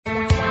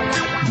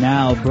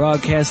Now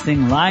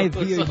broadcasting live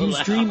via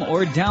Ustream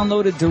or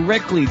downloaded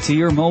directly to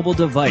your mobile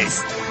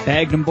device.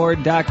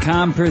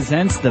 Bagdenboard.com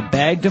presents the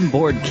Bagden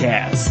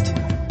Boardcast.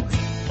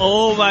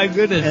 Oh my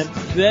goodness,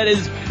 that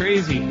is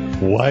crazy.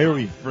 Why are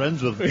we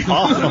friends with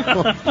Paul?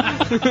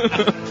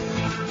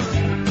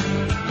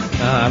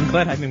 I'm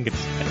glad I didn't get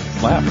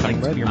slapped. I'm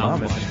glad your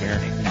mom isn't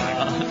here.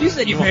 You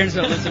said your parents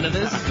don't listen to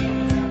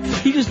this.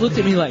 He just looked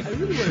at me like,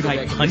 should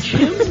I punch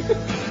him?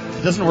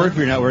 It doesn't work if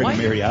you're not wearing a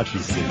mariachi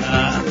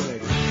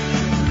suit.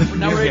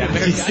 Not wearing a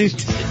mariachi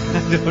suit.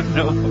 I don't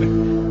know.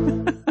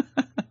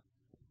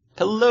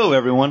 Hello,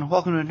 everyone.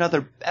 Welcome to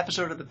another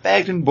episode of the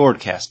Bagden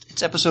Boardcast.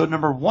 It's episode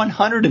number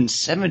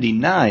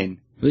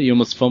 179. You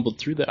almost fumbled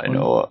through that. I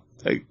know.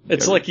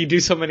 It's like you do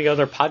so many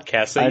other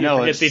podcasts that you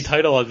forget the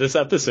title of this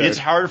episode. It's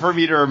hard for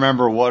me to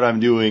remember what I'm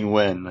doing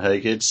when.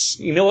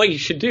 You know what you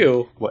should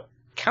do? What?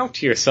 Count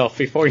to yourself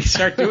before you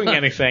start doing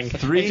anything.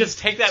 3, and just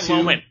take that 2,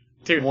 moment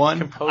to 1.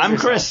 compose I'm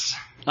yourself. Chris.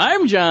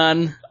 I'm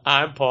John.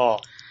 I'm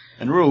Paul.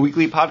 And we're a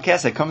weekly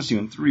podcast that comes to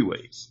you in 3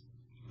 ways.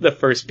 The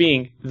first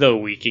being The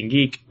Week in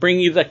Geek,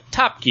 bringing you the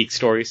top geek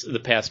stories of the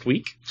past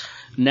week.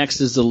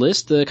 Next is the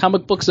list, the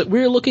comic books that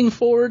we're looking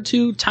forward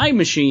to. Time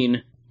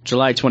Machine,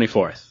 July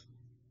 24th.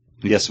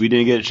 Yes, we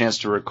didn't get a chance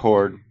to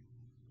record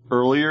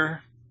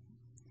earlier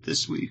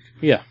this week.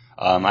 Yeah.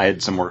 I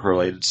had some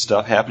work-related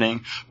stuff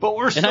happening, but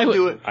we're still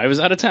doing... I was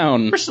out of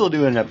town. We're still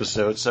doing an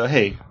episode, so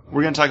hey,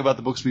 we're going to talk about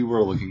the books we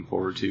were looking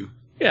forward to.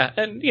 Yeah,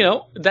 and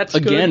that's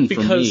Again, good for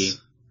me.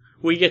 because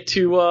we get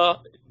to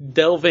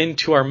delve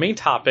into our main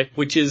topic,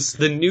 which is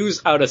the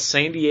news out of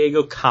San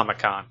Diego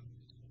Comic-Con.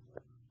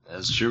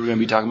 That's true. We're going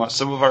to be talking about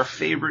some of our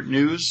favorite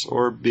news,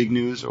 or big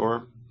news,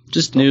 or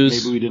just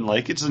news. Maybe we didn't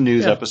like. It's a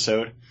news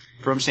episode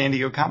from San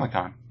Diego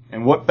Comic-Con.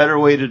 And what better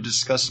way to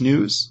discuss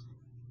news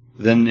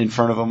than in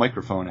front of a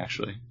microphone,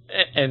 actually?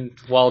 And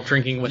while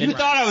drinking with You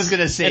thought I was going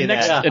to say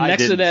that. And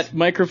next to that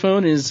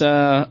microphone is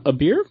a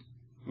beer?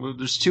 Well,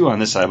 there's 2 on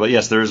this side, but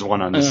yes, there is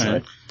 1 on this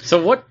side.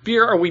 So what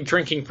beer are we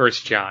drinking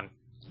first, John?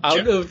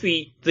 Out of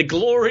the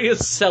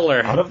glorious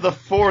cellar. Out of the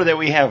 4 that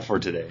we have for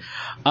today.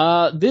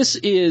 This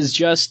is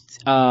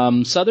just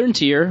Southern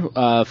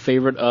Tier,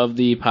 favorite of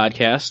the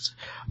podcast.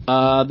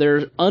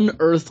 They're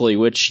Unearthly,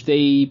 which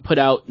they put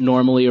out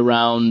normally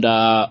around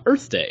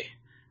Earth Day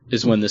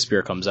is when this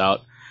beer comes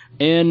out.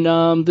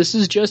 And this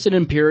is just an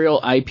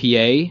Imperial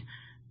IPA,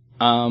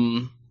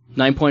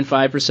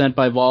 9.5%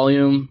 by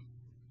volume.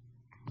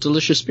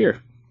 Delicious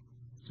beer.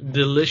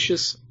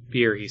 Delicious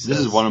beer, he says. This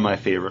is one of my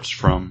favorites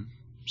from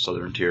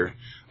Southern Tier.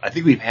 I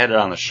think we've had it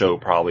on the show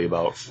probably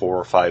about 4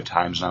 or 5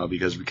 times now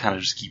because we kind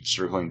of just keep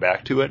circling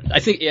back to it. I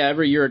think,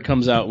 every year it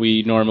comes out,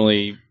 we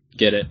normally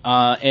get it.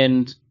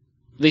 And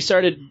they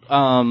started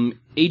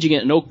aging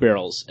it in oak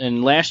barrels.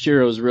 And last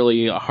year it was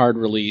really a hard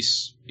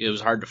release. It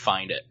was hard to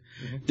find it.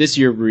 Mm-hmm. This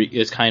year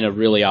it's kind of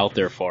really out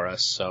there for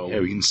us. So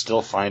yeah, we can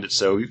still find it.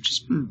 So we've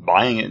just been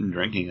buying it and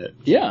drinking it.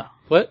 Yeah.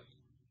 What?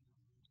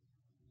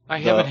 I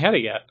haven't had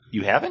it yet.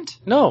 You haven't?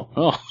 No.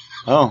 Oh,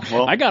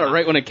 well. I got it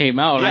right when it came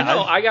out. Yeah, I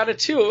know. I got it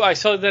too. I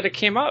saw that it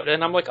came out,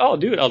 and I'm like, oh,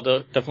 dude, I'll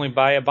definitely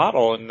buy a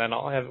bottle, and then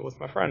I'll have it with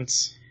my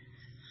friends.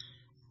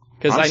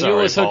 Because I knew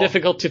it was so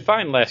difficult to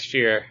find last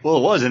year. Well,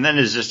 it was, and then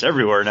it's just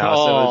everywhere now.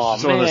 So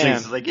it's one of those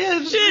things. It's like,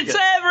 it's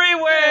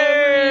everywhere!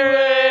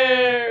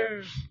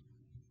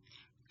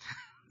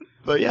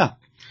 But yeah.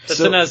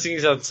 That's another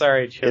thing. I'm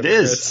sorry, Chip. It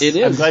is.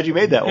 I'm glad you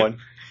made that one.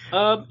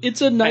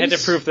 It's a nice... I had to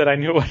prove that I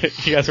knew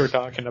what you guys were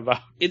talking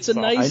about. It's a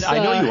nice...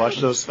 I know you watch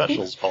those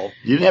specials, Paul.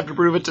 You didn't have to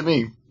prove it to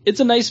me.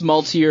 It's a nice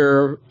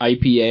maltier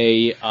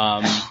IPA.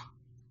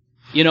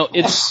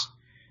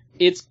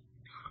 It's...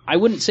 I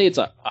wouldn't say it's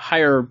a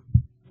higher...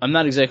 I'm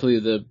not exactly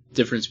the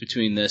difference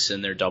between this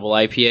and their double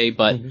IPA,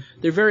 but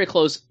they're very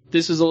close.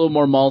 This is a little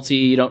more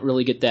malty. You don't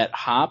really get that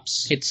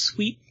hops. It's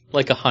sweet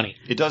like a honey.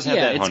 It does have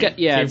that honey.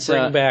 It's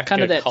bring back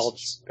kind of that...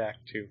 back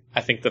to,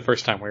 I think, the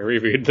first time we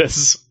reviewed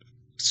this.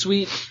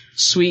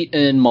 Sweet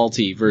and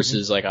malty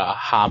versus like a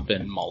hop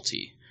and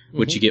malty,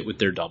 which you get with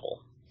their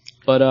double.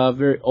 But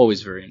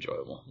always very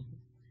enjoyable.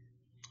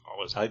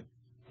 Always. I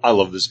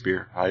love this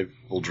beer. I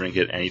will drink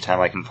it anytime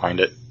I can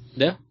find it.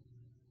 Yeah.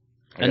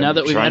 And now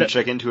that we've trying to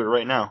check into it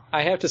right now.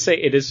 I have to say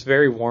it is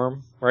very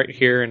warm right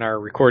here in our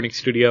recording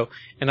studio,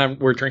 and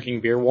we're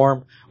drinking beer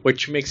warm,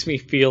 which makes me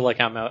feel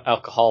like I'm an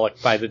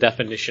alcoholic by the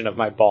definition of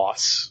my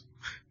boss.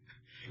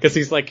 Because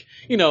he's like,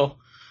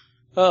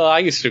 I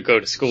used to go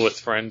to school with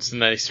friends,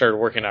 and then I started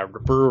working at a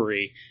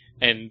brewery,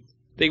 and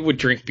they would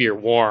drink beer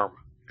warm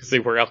because they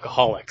were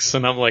alcoholics.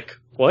 And I'm like,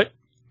 what?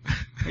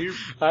 Your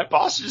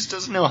boss just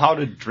doesn't know how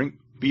to drink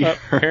beer.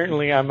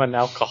 Apparently I'm an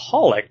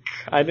alcoholic.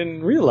 I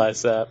didn't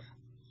realize that.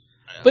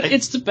 But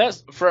it's the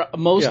best. For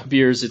most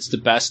beers, it's the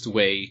best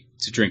way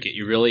to drink it.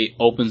 It really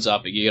opens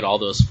up and you get all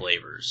those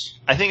flavors.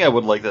 I think I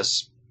would like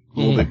this a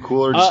little bit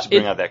cooler just to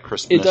bring out that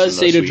crispness. It does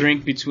say to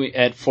drink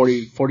at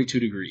 42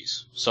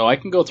 degrees. So I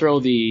can go throw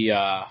the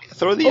oak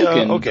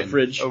in the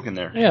fridge. Oak in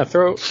there. Yeah,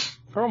 throw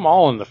them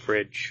all in the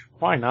fridge.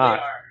 Why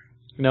not?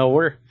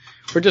 We're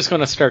just going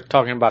to start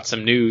talking about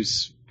some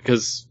news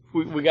because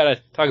we got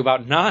to talk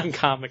about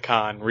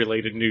non-Comic-Con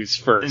related news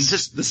And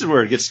first. this is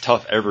where it gets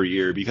tough every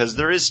year because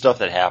there is stuff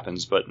that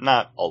happens, but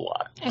not a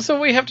lot. So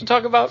we have to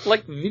talk about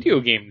like video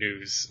game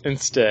news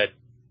instead.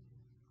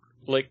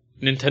 Like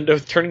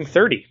Nintendo turning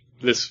 30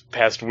 this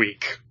past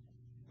week.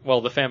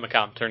 Well, the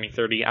Famicom turning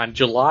 30 on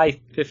July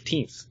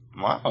 15th.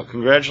 Wow,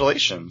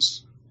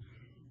 congratulations.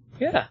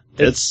 Yeah.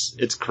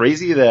 It's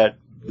crazy that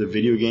the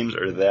video games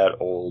are that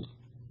old.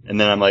 And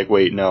then I'm like,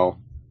 wait, no,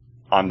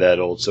 I'm that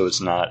old, so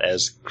it's not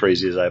as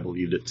crazy as I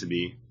believed it to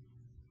be.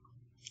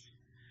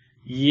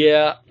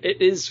 Yeah,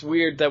 it is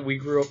weird that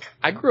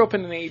I grew up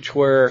in an age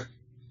where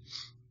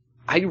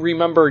I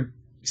remember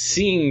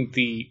seeing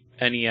the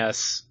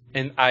NES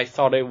and I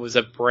thought it was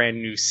a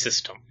brand new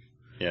system.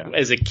 Yeah.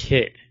 As a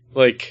kid.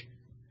 Like,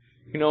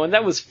 and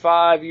that was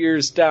 5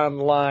 years down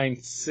the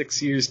line,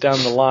 6 years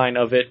down the line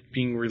of it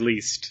being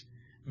released.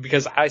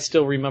 Because I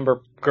still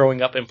remember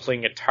growing up and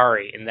playing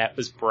Atari, and that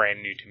was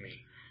brand new to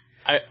me.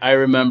 I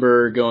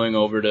remember going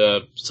over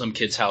to some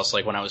kid's house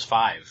like when I was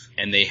 5,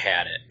 and they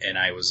had it, and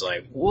I was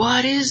like,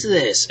 what is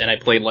this? And I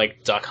played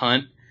like Duck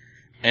Hunt,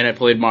 and I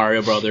played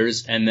Mario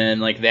Brothers, and then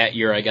like that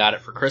year I got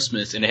it for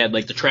Christmas, and it had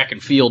like the track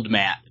and field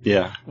mat.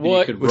 Yeah.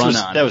 You could run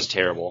on. That was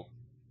terrible.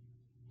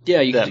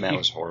 Yeah, That mat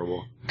was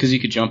horrible. Because you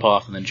could jump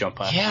off and then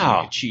jump off.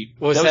 Yeah. And cheat.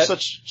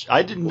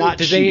 I did not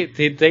cheat.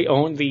 Did they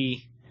own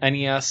the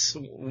NES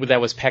that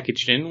was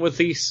packaged in with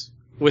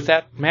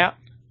that map?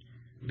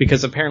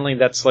 Because apparently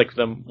that's like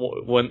a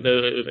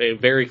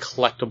very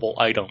collectible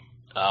item.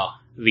 Oh.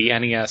 The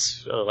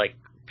NES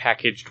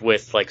packaged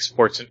with like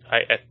sports,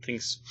 I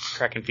think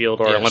track and field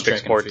or Olympic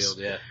sports,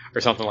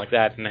 or something like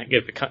that. And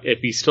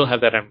if you still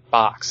have that in a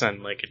box,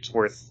 then like it's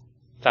worth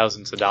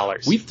thousands of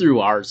dollars. We threw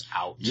ours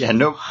out. Yeah,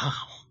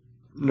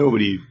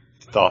 nobody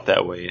thought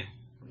that way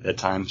at that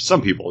time.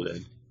 Some people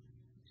did.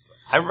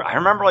 I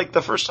remember like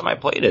the first time I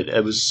played it, I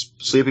was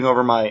sleeping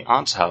over my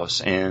aunt's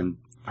house, and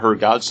her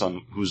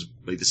godson, who's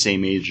like the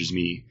same age as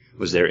me,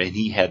 was there, and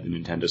he had the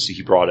Nintendo, so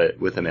he brought it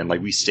with him, and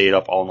like we stayed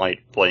up all night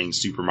playing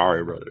Super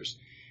Mario Brothers,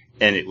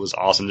 and it was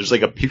awesome. There's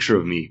like a picture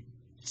of me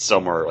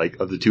somewhere,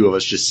 like of the two of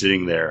us just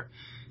sitting there,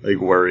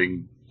 like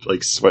wearing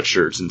like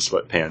sweatshirts and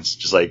sweatpants,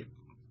 just like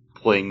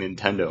playing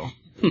Nintendo.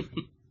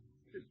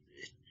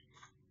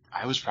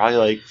 I was probably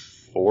like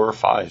 4 or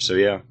 5, so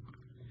yeah,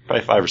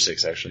 probably 5 or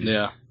 6 actually.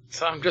 Yeah.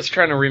 So I'm just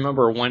trying to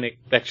remember when it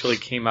actually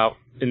came out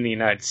in the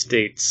United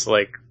States,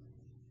 like,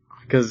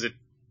 because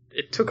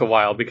it took a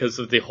while because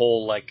of the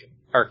whole, like,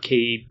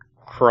 arcade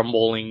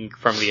crumbling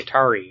from the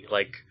Atari.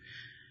 Like,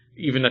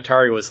 even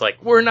Atari was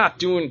like, we're not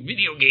doing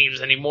video games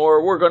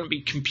anymore, we're going to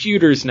be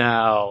computers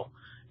now.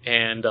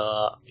 And,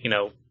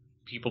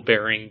 people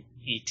bearing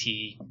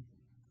E.T.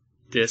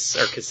 discs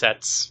or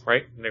cassettes,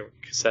 right? They were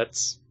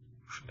cassettes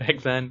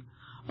back then.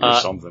 Or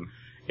something.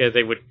 Yeah,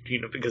 they would,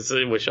 because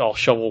it was all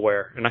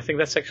shovelware. And I think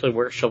that's actually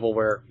where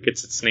shovelware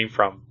gets its name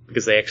from,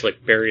 because they actually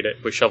buried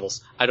it with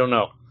shovels. I don't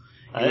know.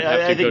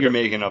 I think you're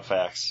making up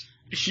facts.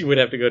 You would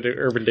have to go to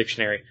Urban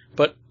Dictionary.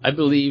 But I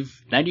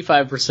believe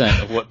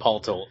 95% of what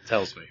Paul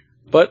tells me.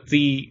 But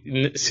the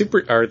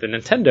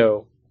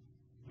Nintendo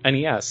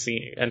NES,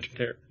 the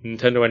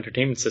Nintendo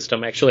Entertainment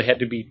System, actually had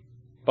to be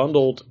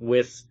bundled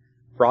with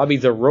Robbie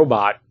the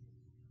Robot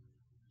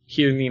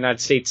here in the United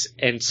States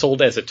and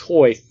sold as a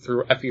toy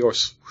through FEO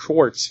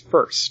Schwartz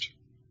first.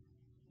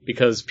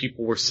 Because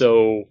people were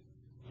so,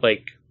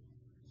 like,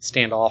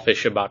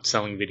 standoffish about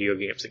selling video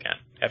games again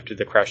after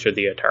the crash of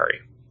the Atari.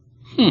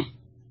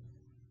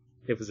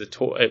 It was a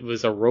toy. It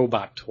was a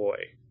robot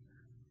toy.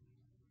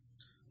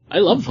 I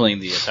love playing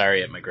the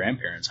Atari at my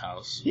grandparents'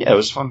 house. Yeah, it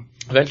was fun.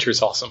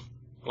 Adventure's awesome.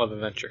 Love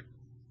Adventure.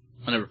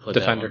 I never played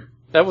Defender. that one.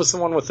 That was the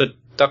one with the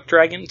duck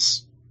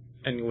dragons,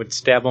 and you would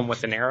stab them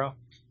with an arrow.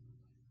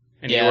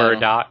 And you were a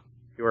dot.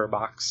 You were a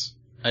box.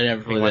 I never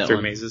You played went that through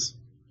one. mazes.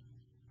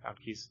 Found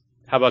keys.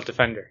 How about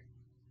Defender?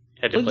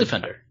 Had to Played play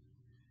Defender.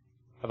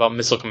 How about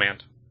Missile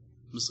Command?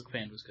 Missile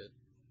Command was good.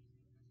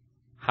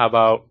 How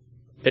about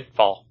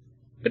Pitfall?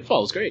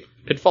 Pitfall was great.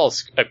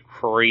 Pitfall's a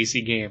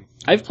crazy game.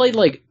 I've played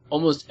like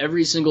almost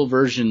every single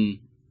version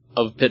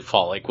of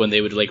Pitfall, like when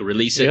they would like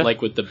release it, Yeah.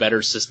 like with the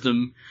better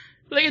system.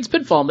 Like it's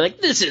Pitfall, I'm like,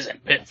 this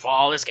isn't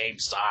Pitfall. This game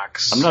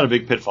sucks. I'm not a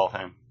big Pitfall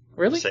fan.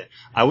 Really?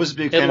 I was a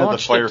big fan of the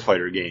launched it.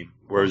 firefighter game,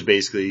 where it was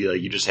basically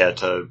like you just had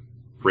to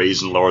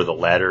raise and lower the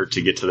ladder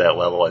to get to that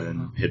level, and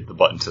then hit the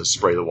button to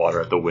spray the water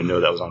at the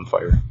window that was on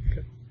fire.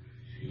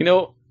 You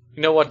know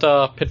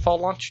what Pitfall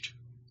launched?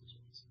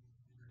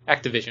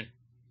 Activision.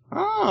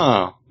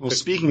 Ah, well,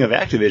 speaking of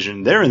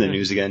Activision, they're in the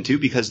news again too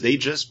because they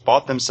just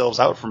bought themselves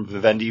out from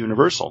Vivendi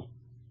Universal.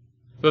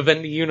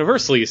 Vivendi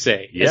Universal, you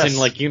say? Yes. As in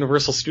like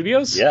Universal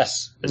Studios?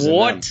 Yes. as in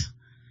What? them.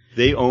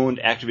 They owned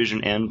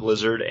Activision and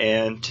Blizzard,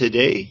 and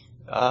today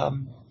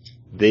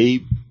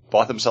they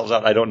bought themselves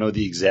out. I don't know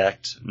the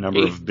exact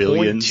number of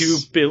billions.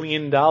 $8.2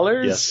 billion?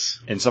 Yes,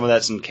 and some of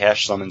that's in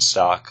cash, some in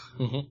stock.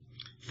 Mm-hmm.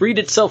 Freed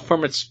itself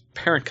from its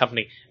parent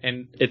company,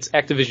 and it's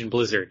Activision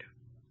Blizzard.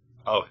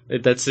 Oh,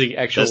 That's the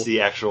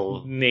actual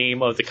actual.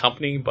 name of the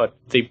company, but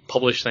they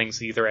publish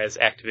things either as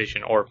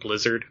Activision or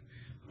Blizzard.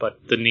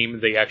 but the name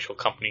of the actual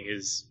company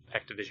is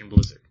Activision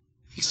Blizzard.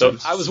 So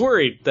I was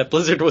worried that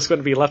Blizzard was going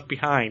to be left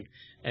behind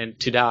and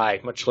to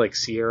die, much like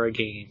Sierra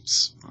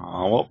Games.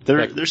 Well,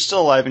 they're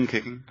still alive and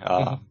kicking.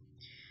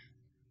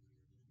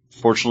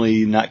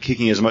 Fortunately, not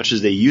kicking as much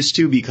as they used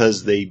to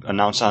because they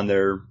announced on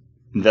their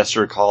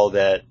investor call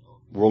that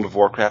World of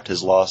Warcraft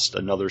has lost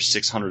another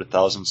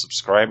 600,000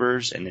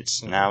 subscribers, and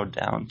it's now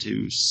down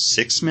to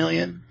 6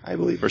 million, I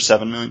believe, or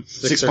 7 million.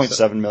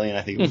 6.7 million,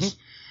 I think it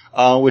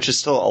was. Which is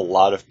still a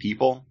lot of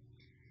people.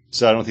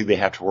 So I don't think they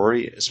have to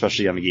worry,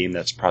 especially on a game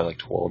that's probably like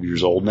 12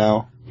 years old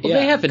now. Well,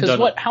 they haven't done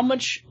what? How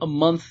much a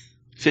month?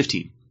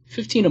 15.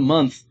 15 a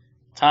month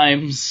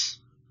times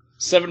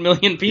 7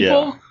 million people?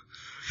 Yeah.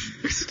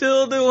 We're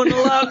still doing a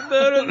lot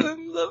better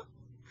than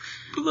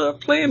the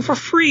playing for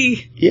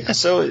free. Yeah,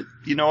 so,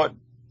 you know what?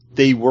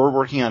 They were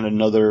working on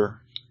another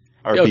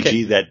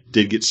RPG that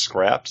did get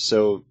scrapped,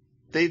 so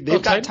they've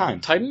got time.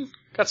 Titan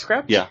got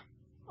scrapped? Yeah.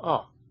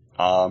 Oh.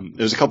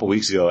 It was a couple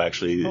weeks ago,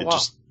 actually.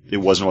 It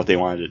wasn't what they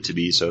wanted it to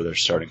be, so they're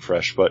starting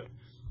fresh. But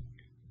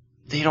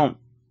they don't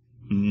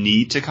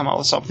need to come out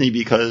with something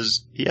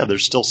because,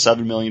 there's still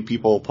 7 million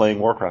people playing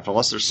Warcraft.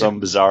 Unless there's some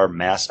bizarre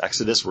mass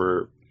exodus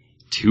where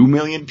 2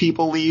 million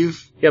people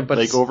leave. Yeah, but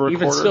like over a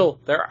even quarter. Still,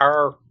 there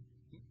are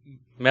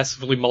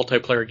massively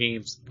multiplayer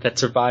games that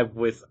survive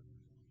with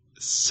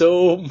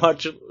so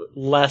much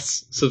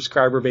less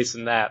subscriber base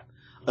than that.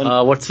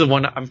 What's the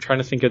one? I'm trying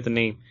to think of the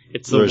name.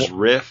 There's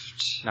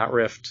Rift. Not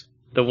Rift.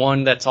 The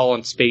one that's all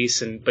in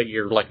space, but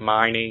you're like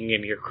mining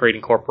and you're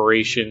creating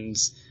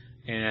corporations,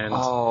 and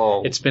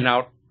it's been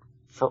out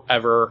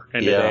forever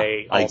and a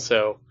day.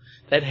 Also,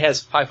 that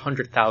has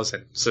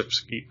 500,000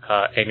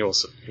 annual,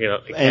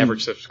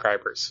 average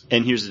subscribers.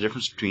 And here's the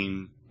difference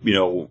between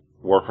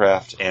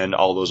Warcraft and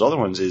all those other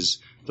ones is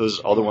those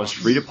other ones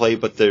free to play,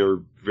 but they're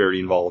very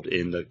involved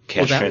in the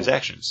cash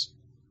transactions.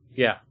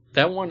 Yeah,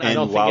 that one I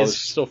don't think is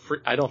still free.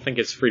 I don't think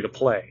it's free to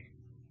play.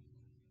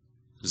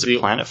 Is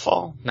it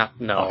Planetfall?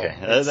 No. Okay,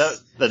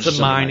 that's the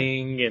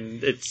mining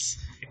and it's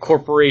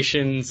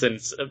corporations and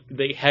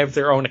they have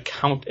their own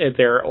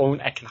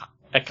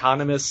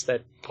economists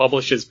that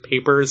publishes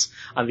papers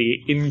on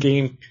the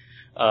in-game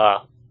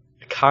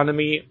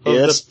economy of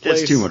the place.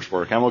 It's too much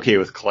work. I'm okay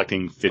with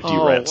collecting 50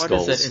 rat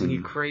skulls. What is it? And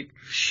you create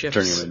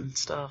ships and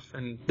stuff.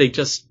 And they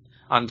just,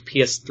 on the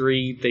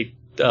PS3,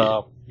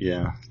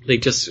 they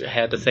just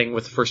had a thing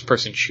with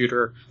first-person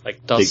shooter,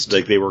 like Dust.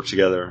 They work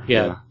together.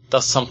 Yeah,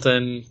 Dust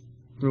something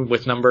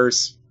with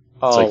numbers.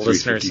 It's like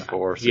listeners.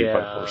 354,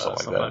 354,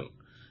 something like that.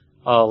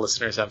 Oh,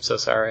 listeners, I'm so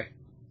sorry.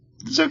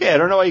 It's okay. I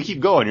don't know why you keep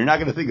going. You're not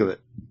going to think of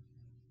it.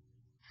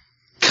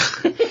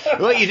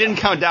 Well, you didn't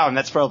count down.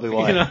 That's probably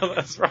why.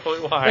 That's probably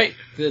why. Wait,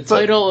 the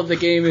title of the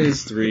game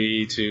is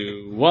 3,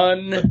 2,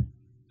 1.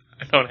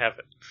 I don't have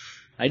it.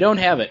 I don't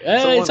have it.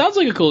 It sounds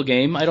like a cool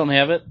game. I don't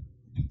have it.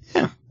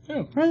 Yeah.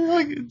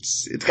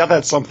 It's got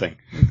that something.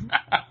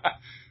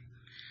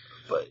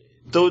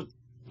 But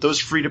those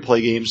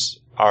free-to-play games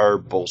are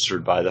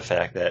bolstered by the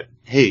fact that,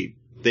 hey,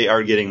 they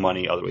are getting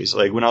money other ways.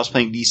 Like when I was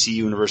playing DC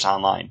Universe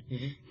Online,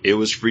 it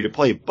was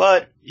free-to-play,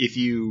 but if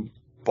you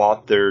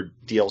bought their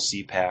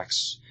DLC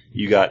packs,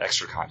 you got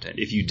extra content.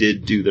 If you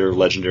did do their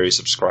legendary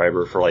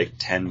subscriber for like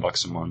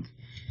 $10 a month,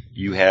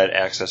 you had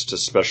access to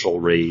special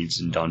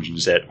raids and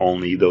dungeons that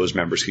only those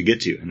members could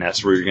get to, and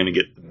that's where you're going to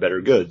get the better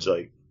goods.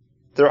 Like,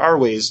 there are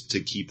ways to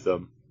keep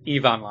them.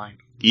 EVE Online.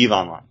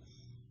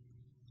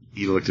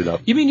 He looked it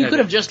up. You mean you could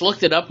have just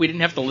looked it up? We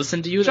didn't have to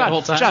listen to you that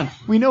whole time? John,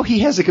 we know he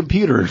has a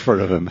computer in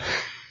front of him.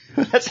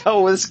 That's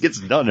how this gets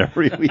done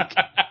every week.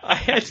 I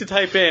had to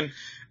type in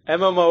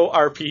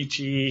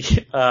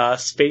MMORPG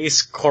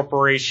space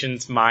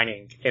corporations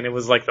mining, and it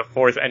was like the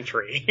 4th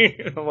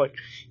entry. I'm like,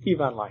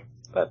 EVE Online.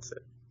 That's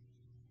it.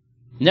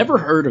 Never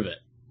heard of it.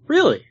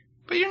 Really?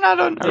 But you're not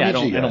an RPG I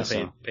don't guy,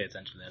 pay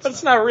attention to that. But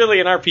it's not really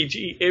an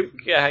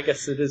RPG. I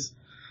guess it is.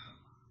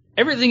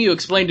 Everything you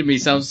explained to me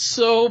sounds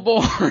so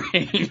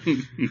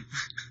boring.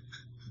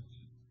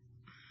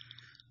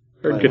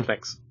 Heard good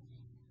things.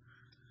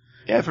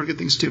 Yeah, I've heard good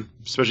things too.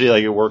 Especially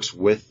like it works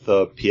with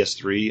the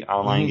PS3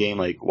 online game,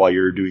 like while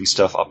you're doing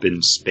stuff up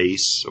in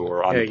space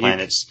or on the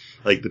planets.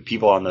 Like the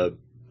people on the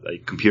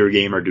computer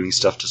game are doing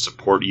stuff to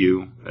support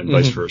you and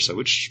vice versa,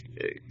 which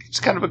it's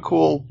kind of a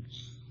cool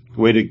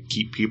way to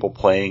keep people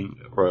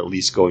playing or at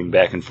least going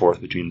back and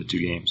forth between the two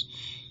games.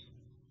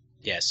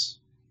 Yes.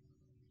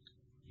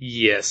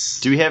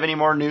 Do we have any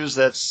more news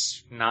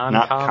that's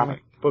not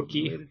comic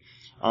booky?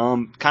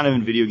 Kind of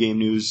in video game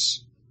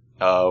news,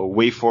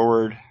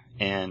 WayForward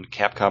and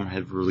Capcom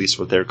have released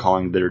what they're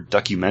calling their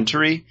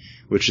documentary,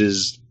 which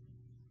is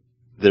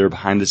their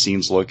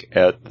behind-the-scenes look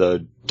at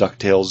the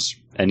DuckTales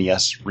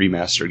NES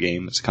remaster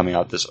game that's coming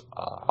out this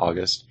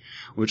August,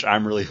 which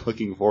I'm really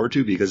looking forward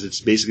to because it's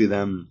basically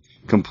them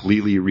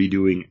completely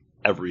redoing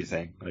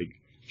everything, like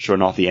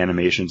showing off the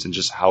animations and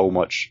just how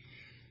much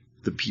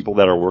the people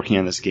that are working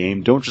on this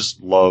game don't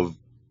just love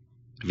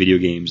video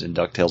games and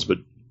DuckTales, but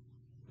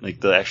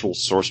like the actual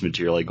source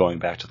material, like going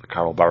back to the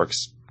Carl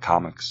Barks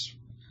comics.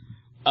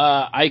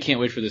 I can't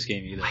wait for this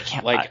game either.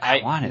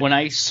 I want it. When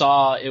I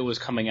saw it was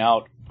coming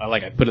out,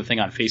 I put a thing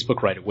on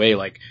Facebook right away.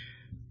 Like,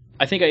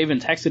 I think I even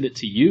texted it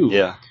to you.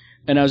 Yeah.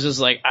 And I was just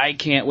like, I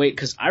can't wait,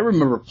 because I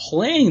remember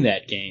playing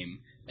that game.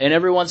 And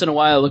every once in a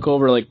while I look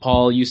over, like,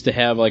 Paul used to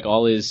have, like,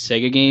 all his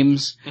Sega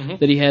games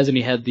that he has, and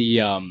he had the,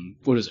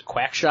 what is it,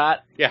 Quackshot?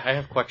 Yeah, I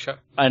have Quackshot.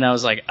 And I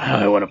was like, oh,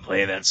 I want to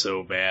play that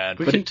so bad.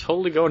 We can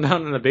totally go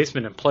down in the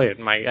basement and play it.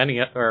 My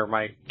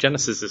my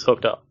Genesis is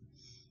hooked up.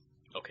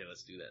 Okay,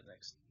 let's do that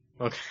next.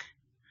 Okay.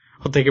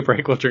 We'll take a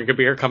break, we'll drink a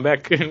beer, come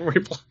back, and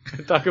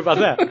talk about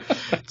that.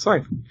 It's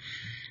fine.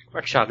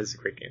 Quackshot is a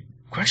great game.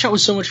 Quackshot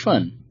was so much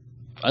fun.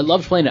 I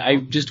loved playing it. I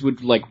just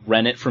would, like,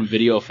 rent it from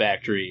Video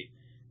Factory,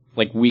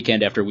 like,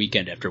 weekend after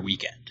weekend after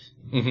weekend.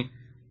 Mm-hmm.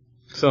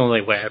 It's the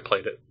only way I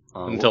played it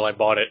until I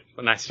bought it,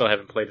 and I still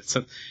haven't played it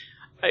since.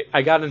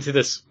 I got into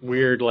this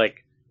weird,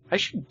 like, I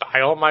should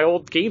buy all my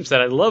old games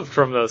that I loved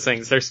from those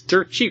things. They're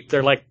dirt cheap.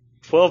 They're like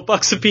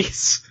 $12 a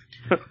piece.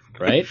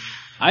 Right?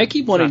 I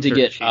keep wanting to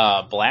get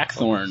cheap.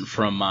 Blackthorn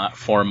for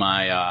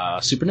my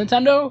Super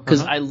Nintendo,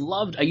 because I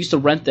used to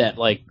rent that,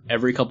 like,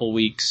 every couple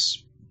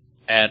weeks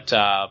at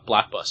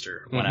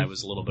Blockbuster when I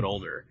was a little bit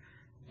older.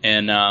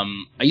 And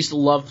I used to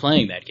love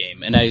playing that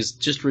game. And I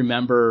just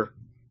remember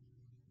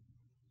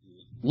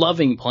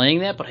loving playing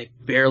that, but I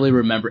barely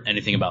remember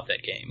anything about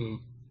that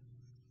game.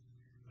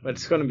 But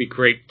it's going to be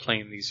great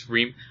playing these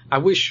I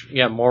wish,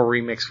 more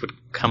remakes would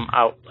come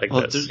out like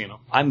this, you know.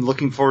 I'm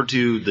looking forward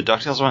to the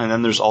DuckTales one, and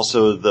then there's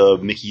also the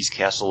Mickey's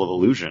Castle of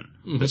Illusion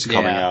that's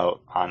coming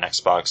out on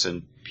Xbox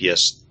and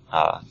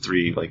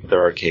PS3, like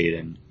their arcade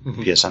and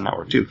PSN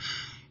Network too.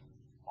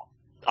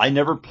 I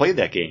never played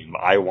that game.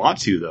 I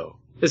want to, though.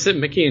 Is it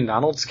Mickey and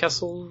Donald's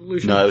Castle of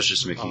Illusion? No, it was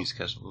just Mickey's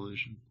Castle of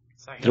Illusion.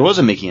 There was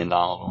a Mickey and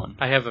Donald one.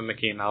 I have a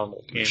Mickey and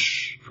Donald game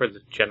for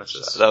the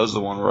Genesis. So that was the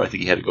one where I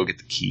think you had to go get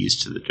the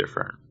keys to the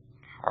different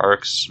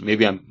parks.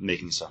 Maybe I'm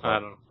making stuff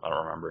up. I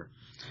don't remember.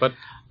 But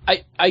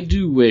I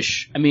do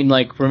wish,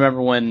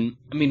 remember when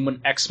the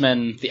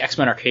X-Men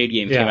arcade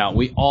game came out,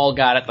 we all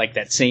got it like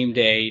that same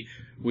day.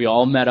 We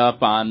all met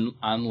up on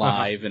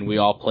live and we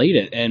all played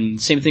it. And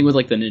same thing with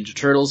like the Ninja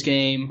Turtles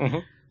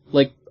game.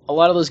 Like a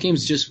lot of those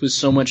games just was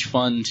so much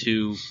fun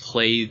to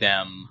play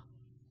them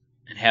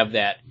and have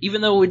that.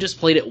 Even though we just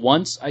played it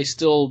once, I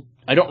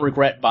don't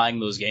regret buying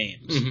those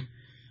games.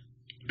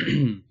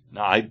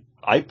 No,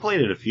 I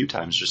played it a few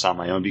times just on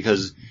my own,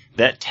 because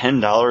that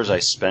 $10 I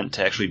spent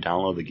to actually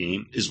download the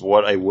game is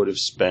what I would have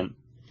spent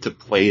to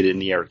play it in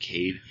the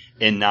arcade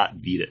and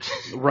not beat it.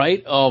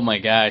 Right? Oh my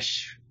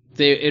gosh.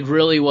 It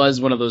really was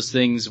one of those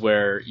things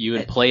where you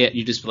would play it and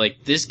you just be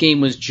like, this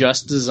game was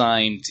just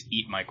designed to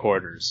eat my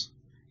quarters.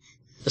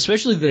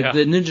 Especially the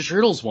Ninja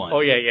Turtles one.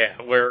 Oh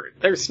yeah. Where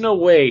there's no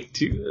way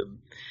to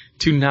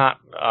not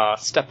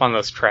step on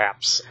those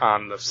traps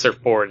on the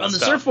surfboard and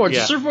stuff. Surfboard. The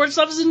surfboard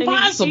stuff is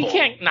impossible. You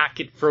can't not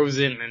get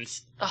frozen and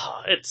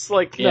it's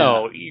like,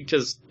 no, you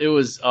just... It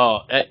was,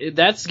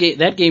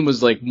 that game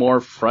was like more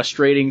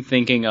frustrating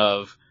thinking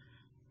of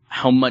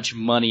how much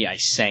money I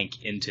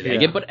sank into that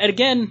game. But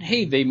again,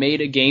 hey, they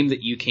made a game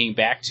that you came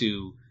back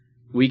to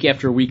week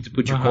after week to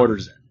put your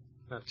quarters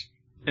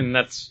in.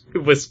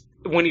 It was,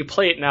 when you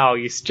play it now,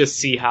 you just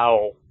see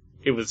how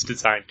it was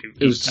designed to.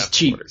 It was just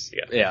cheap. Quarters.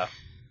 Yeah.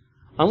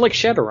 Unlike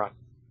Shadowrun.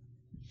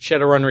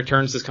 Shadowrun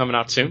Returns is coming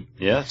out soon.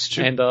 Yeah, that's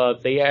true. And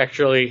they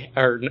actually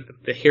are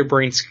the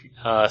Harebrained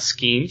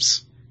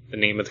Schemes, the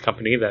name of the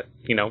company that,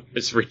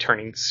 is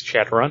returning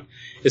Shadowrun,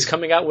 is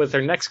coming out with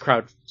their next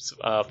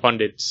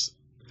crowd-funded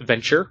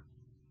venture,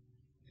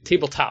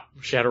 tabletop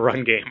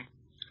Shadowrun game.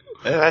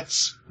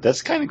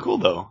 That's kind of cool,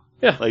 though.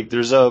 Yeah. Like,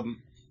 there's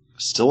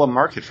still a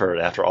market for it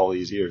after all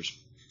these years.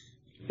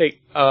 Hey,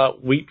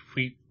 we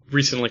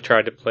recently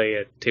tried to play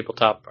a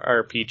tabletop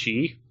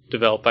RPG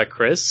developed by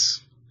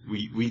Chris.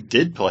 We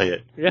did play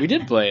it. Yeah. We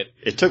did play it.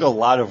 It took a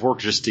lot of work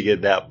just to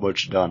get that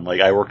much done.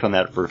 Like, I worked on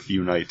that for a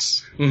few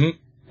nights.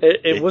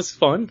 It was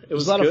fun. It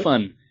was a lot of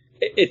fun.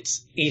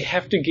 You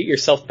have to get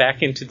yourself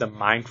back into the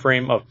mind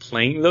frame of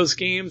playing those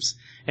games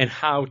and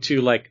how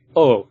to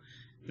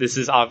this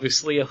is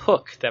obviously a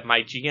hook that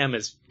my GM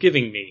is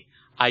giving me.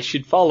 I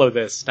should follow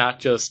this, not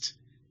just,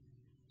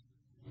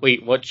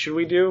 wait, what should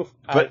we do?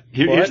 But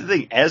here's the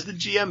thing. As the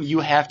GM, you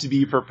have to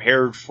be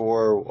prepared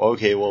for,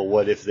 okay, well,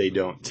 what if they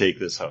don't take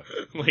this hook?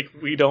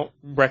 We don't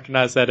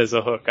recognize that as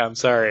a hook. I'm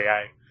sorry.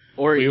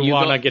 We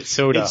want to get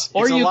soda.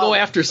 Or you go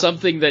after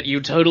something that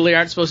you totally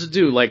aren't supposed to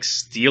do, like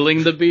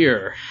stealing the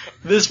beer.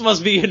 This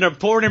must be an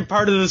important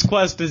part of this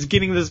quest, is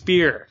getting this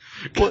beer.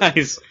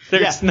 Guys,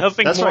 there's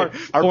nothing more right.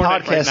 Our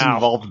podcast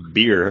involved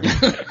beer.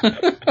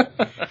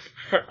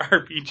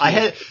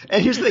 RPG.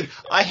 And here's the thing.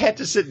 I had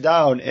to sit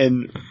down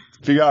and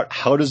figure out,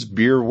 how does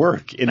beer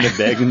work in the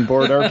Bag and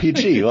Board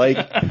RPG?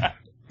 Like,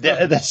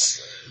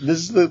 this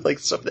is the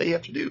stuff that you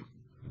have to do.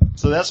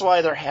 So that's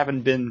why there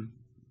haven't been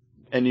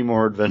any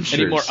more adventures.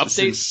 Any more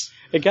updates?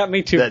 It got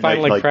me to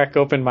finally crack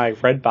open my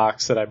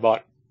Redbox that I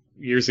bought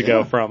years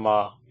ago from,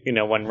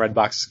 when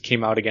Redbox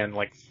came out again,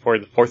 for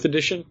the 4th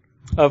edition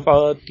of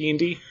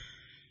D&D,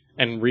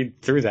 and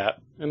read through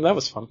that. And that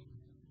was fun.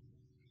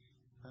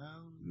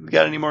 We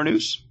got any more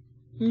news?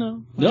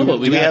 No. No,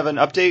 but do we have an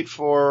update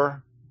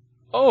for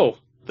Oh,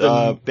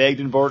 The Bagged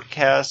and Board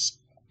Cast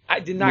I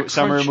did not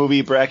summer crunch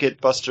movie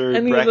bracket buster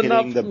any of the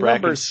bracketing the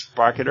numbers.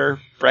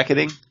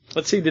 bracketing.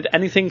 Let's see, did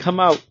anything come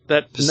out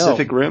that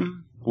Pacific no.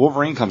 Rim.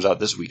 Wolverine comes out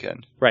this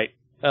weekend. Right.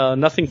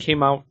 Nothing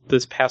came out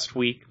this past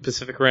week.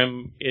 Pacific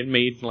Rim, it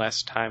made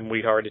last time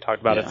we already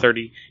talked about it,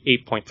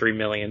 $38.3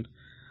 million.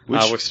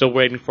 Which We're still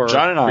waiting for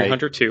John and I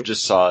 302.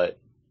 just saw it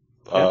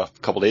a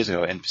couple days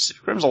ago, and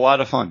Pacific Rim's a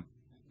lot of fun.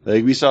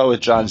 Like we saw it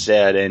with John's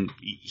dad, and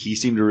he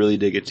seemed to really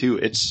dig it too.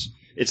 It's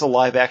a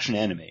live action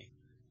anime.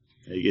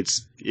 Like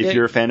if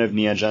you're a fan of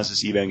Neon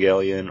Genesis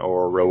Evangelion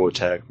or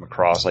Robotech,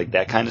 Macross, like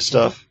that kind of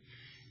stuff,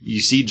 you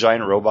see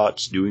giant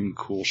robots doing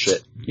cool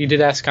shit. You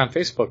did ask on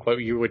Facebook what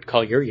you would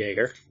call your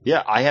Jaeger.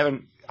 Yeah, I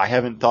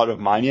haven't thought of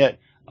mine yet.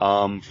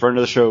 Friend of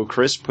the show,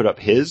 Chris, put up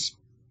his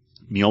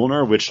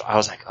Mjolnir, which I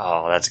was like,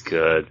 oh, that's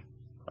good.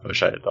 I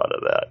wish I had thought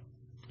of that.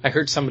 I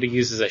heard somebody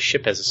uses a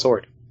ship as a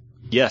sword.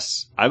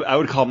 Yes, I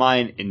would call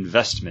mine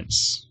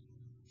investments.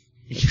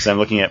 Because I'm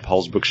looking at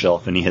Paul's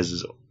bookshelf, and he has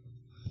his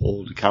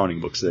old accounting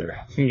books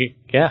there.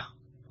 Yeah.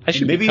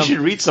 Maybe you should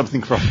read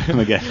something from him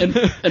again.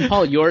 And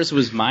Paul, yours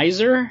was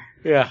Miser?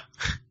 Yeah.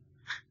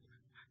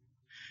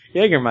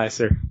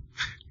 Jägermeister.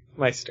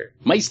 Meister.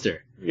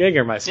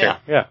 Jägermeister.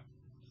 Yeah.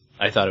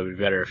 I thought it would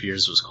be better if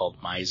yours was called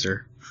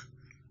Miser.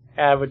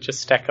 I would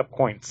just stack up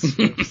coins.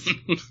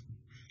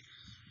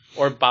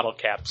 Or bottle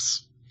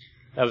caps.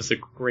 That was a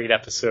great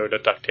episode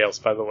of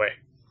DuckTales, by the way.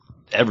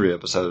 Every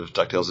episode of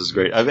DuckTales is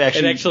great.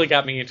 It actually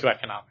got me into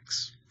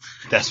economics.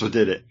 That's what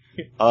did it.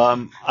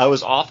 I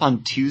was off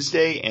on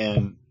Tuesday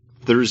and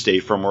Thursday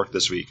from work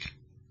this week.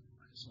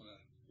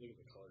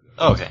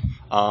 Okay.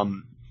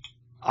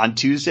 On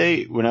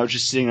Tuesday, when I was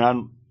just sitting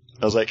around,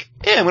 I was like,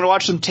 hey, I'm going to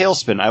watch some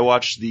Tailspin. I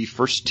watched the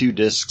first 2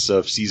 discs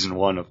of season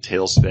 1 of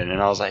Tailspin,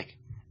 and I was like...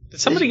 Did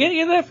somebody get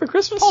you that for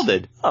Christmas? Paul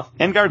did. Oh.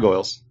 And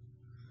Gargoyles.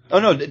 Oh,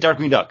 no,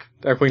 Darkwing Duck.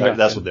 Darkwing Duck.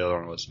 That's what the other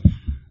one was.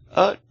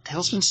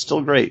 Tailspin's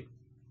still great.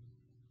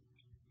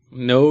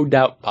 No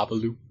doubt,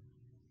 Babaloo.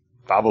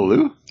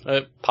 Babaloo?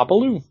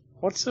 Babaloo.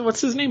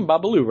 What's his name?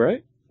 Babaloo,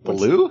 right?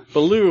 Baloo?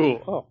 Baloo.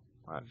 Oh.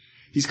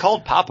 He's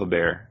called Papa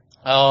Bear.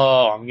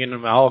 Oh, I'm getting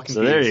them all confused.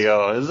 So there you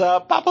go. It's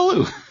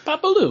Babaloo.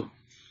 Babaloo.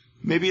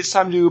 Maybe it's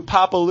time to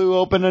Babaloo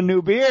open a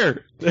new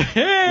beer.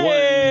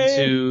 Hey!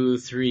 1, 2,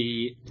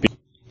 3.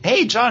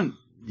 Hey, John,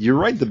 you're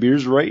right. The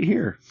beer's right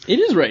here. It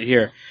is right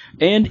here.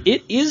 And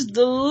it is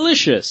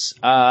delicious.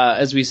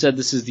 As we said,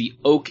 this is the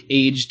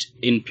Oak-Aged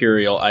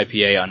Imperial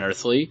IPA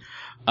Unearthly.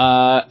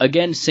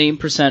 Again, same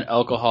 %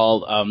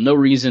 alcohol. No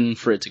reason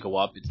for it to go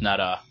up. It's not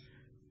a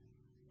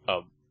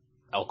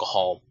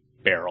alcohol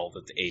barrel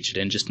that they aged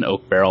it in, just an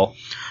oak barrel.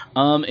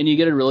 And you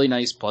get a really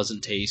nice,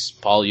 pleasant taste.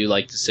 Paul, you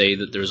like to say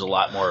that there's a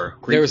lot more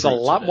grapefruit. There's a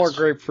lot to more this.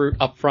 grapefruit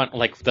up front,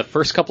 like the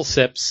first couple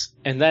sips,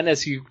 and then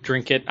as you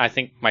drink it, I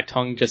think my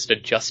tongue just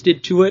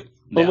adjusted to it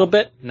a little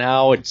bit.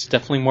 Now it's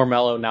definitely more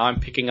mellow. Now I'm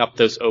picking up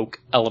those oak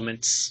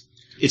elements.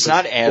 It's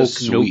not as oak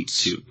sweet,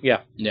 notes. too. Yeah.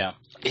 Yeah.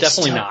 It's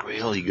Definitely still not.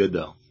 really good,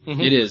 though. Mm-hmm.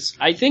 It is.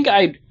 I think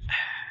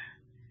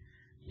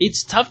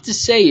it's tough to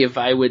say if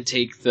I would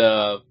take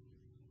the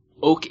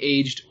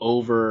oak-aged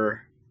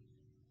over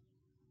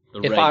the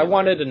If regular. I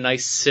wanted a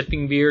nice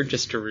sipping beer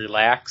just to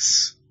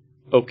relax,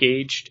 oak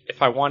aged.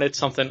 If I wanted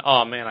something,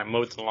 oh man, I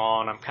mowed the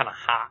lawn, I'm kind of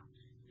hot,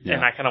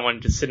 and I kind of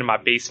wanted to sit in my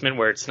basement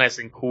where it's nice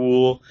and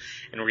cool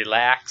and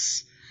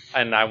relax,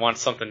 and I want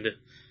something to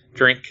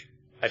drink,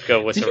 I'd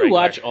go with Did the you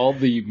regular. watch all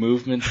the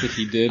movements that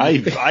he did?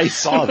 I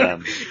saw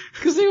them.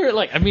 Because they were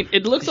like, I mean,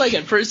 it looked like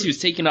at first he was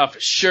taking off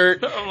his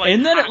shirt,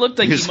 and then it looked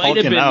like He he was might have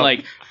hulking been out.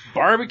 like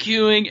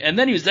barbecuing, and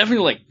then he was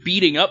definitely like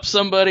beating up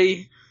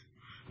somebody.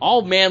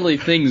 All manly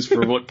things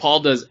for what Paul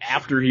does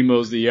after he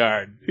mows the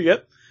yard.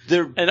 Yep.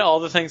 They're And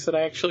all the things that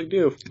I actually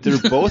do. they're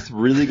both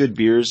really good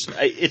beers.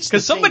 It's the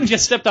Because somebody same,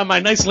 just stepped on my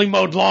nicely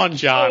mowed lawn,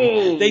 John.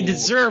 Oh. They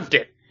deserved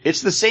it.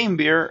 it's the same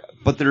beer,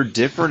 but they're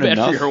different Bad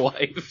enough. for your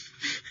wife.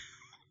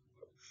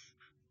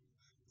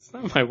 It's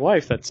not my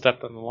wife that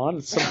stepped on the lawn.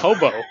 It's some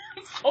hobo.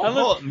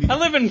 I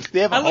live in They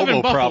have a I live in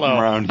hobo problem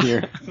Buffalo. around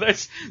here.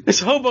 There's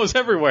hobos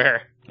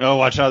everywhere. Oh,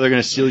 watch out! They're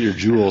gonna steal your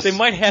jewels. They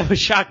might have a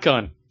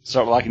shotgun.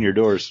 Start locking your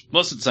doors.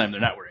 Most of the time, they're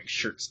not wearing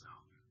shirts,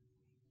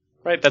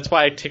 though. Right, that's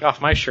why I take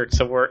off my shirt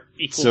so we're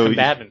equal So-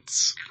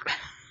 combatants.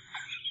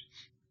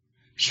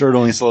 Shirt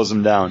only slows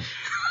them down.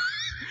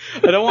 I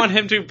don't want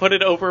him to put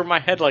it over my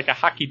head like a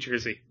hockey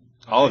jersey.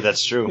 Oh,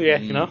 that's true. Yeah,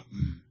 you know?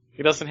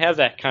 He doesn't have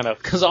that kind of...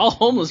 Because all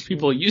homeless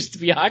people used to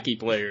be hockey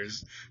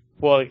players.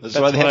 Well, That's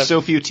why they have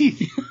so few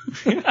teeth.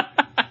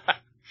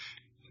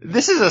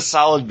 This is a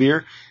solid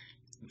beer.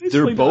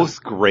 They're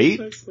both great.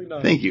 Nicely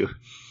done. Thank you.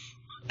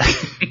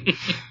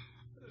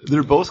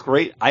 They're both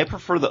great. I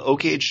prefer the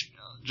oak age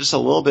just a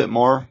little bit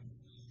more.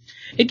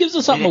 It gives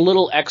us something a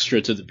little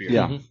extra to the beer.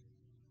 Yeah.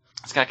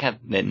 It's got kind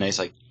of that nice,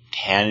 like,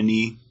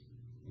 tanniny,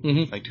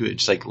 Mhm. like, to it.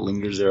 Just, like,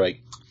 lingers there,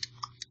 like,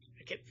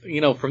 I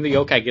get, from the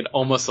oak, I get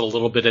almost a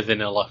little bit of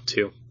vanilla,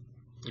 too.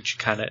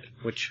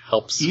 Which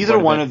helps. either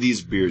quite a one bit. of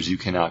these beers you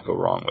cannot go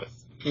wrong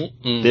with.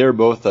 Mm-mm. They're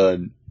both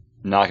a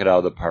knock it out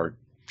of the park,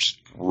 just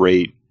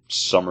great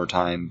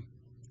summertime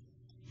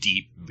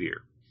deep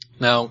beer.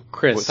 Now,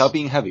 Chris, without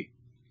being heavy.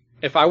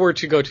 if I were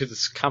to go to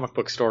this comic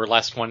book store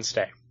last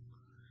Wednesday,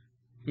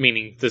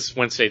 meaning this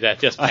Wednesday that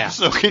just I'm passed,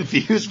 so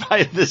confused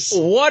by this.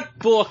 what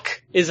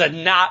book is a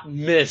not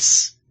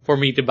miss for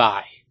me to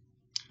buy?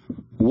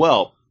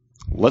 Well,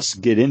 let's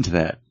get into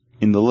that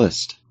in the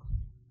list.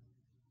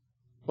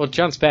 Well,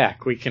 John's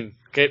back. We can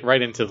get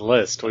right into the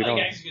list. We don't.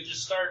 You could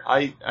just start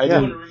I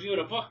didn't reviewing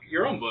a book,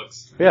 your own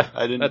books. Yeah,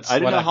 I didn't that's I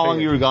didn't what know I how long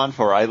figured. you were gone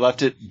for. I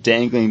left it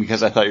dangling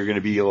because I thought you were going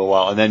to be a little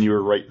while, and then you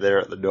were right there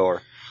at the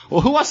door.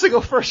 Well, who wants to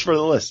go first for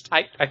the list?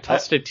 I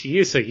tossed it to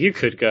you so you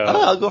could go.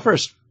 Oh, I'll go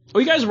first.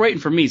 Well, you guys are waiting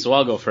for me, so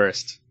I'll go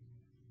first.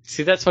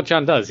 See, that's what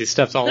John does. He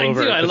steps all I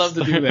over. do. it. I love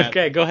to do that.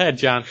 Okay, go ahead,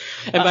 John.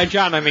 And by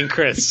John, I mean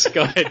Chris.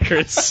 Go ahead,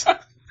 Chris.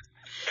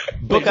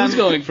 Wait, who's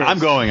going first? I'm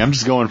going. I'm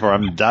just going for it.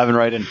 I'm diving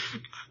right in.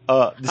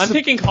 I'm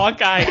picking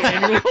Hawkeye.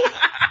 And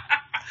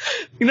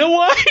you know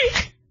why?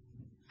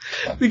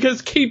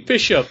 Because Kate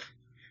Bishop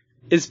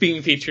is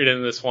being featured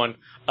in this one.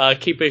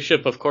 Kate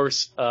Bishop, of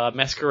course,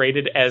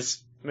 masqueraded as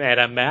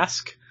Madame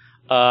Mask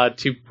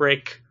to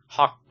break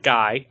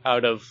Hawkeye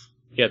out of...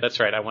 Yeah, that's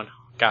right. I went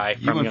Hawkeye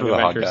You from went Young for the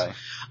Avengers.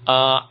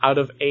 Hawkeye. Out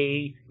of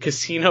a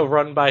casino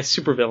run by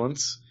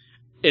supervillains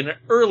in an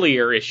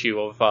earlier issue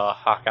of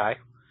Hawkeye.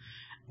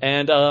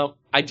 And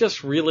I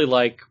just really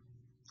like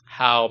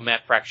how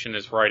Matt Fraction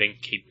is writing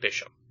Kate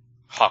Bishop.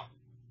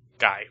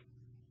 Hawkeye.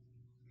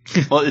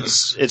 Well,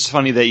 it's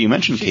funny that you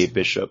mentioned Kate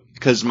Bishop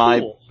because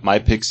Cool. my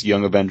pick's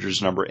Young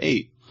Avengers number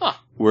 8, Huh.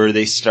 where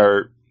they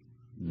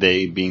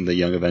being the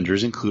Young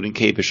Avengers, including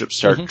Kate Bishop,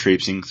 start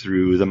traipsing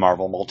through the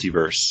Marvel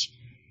multiverse.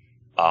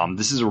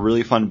 This is a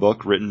really fun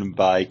book written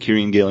by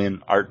Kieran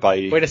Gillian, art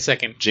by Wait a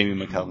second.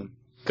 Jamie McKellen.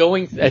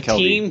 A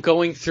team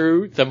going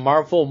through the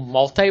Marvel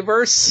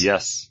multiverse?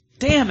 Yes,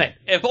 Damn it!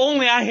 If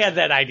only I had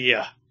that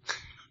idea.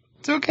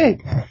 it's okay.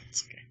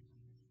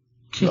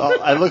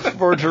 Well, I look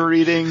forward to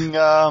reading.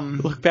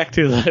 Look back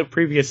to the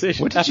previous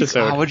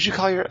episode. What did you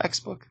call your X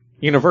book?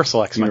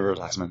 Universal X-Men.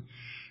 Universal X-Men.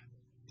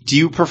 Do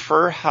you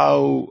prefer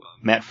how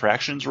Matt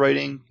Fraction's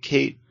writing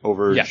Kate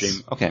over Yes.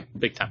 Jamie? Okay,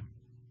 Big time.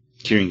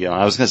 Kieran Gillen.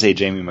 I was going to say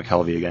Jamie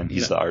McKelvey again.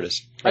 He's the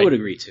artist. I would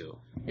agree, too.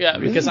 Yeah,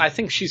 because I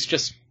think she's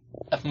just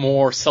a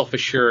more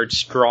self-assured,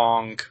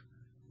 strong,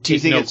 Do you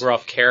think it's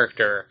gruff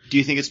character. Do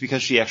you think it's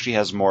because she actually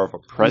has more of a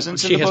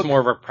presence She in the has book? more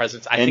of a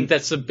presence. I And- think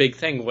that's the big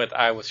thing. What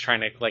I was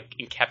trying to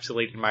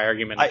encapsulate in my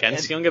argument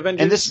against Young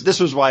Avengers. And this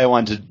was why I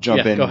wanted to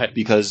jump Yeah, in go ahead.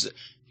 because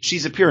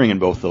she's appearing in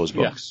both those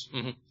books.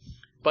 Mhm.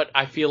 But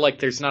I feel like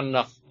there's not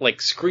enough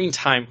screen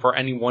time for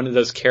any one of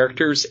those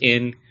characters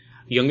in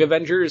Young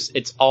Avengers.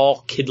 It's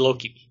all Kid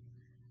Loki.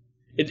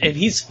 And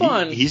he's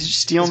fun. He's just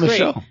stealing It's the great.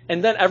 show.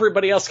 And then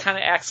everybody else kind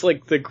of acts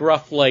like the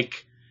gruff,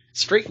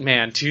 straight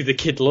man to the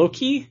Kid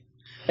Loki.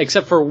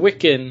 Except for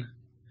Wiccan,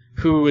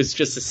 who is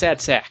just a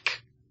sad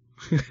sack.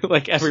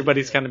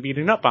 Everybody's kind of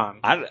beating up on.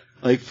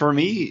 For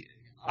me,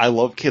 I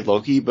love Kid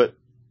Loki, but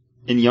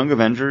in Young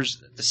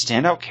Avengers, the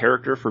standout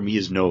character for me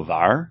is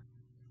Novar,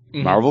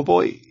 Mhm. Marvel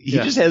Boy. He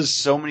Yeah. just has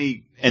so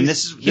many, and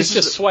He's this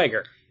just is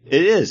swagger.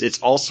 it is. It's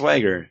all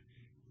swagger,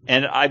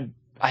 and I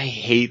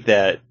hate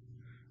that,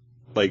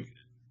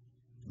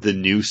 the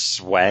new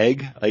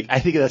swag. I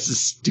think that's the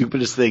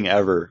stupidest thing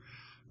ever.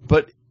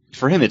 But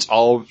for him, it's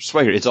all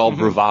swagger. It's all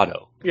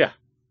bravado. Yeah.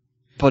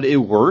 But it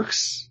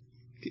works.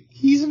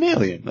 He's an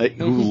alien,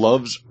 who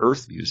loves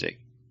Earth music.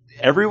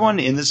 Everyone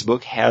in this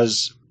book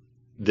has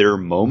their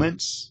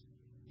moments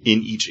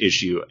in each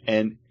issue,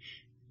 and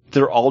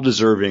they're all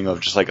deserving of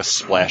just a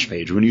splash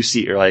page. When you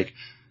see it, you're like,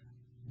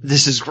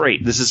 this is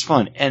great, this is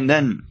fun. And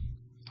then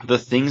the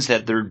things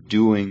that they're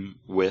doing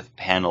with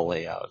panel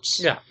layouts.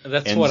 Yeah,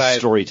 that's and what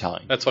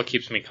storytelling. That's what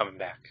keeps me coming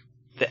back.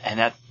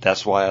 And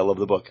that's why I love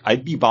the book.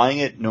 I'd be buying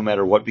it no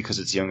matter what because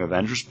it's Young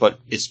Avengers,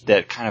 but it's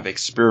that kind of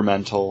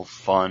experimental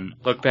fun.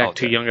 Look back out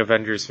to there. Young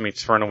Avengers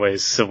meets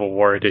Runaways Civil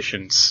War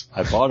editions.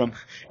 I bought them.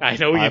 I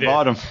know you I did.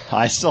 bought them.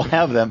 I still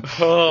have them.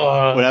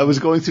 Oh. When I was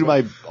going through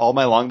all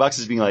my long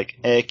boxes, being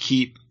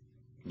keep,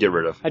 get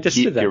rid of. I just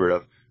keep, did that. Get rid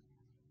of.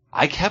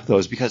 I kept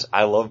those because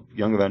I love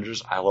Young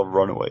Avengers. I love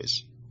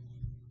Runaways.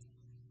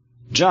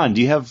 John,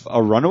 do you have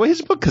a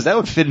Runaways book? Because that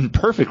would fit in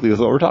perfectly with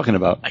what we're talking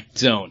about. I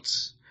don't.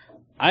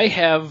 I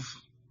have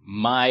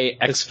my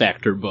X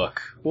Factor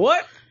book.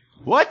 What?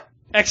 What?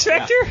 X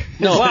Factor?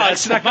 No, wow,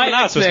 it's not my coming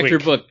out X this Factor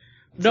week. book.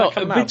 No, not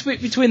coming out.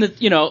 between the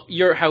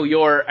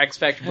your X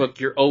Factor book,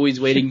 you're always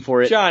waiting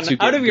for it. John, to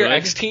get out of your good.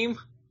 X team,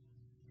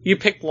 you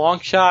picked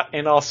Longshot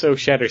and also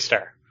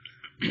Shatterstar.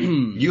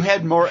 You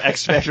had more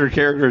X Factor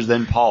characters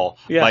than Paul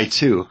by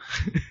 2.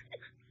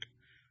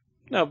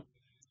 No,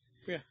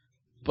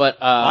 But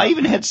I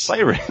even had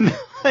Siren.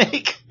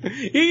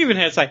 you even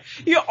had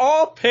you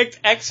all picked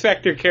X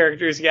Factor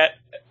characters, yet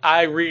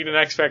I read an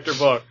X Factor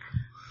book.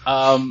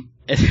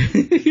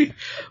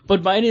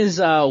 but mine is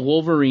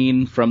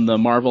Wolverine from the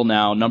Marvel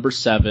Now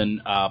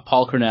 #7.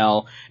 Paul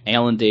Cornell,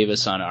 Alan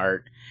Davis on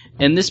art,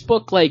 and this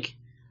book,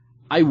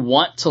 I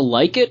want to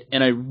like it,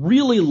 and I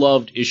really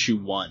loved issue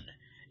 1,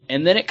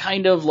 and then it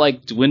kind of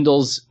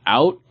dwindles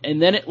out,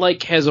 and then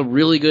it has a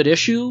really good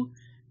issue,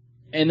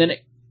 and then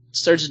it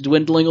starts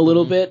dwindling a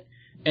little bit,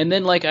 And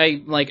then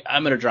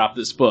I'm gonna drop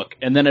this book,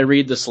 and then I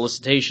read the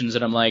solicitations,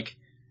 and I'm like,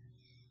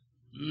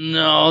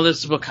 no,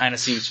 this book kind of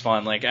seems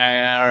fun. Like, all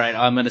right,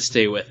 I'm gonna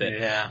stay with it.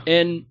 Yeah.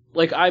 And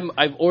like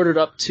I've ordered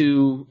up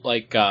to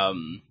like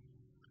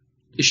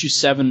issue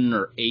 7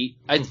 or 8.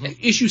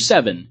 Issue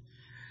 7.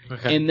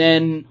 Okay. And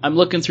then I'm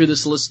looking through the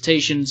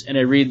solicitations, and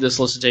I read the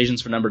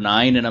solicitations for number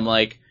 9, and I'm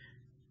like,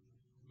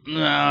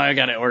 no, I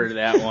gotta order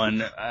that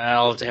one.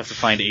 I'll have to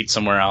find 8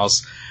 somewhere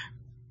else.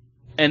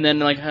 And then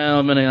like,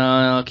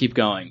 I'll keep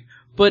going.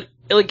 But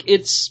like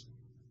it's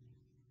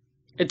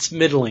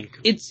middling.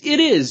 It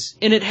is,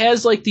 and it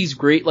has like these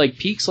great like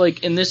peaks.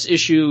 Like in this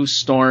issue,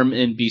 Storm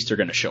and Beast are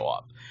gonna show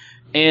up,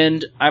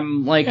 and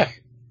I'm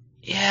like,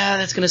 yeah,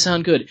 that's gonna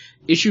sound good.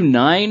 Issue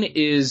 9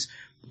 is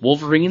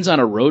Wolverine's on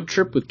a road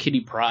trip with Kitty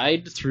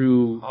Pryde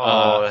through.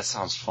 That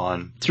sounds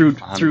fun. Through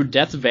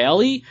Death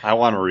Valley. I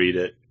want to read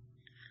it.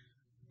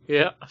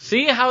 Yeah.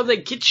 See how they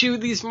get you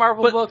these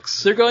Marvel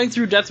books? They're going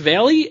through Death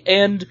Valley,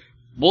 and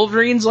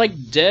Wolverine's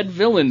like dead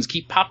villains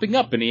keep popping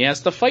up, and he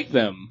has to fight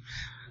them.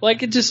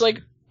 Like it's just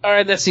like, all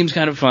right, that seems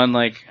kind of fun.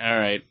 Like, all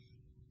right,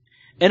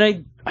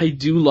 and I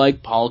do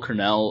like Paul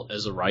Cornell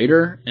as a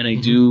writer, and I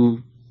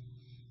do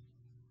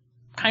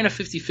kind of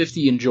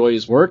 50-50 enjoy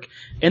his work.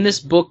 And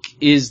this book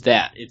is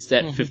that. It's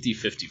that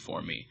 50-50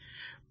 for me.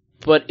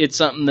 But it's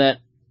something that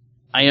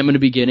I am going to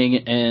be getting,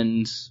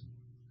 and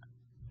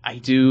I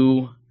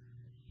do.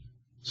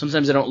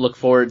 Sometimes I don't look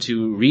forward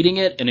to reading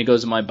it, and it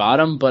goes in my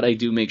bottom, but I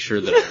do make sure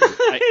that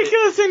it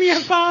goes in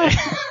your bottom.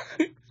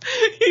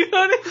 You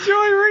don't enjoy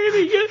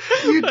reading it.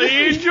 You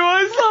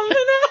enjoy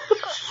something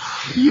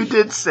else. You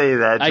did say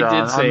that, John.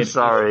 I did say I'm it.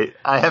 sorry.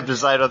 I have to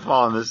side with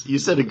Paul on this. You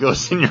said it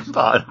goes in your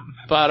bottom.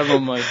 Bottom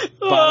of my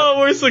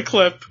where's the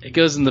clip? It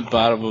goes in the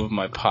bottom of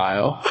my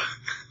pile.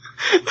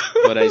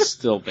 But I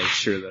still make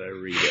sure that I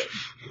read it.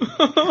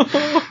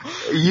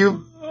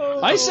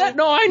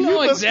 I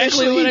know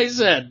exactly what I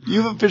said.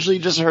 You've officially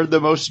just heard the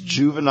most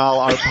juvenile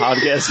our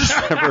podcast has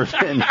ever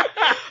been.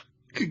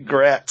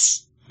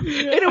 Congrats. And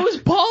it was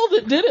Paul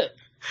that did it.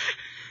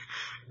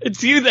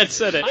 It's you that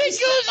said it. I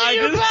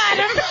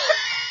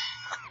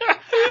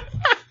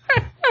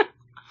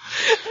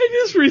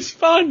just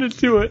responded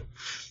to it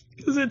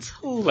because it's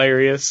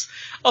hilarious.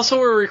 Also,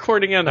 we're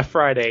recording on a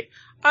Friday.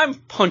 I'm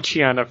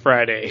punchy on a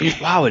Friday.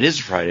 Wow, it is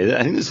Friday.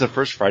 I think this is the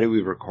first Friday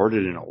we've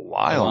recorded in a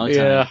while. A long time.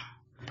 Yeah.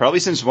 Probably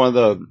since one of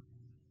the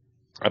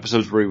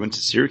episodes where we went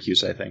to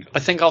Syracuse, I think. I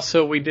think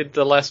also we did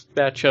the last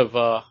batch of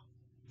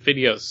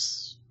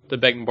videos, the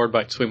Begging Board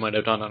Bites we might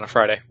have done on a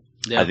Friday.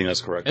 Yeah. I think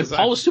that's correct. And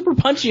Paul was super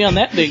punchy on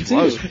that day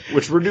too.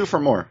 Which we're due for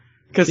more.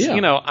 Because,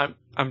 Yeah.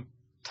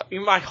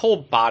 my whole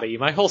body,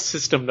 my whole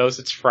system knows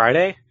it's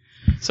Friday.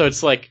 So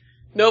it's like,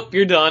 nope,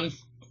 you're done.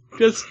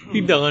 Just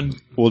be done.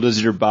 Well,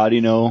 does your body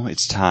know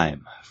it's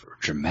time for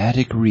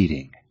dramatic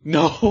reading?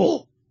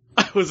 No,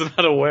 I was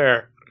not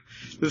aware.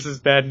 This is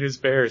Bad News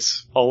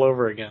Bears all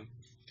over again.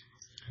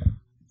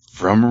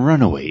 From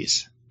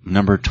Runaways,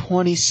 number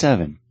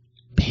 27,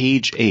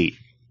 page 8,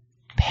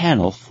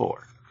 panel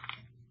 4.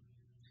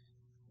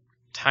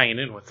 Tying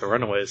in with the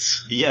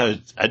Runaways. Yeah,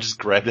 I just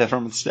grabbed that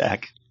from the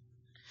stack.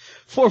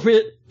 Force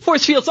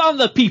fields on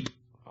the people.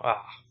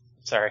 Ah,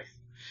 sorry.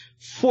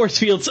 Force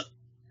fields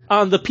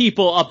on the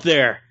people up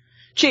there.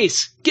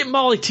 Chase, get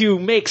Molly to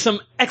make some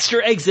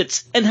extra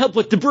exits and help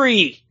with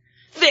debris.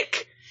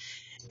 Vic,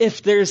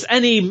 if there's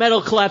any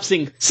metal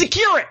collapsing,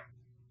 secure it!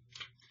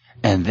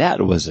 And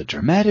that was a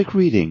dramatic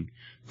reading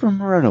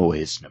from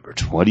Runaways, number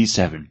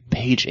 27,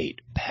 page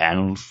 8,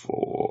 panel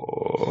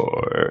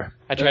 4.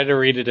 I tried to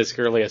read it as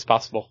girly as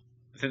possible.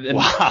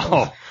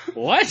 Wow.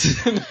 What?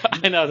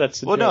 I know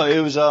that's a Well, no, joke.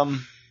 it was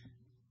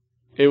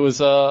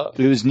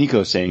It was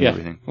Nico saying Yeah.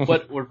 everything.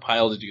 What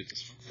pile did you get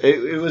this from?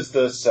 It was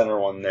the center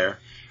one there.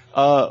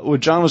 What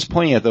John was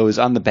pointing at, though, is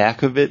on the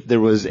back of it, there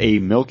was a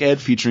milk ad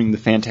featuring the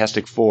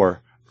Fantastic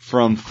Four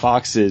from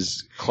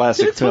Fox's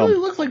classic Did it film. totally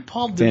look like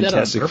Paul did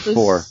Fantastic that on purpose?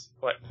 Four.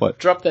 What?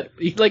 Dropped that.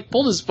 He like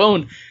pulled his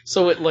phone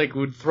so it like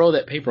would throw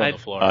that paper on the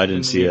floor. I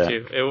didn't see that.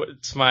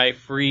 It's my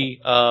free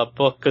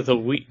book of the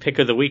week, pick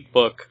of the week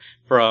book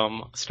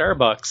from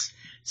Starbucks.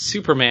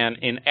 Superman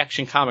in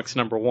Action Comics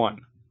 #1.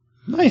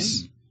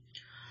 Nice.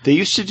 They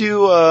used to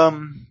do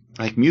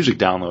like music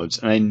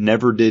downloads, and I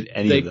never did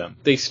any of them.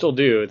 They still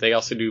do. They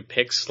also do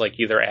picks, like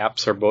either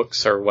apps or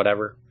books or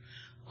whatever.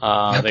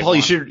 Paul,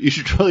 you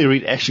should really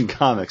read Action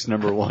Comics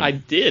 #1. I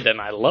did, and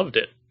I loved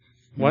it.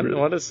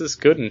 What is this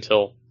good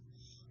until?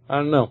 I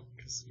don't know.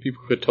 'Cause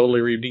people could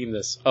totally redeem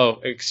this. Oh,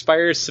 it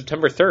expires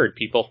September 3rd,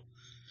 people.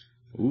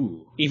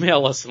 Ooh.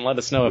 Email us and let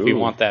us know if you Ooh.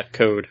 want that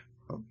code.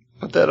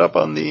 Put that up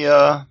on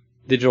the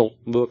Digital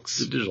books.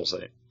 digital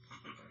site.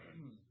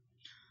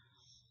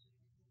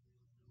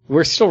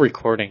 We're still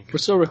recording. We're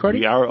still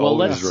recording? We are well,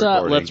 always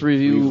recording. let's We've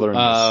review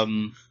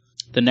learned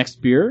the next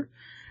beer.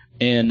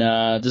 And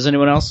does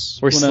anyone else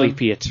We're wanna-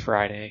 sleepy. It's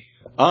Friday.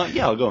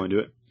 Yeah, I'll go into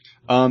it.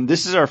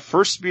 This is our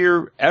first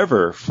beer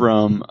ever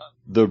from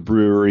the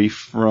brewery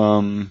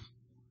from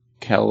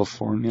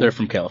California. They're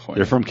from California.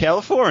 They're from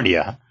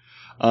California.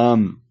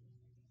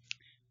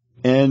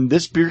 And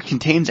this beer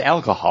contains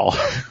alcohol.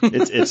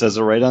 It says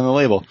it right on the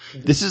label.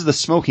 This is the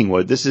Smoking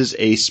Wood. This is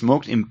a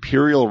smoked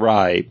imperial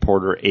rye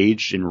porter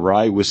aged in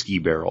rye whiskey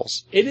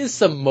barrels. It is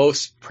the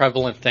most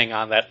prevalent thing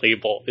on that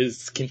label.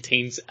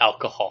 Contains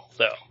alcohol,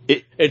 though.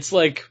 It's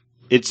like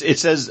it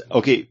says,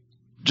 okay,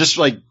 just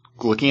like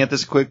looking at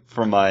this quick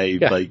from my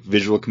like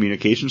visual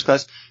communications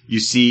class,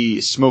 you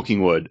see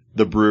Smoking Wood,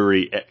 the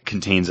brewery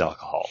contains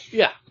alcohol.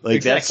 Yeah, like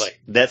exactly.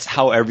 That's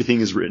how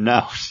everything is written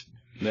out.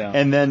 Yeah.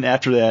 And then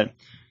after that,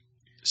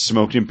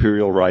 smoked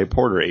imperial rye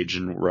porter aged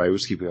in rye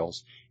whiskey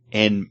barrels.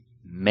 And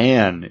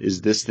man,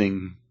 is this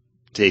thing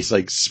taste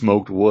like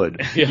smoked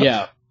wood.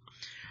 Yeah.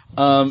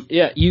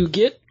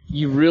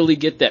 You really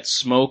get that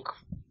smoke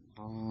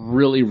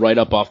really right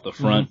up off the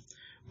front.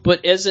 Mm-hmm.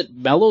 But as it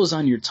mellows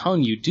on your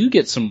tongue, you do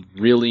get some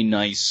really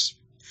nice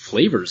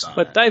flavors on it.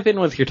 But dive in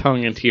with your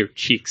tongue into your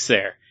cheeks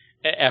there.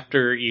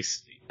 After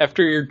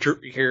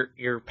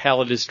your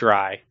palate is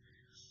dry,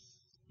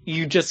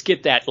 you just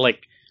get that,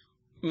 like,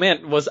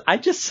 man, was I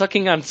just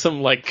sucking on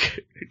some,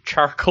 like,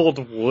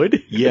 charcoaled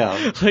wood?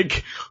 Yeah.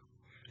 Like,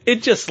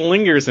 it just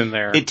lingers in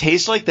there. It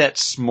tastes like that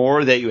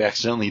s'more that you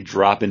accidentally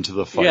drop into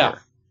the fire. Yeah.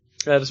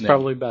 That is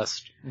probably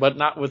best. But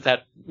not with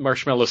that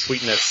marshmallow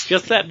sweetness.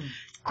 Just that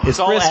It's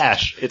all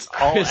ash. It's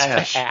all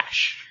crisp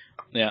ash.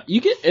 Yeah.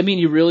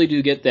 You really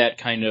do get that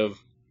kind of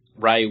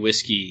rye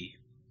whiskey.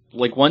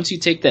 Like, once you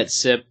take that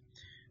sip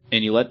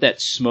and you let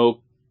that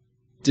smoke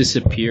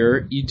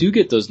disappear, you do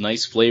get those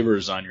nice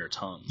flavors on your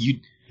tongue.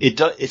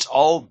 It's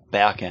all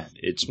back end.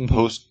 It's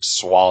post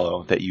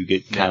swallow that you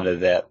get kind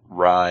of that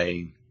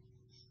rye,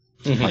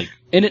 like,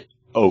 and it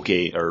oak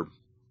or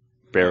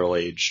barrel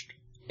aged.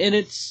 And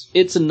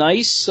it's a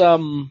nice,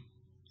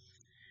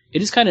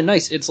 it is kind of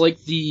nice. It's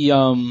like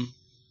the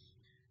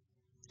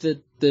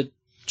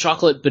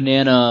chocolate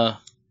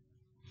banana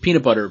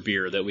peanut butter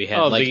beer that we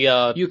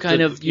had. You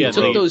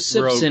took those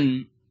sips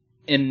and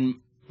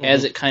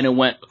as it kind of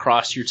went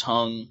across your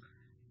tongue,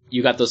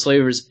 you got those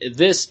flavors.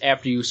 This,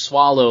 after you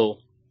swallow,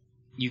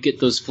 you get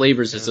those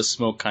flavors as the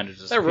smoke kind of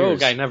disappears. That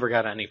Rogue I never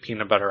got any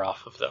peanut butter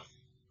off of, though.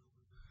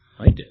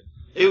 I did.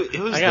 It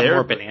was I got there,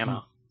 more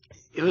banana.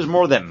 It was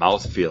more that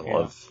mouthfeel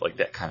of like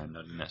that kind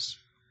of nuttiness.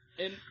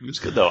 And it was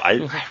good though.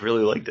 I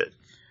really liked it.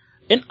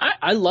 And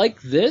I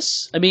like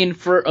this. I mean,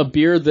 for a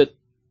beer that,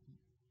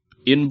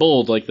 in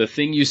bold, like the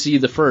thing you see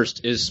the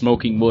first is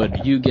smoking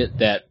wood, you get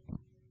that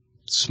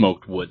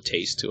smoked wood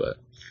taste to it.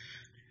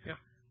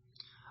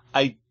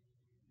 Yeah.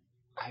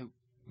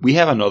 We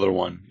have another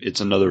one.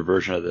 It's another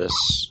version of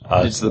this.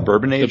 It's the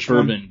bourbon aged. The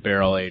bourbon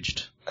barrel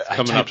aged. I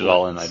typed it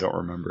all in. I don't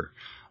remember.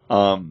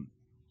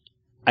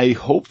 I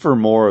hope for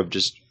more of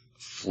just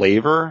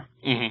flavor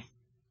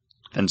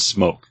than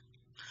smoke.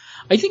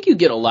 I think you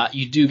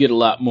do get a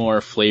lot more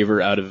flavor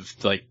out of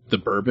like the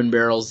bourbon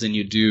barrels than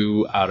you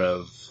do out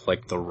of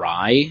like the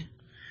rye.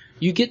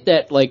 You get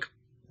that, like,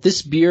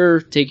 this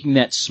beer taking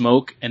that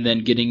smoke and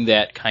then getting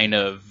that kind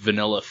of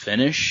vanilla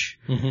finish.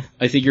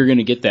 I think you're going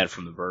to get that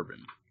from the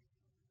bourbon.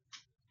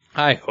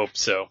 I hope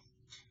so.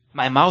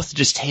 My mouth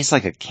just tastes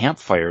like a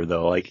campfire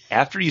though. Like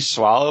after you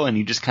swallow and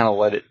you just kind of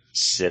let it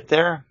sit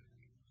there.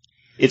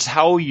 It's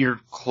how your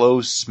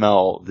clothes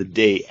smell the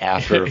day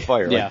after a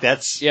fire. Yeah. Like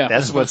that's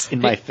what's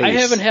in my face. I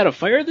haven't had a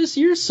fire this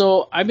year,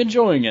 so I'm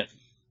enjoying it.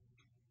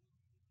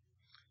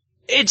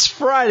 It's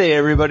Friday,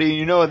 everybody.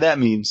 You know what that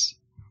means.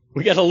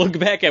 We got to look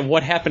back at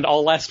what happened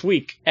all last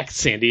week at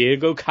San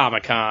Diego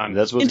Comic-Con.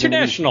 That's what's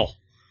International.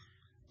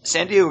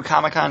 San Diego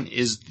Comic-Con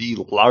is the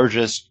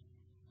largest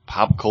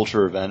pop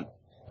culture event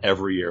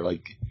every year.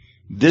 Like,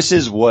 this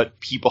is what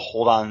people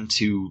hold on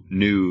to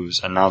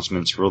news,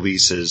 announcements,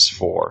 releases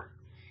for.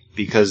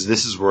 Because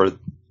this is where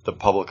the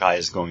public eye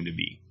is going to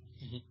be.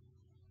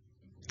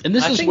 And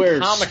this is where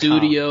Comic-Con,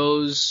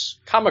 studios...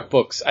 comic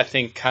books, I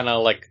think, kind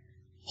of like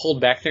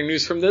hold back their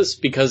news from this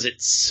because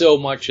it's so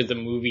much of the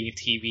movie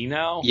TV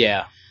now.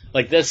 Yeah.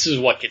 Like, this is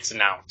what gets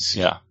announced.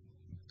 Yeah.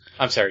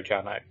 I'm sorry,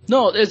 John.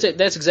 No,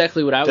 that's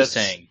exactly what I was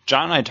saying.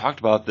 John and I talked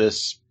about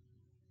this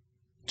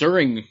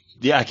during...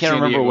 Yeah, I can't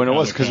remember when it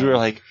was because we were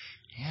like,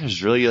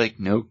 there's really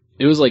like no...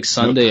 It was like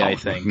Sunday, no I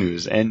think.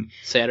 News. And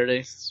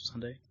Saturday,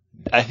 Sunday.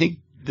 I think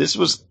this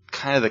was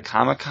kind of the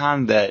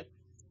Comic-Con that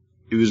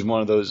it was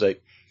one of those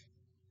like,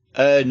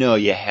 no,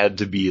 you had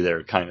to be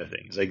there kind of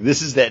things. Like,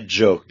 this is that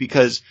joke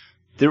because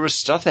there was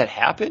stuff that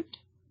happened,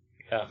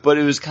 but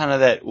it was kind of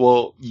that,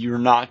 well, you're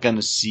not going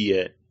to see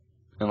it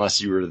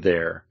unless you were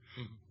there.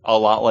 A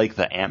lot like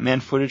the Ant-Man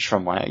footage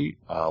from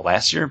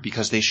last year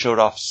because they showed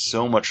off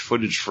so much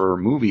footage for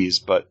movies,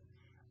 but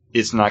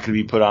it's not going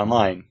to be put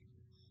online.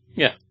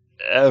 Yeah.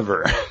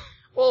 Ever.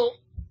 Well,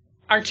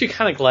 aren't you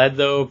kind of glad,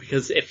 though?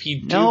 Because if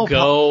you do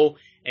go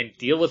and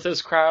deal with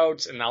those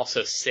crowds and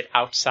also sit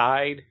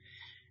outside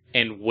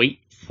and wait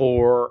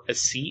for a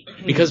seat,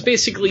 because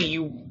basically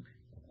you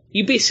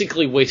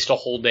basically waste a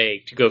whole day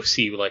to go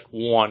see, like,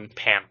 one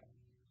panel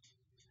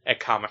at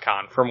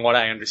Comic-Con, from what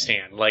I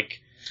understand.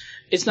 Like,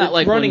 it's not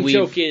like running when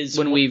joke is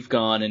when we've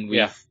gone and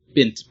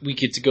we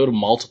get to go to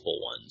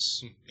multiple ones.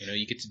 ones. You know,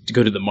 you get to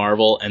go to the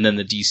Marvel and then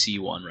the DC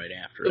one right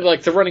after it.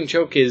 Like, the running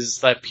joke is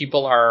that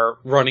people are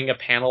running a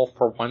panel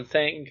for one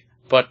thing,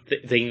 but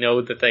they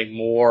know that the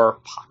more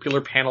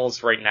popular panel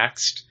is right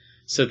next,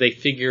 so they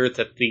figure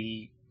that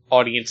the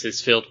audience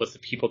is filled with the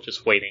people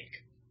just waiting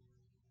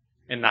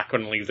and not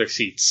going to leave their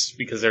seats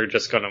because they're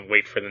just going to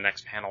wait for the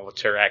next panel,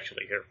 which they're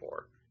actually here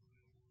for.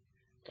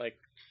 Like,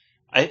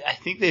 I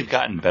think they've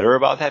gotten better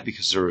about that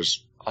because there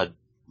was a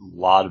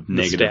lot of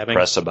negative stabbing.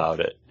 press about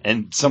it.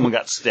 And someone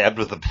got stabbed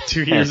with a pen.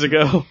 2 years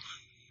ago.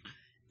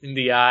 In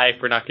the eye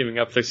for not giving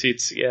up their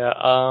seats.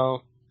 Yeah.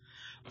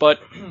 But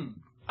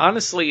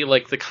honestly,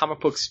 like, the comic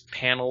books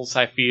panels,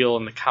 I feel,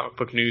 and the comic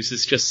book news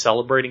is just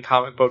celebrating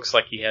comic books.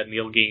 Like, you had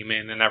Neil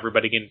Gaiman and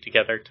everybody getting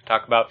together to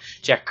talk about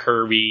Jack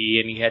Kirby,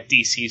 and you had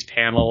DC's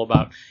panel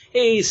about,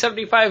 hey,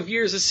 75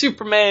 years of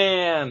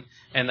Superman!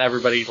 And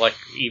everybody, like,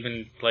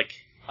 even, like,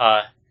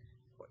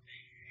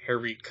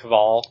 Henry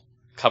Cavill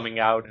coming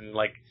out and,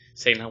 like,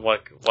 saying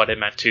what it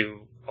meant to,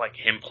 like,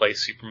 him play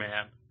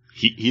Superman.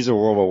 He's a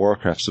World of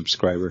Warcraft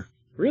subscriber.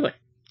 Really?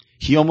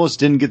 He almost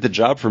didn't get the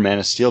job for Man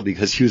of Steel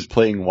because he was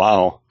playing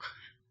WoW.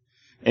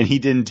 And he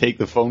didn't take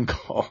the phone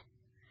call.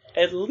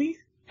 At least,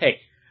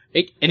 hey,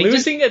 And he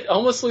just,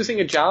 almost losing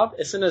a job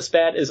isn't as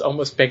bad as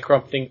almost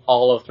bankrupting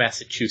all of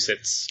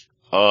Massachusetts.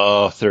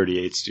 Oh,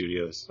 38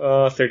 Studios.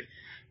 30.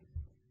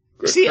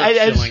 See,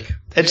 I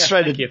Thank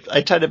tried you.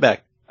 I tried it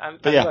back. I'm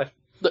yeah. glad.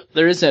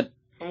 there is that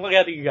I'm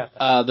glad you got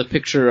that. the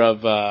picture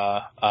of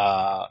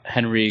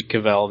Henry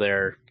Cavill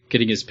there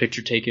getting his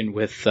picture taken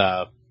with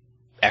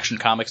Action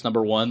Comics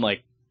 #1,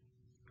 like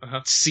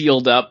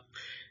sealed up,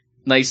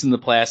 nice in the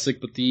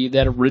plastic, but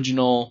that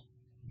original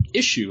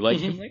issue,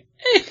 like, I'm like,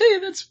 hey,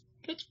 that's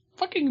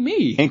fucking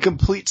me. And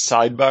complete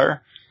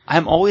sidebar,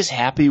 I'm always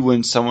happy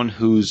when someone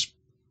who's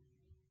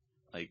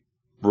like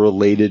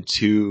related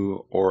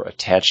to or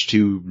attached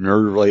to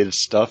nerd-related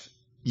stuff,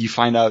 you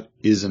find out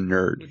is a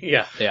nerd.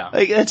 Yeah.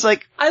 Like, it's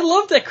like, I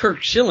love that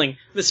Kirk Schilling,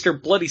 Mr.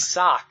 Bloody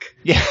Sock,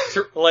 yeah.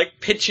 like,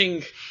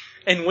 pitching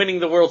and winning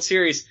the World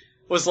Series,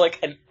 was like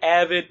an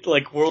avid,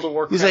 like, World of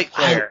Warcraft He's like,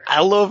 player.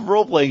 I love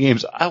role-playing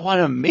games. I want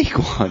to make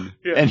one.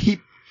 Yeah. And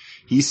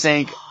he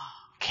sank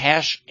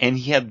cash, and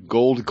he had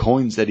gold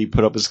coins that he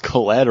put up as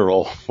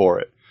collateral for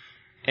it.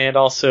 And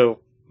also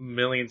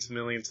millions and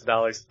millions of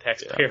dollars of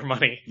taxpayer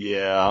money.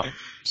 Yeah.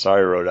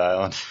 Sorry, Rhode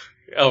Island.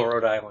 Oh,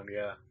 Rhode Island,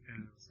 yeah.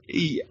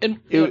 And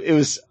It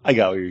was, I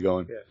got where you're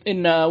going.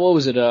 And what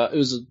was it? It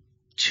was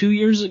 2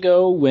 years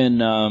ago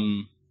when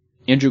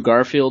Andrew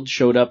Garfield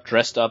showed up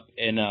dressed up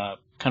in a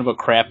kind of a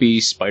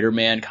crappy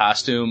Spider-Man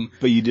costume.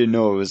 But you didn't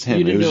know it was him.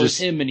 You didn't know it was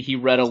just him, and he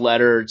read a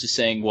letter just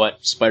saying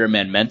what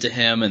Spider-Man meant to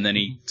him, and then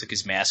he took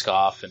his mask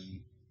off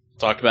and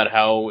talked about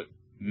how it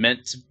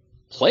meant to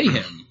play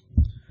him.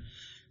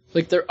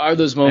 Like, there are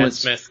those Matt moments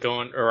Smith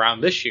going around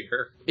this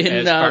year in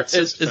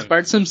as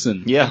Bart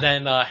Simpson. Yeah.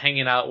 And then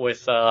hanging out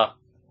with the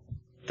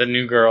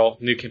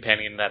new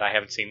companion that I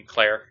haven't seen,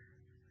 Claire.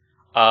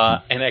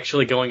 And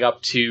actually going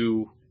up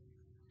to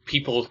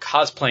people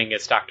cosplaying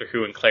as Doctor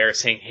Who and Claire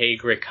saying, hey,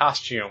 great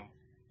costume.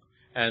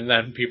 And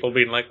then people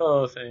being like,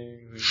 oh,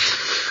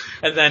 thanks.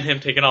 And then him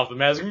taking off the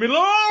mask and being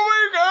like,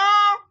 oh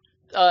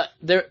my god!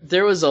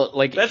 There was a,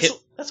 like...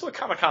 That's what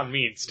Comic-Con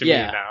means to me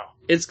now.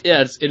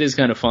 It is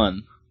kind of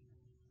fun.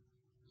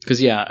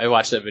 Because, yeah, I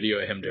watched that video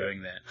of him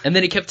doing that. And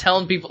then he kept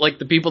telling people, like,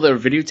 the people that were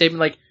videotaping,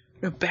 like,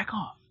 no, back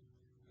off.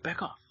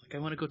 Like, I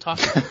want to go talk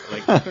to you.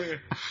 Like,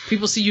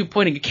 people see you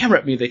pointing a camera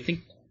at me, they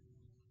think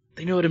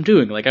they know what I'm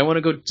doing. Like, I want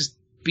to go just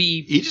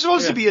be... He just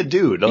wants to be a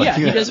dude. Yeah,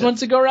 he just wants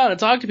to go around and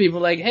talk to people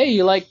like, hey,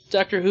 you like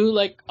Doctor Who?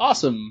 Like,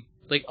 awesome.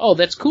 Like, oh,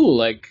 that's cool.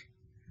 Like,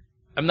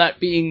 I'm not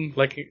being...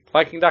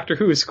 Liking Doctor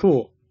Who is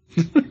cool.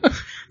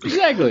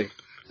 Exactly.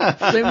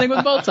 Same thing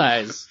with bow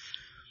ties.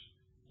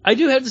 I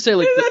do have to say,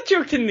 like... that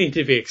joke didn't need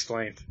to be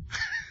explained.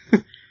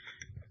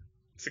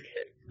 It's okay.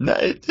 No,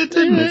 it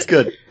didn't. It's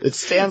good. It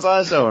stands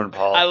on its own,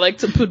 Paul. I like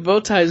to put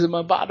bow ties in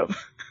my bottom.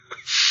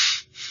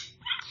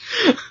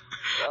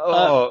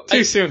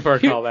 Too soon for a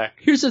callback.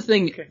 Here's the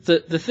thing. Okay.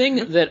 The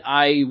thing that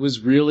I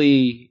was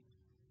really...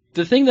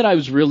 The thing that I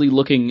was really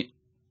looking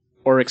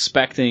or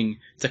expecting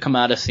to come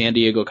out of San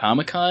Diego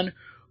Comic-Con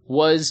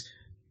was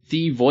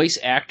the voice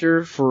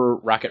actor for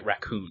Rocket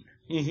Raccoon,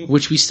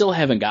 which we still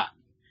haven't gotten.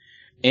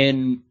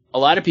 And a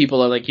lot of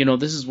people are like,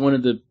 this is one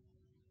of the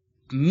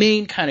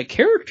main kind of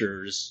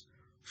characters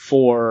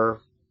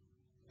for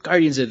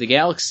Guardians of the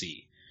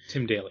Galaxy.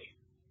 Tim Daly.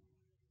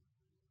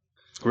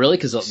 Really?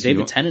 Because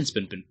David Tennant's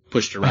been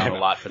pushed around a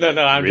lot for that.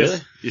 No, I'm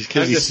really?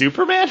 Because he's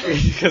Superman?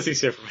 Because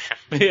he's Superman.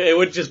 It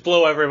would just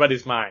blow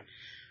everybody's mind.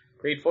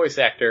 Great voice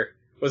actor.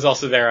 Was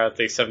also there at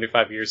the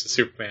 75 Years of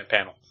Superman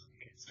panel.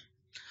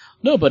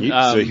 No, but...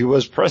 so he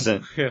was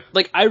present.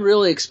 Like, I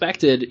really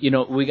expected,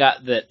 we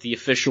got the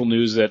official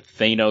news that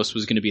Thanos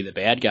was going to be the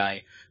bad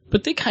guy,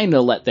 but they kind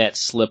of let that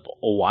slip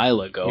a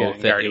while ago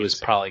that it was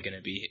probably going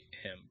to be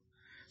him.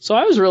 So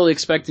I was really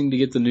expecting to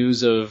get the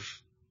news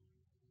of,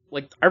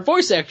 like, our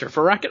voice actor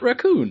for Rocket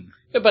Raccoon.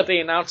 Yeah, but they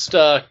announced,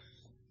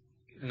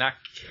 not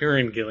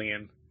Karen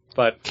Gillan,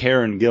 but...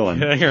 Karen Gillan.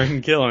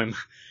 Karen Gillan.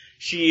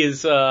 She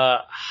is,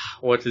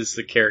 what is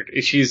the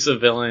character? She's a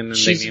villain. And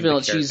She's they a named the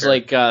villain. She's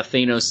character. like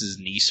Thanos'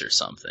 niece or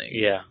something.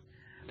 Yeah.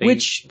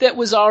 That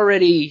was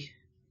already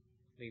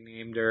They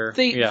named her.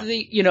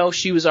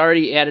 she was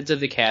already added to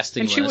the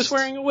casting And she was list.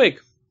 wearing a wig.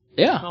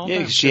 Yeah. all Yeah,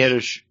 the 'cause time. she had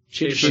a She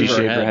she shaved shaved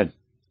her head.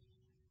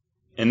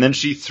 And then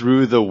she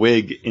threw the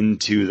wig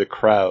into the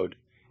crowd.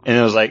 And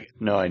I was like,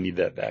 no, I need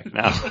that back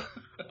now.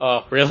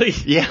 Oh, really?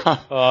 Yeah.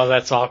 Oh,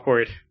 that's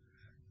awkward.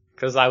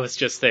 Because I was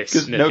just there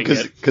sniffing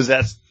it, Because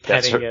that's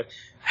petting her, it.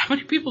 How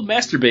many people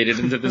masturbated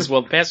into this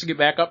while passing it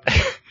back up?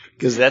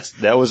 because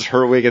that was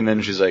her wig, and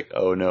then she's like,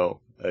 "Oh no,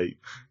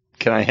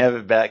 can I have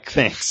it back?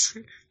 Thanks."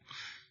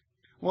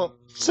 Well,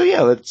 so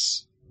yeah,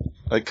 let's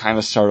kind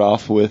of start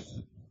off with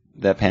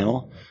that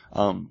panel.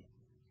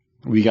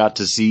 We got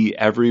to see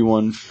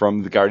everyone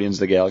from the Guardians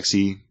of the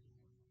Galaxy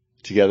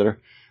together.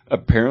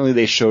 Apparently,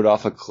 they showed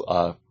off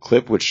a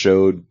clip which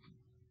showed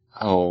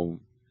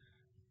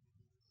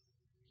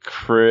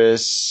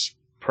Chris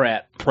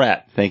Pratt.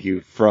 Thank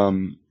you,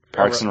 from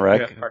Parks and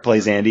Rec, Yeah, Parks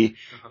plays and Rec. Andy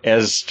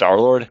as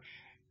Star-Lord.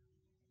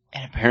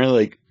 And apparently,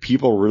 like,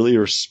 people really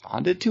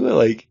responded to it.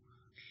 Like,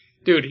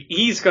 Dude,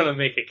 he's gonna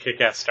make a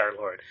kick-ass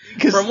Star-Lord.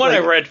 'cause, From what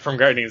like, I read from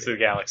Guardians of the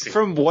Galaxy.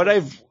 from what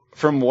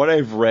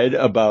I've read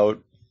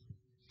about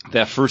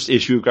that first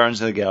issue of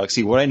Guardians of the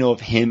Galaxy, what I know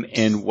of him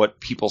and what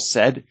people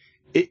said,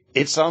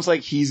 it sounds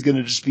like he's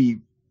gonna just be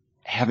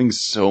having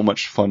so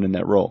much fun in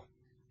that role.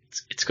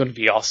 It's gonna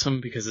be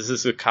awesome because this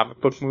is a comic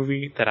book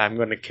movie that I'm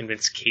gonna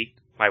convince Kate,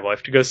 my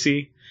wife, to go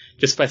see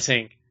just by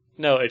saying,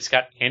 no, it's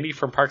got Andy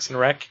from Parks and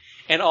Rec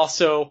and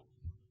also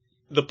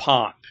the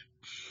pond.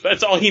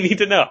 That's all you need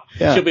to know.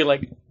 Yeah. She'll be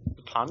like,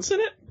 the pond's in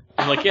it?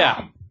 I'm like,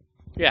 yeah.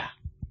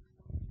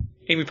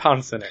 Amy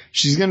Pond's in it.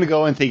 She's gonna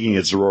go in thinking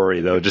it's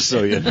Rory, though, just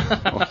so you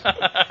know.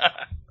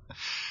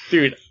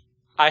 Dude,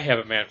 I have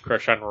a man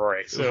crush on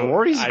Rory. So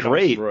Rory's I don't-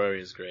 great. Rory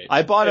is great.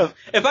 I bought a.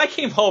 If I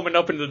came home and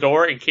opened the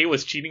door and Kate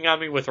was cheating on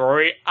me with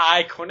Rory,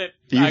 I couldn't.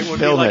 You I would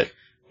film be like, it.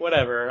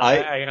 whatever. I-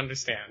 I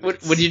understand.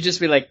 Would you just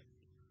be like,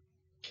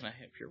 can I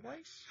have your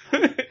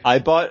wife?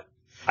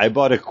 I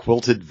bought a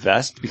quilted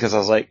vest because I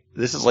was like,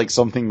 this is like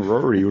something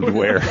Rory would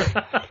wear.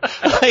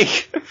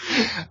 Like,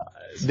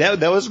 that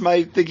was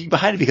my thinking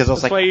behind it because I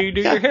was That's like, why you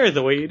do yeah, your hair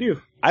the way you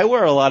do. I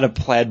wear a lot of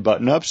plaid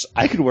button-ups.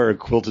 I could wear a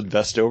quilted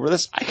vest over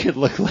this. I could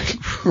look like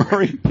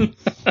Rory.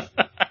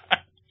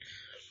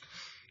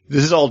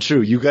 This is all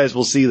true. You guys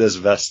will see this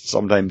vest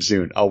sometime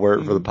soon. I'll wear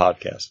it for the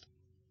podcast.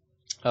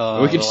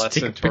 we can just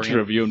take a picture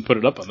of you and put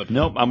it up on the.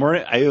 Nope,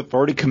 I have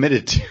already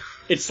committed to.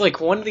 It's like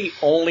one of the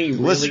only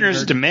really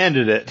Listeners nerd-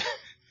 demanded it.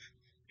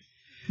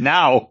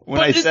 Now, when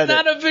But I it's said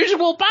not it. a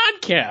visual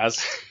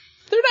podcast.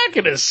 They're not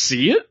going to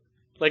see it.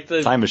 like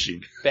the Time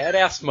machine.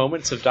 badass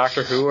moments of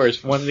Doctor Who are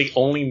one of the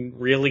only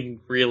really,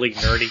 really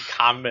nerdy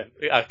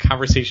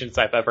conversations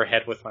I've ever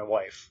had with my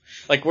wife.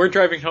 Like, we're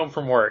driving home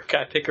from work.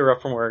 I pick her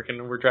up from work,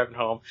 and we're driving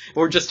home. And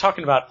we're just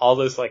talking about all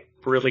those, like,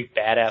 really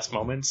badass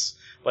moments.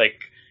 Like,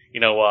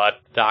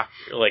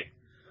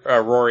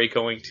 Rory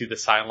going to the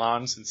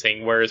Cylons and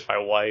saying, "Where is my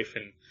wife?"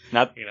 And,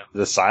 Not you know,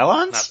 the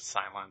Cylons? not the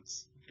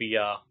Cylons. The,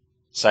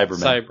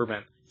 Cybermen.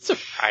 Cybermen. It's a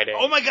Friday.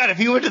 Oh my god, if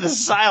he went to the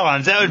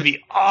Cylons, that would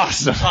be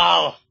awesome.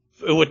 Oh,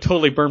 it would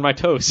totally burn my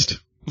toast.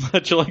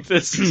 Much like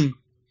this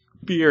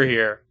beer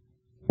here.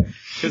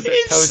 'Cause they're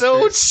It's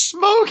so toasters.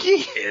 smoky.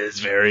 It is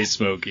very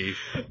smoky.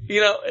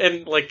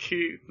 And like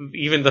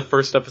even the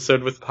first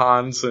episode with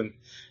Pons and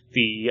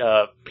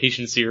the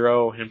Patient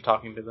Zero, him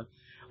talking to them,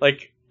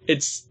 like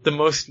it's the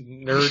most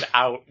nerd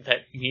out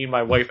that me and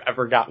my wife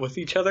ever got with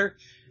each other,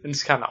 and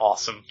it's kind of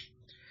awesome.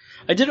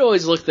 I did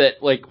always look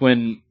that, like,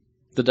 when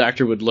the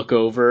Doctor would look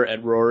over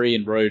at Rory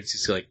and Rory would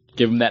just, like,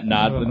 give him that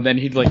nod, and then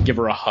he'd, like, give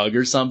her a hug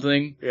or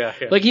something. Yeah.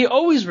 Like, he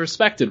always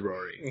respected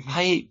Rory.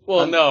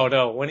 Well,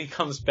 no. When he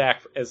comes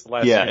back as the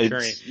last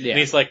Centurion, yeah. and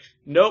he's like,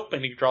 "Nope,"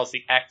 and he draws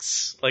the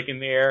X like in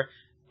the air.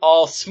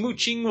 All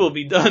smooching will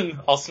be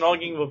done. All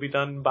snogging will be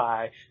done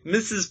by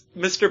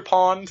Mr.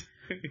 Pond.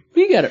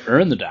 We gotta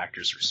earn the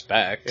Doctor's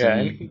respect. Yeah,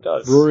 and and he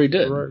does. Rory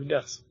did. Rory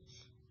does.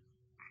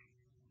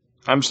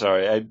 I'm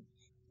sorry.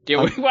 Yeah,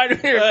 why do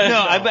we...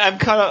 I'm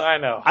caught up. I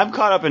know. I'm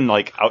caught up in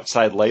like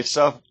outside life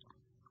stuff.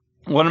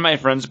 One of my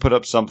friends put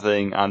up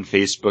something on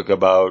Facebook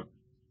about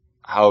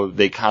how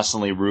they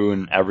constantly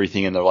ruin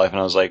everything in their life, and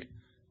I was like,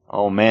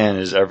 "Oh man,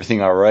 is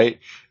everything all right?"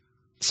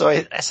 So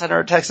I sent her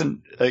a text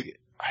and like,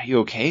 "Are you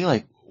okay?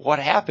 Like, what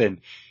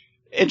happened?"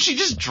 And she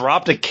just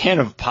dropped a can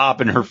of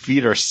pop, and her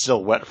feet are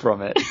still wet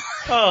from it.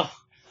 Oh,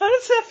 how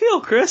does that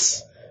feel,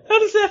 Chris? How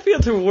does that feel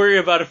to worry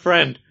about a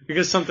friend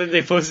because something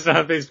they posted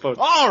on Facebook?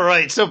 All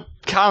right, so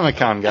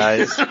Comic-Con,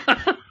 guys.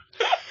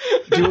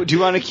 Do you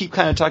want to keep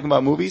kind of talking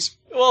about movies?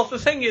 Well, the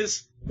thing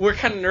is, we're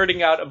kind of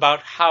nerding out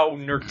about how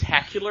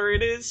nerdtacular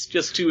it is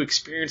just to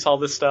experience all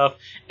this stuff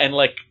and,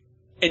 like,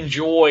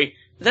 enjoy.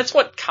 That's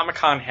what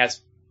Comic-Con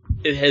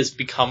has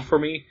become for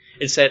me.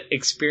 It's that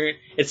experience.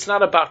 It's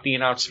not about the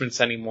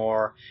announcements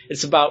anymore.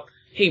 It's about,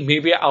 hey,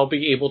 maybe I'll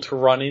be able to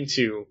run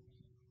into,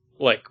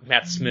 like,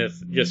 Matt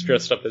Smith just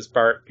dressed up as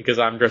Bart because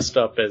I'm dressed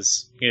up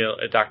as,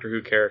 a Doctor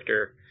Who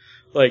character.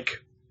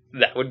 Like,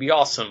 that would be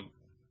awesome.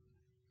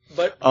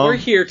 But we're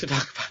here to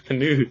talk about the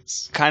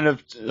news. Kind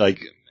of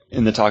like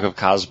in the talk of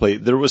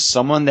cosplay, there was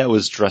someone that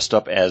was dressed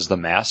up as the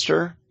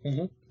Master.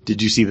 Mm-hmm.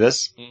 Did you see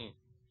this?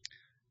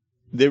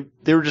 Mm.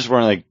 They were just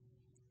wearing like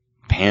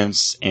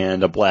pants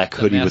and a black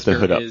hoodie with the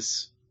hood up.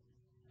 Is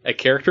a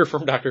character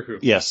from Doctor Who.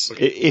 Yes.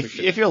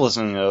 If you're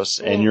listening to us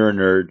and you're a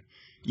nerd,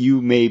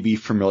 you may be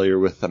familiar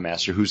with the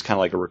Master, who's kind of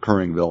like a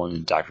recurring villain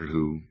in Doctor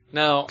Who.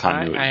 Now,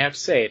 I have to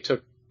say, it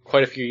took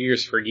quite a few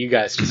years for you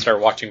guys to start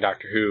watching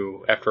Doctor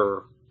Who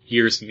after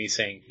years of me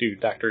saying, dude,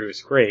 Doctor Who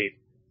is great.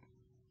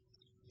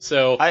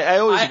 So,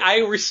 I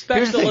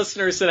respect the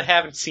listeners that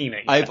haven't seen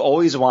it yet. I've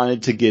always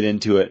wanted to get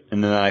into it,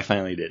 and then I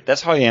finally did.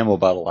 That's how I am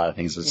about a lot of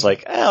things. It's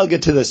like, I'll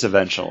get to this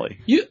eventually.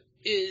 You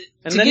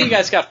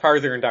guys got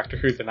farther in Doctor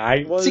Who than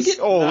I was.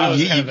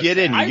 You get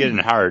in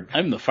hard.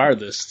 I'm the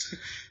farthest.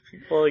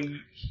 Well,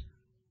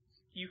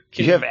 you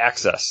can have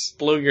access.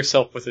 Blow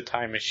yourself with a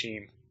time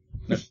machine.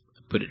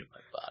 Put it at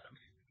my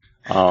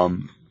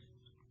bottom.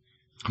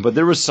 But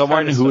there was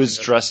someone who was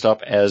dressed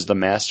up as the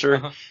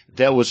Master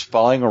that was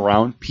following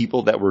around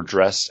people that were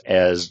dressed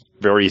as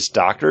various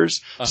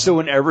doctors. So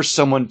whenever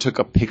someone took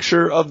a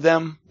picture of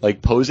them,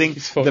 like posing,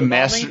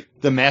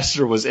 the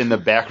Master was in the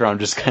background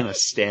just kind of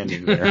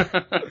standing there.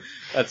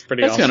 That's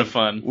pretty awesome. That's kind of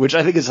fun. Which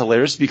I think is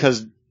hilarious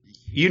because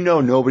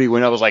nobody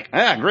went up was like,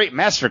 great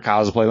Master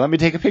cosplay, let me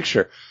take a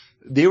picture.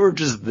 They were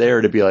just there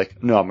to be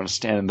like, no, I'm going to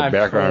stand in the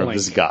background of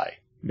this guy.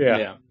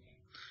 Yeah.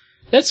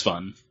 That's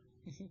fun.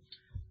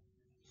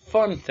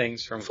 Fun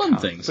things from Fun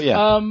comics. things.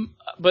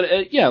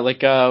 But yeah.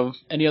 Like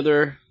any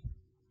other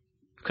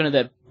kind of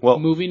that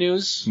movie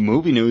news?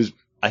 Movie news,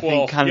 I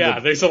think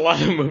there's a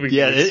lot of movie news.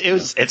 Yeah,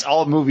 it's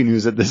all movie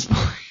news at this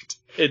point.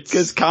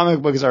 Because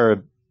comic books are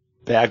a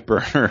back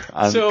burner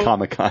on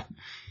Comic-Con.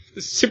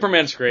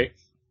 Superman's great.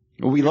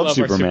 We love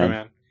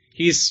Superman.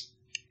 He's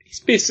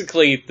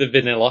basically the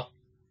vanilla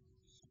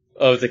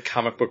of the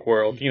comic book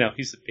world.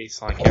 He's the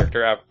baseline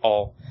character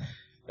of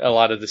a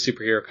lot of the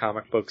superhero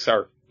comic books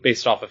are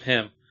based off of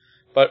him.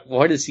 But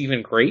what is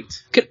even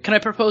great? Can I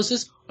propose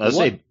this?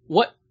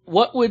 What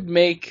would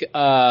make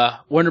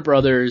Warner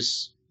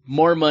Brothers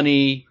more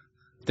money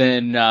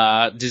than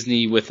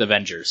Disney with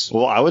Avengers?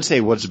 Well, I would say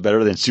what's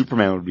better than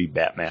Superman would be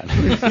Batman.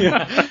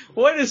 Yeah.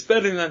 What is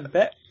better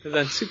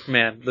than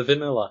Superman, the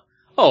vanilla?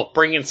 Oh,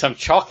 bring in some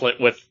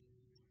chocolate with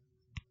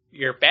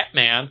your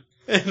Batman.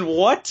 And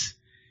what?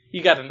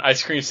 You got an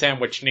ice cream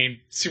sandwich named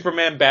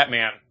Superman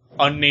Batman,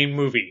 unnamed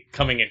movie,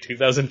 coming in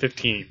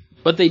 2015.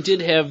 But they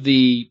did have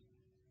the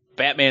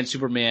Batman,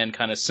 Superman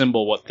kind of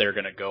symbol, what they're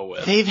going to go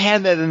with. They've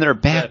had that in their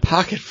back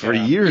pocket for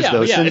years,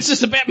 though. Yeah, it's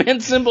just a Batman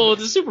symbol with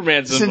a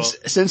Superman symbol.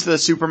 Since the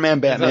Superman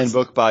Batman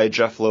book by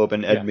Jeff Loeb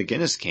and Ed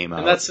McGuinness came out.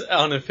 And that's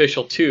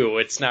unofficial, too.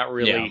 It's not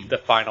really the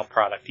final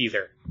product,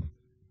 either.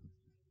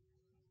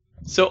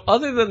 So,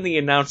 other than the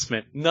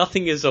announcement,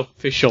 nothing is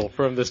official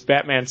from this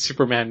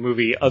Batman-Superman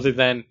movie, other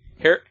than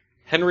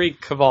Henry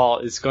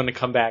Cavill is going to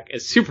come back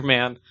as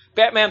Superman.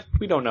 Batman,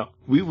 we don't know.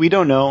 We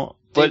don't know.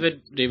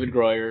 David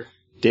Goyer.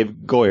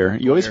 David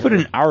Goyer. You always put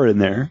an R in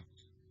there.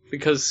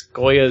 Because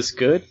Goya is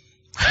good?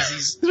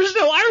 There's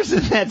no R's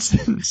in that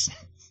sentence.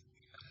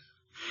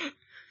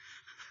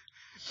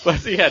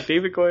 But yeah,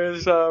 David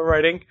Goya's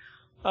writing.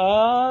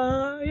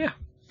 Yeah.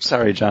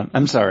 Sorry, John.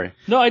 I'm sorry.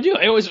 No, I do.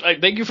 I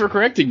thank you for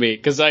correcting me,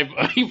 because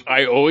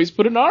I always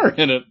put an R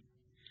in it.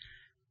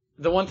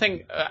 The one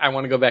thing, I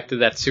want to go back to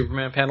that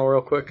Superman panel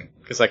real quick,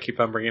 because I keep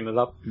on bringing it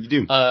up. You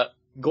do.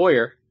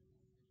 Goyer,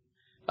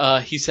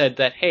 he said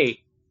that,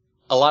 hey,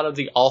 there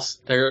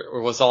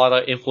was a lot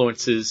of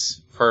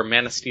influences for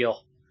Man of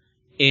Steel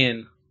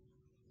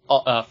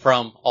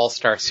from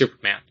All-Star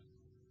Superman.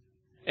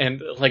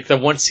 And, like, the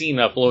one scene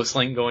of Lois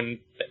Lane going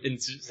and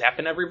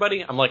zapping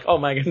everybody, I'm like, oh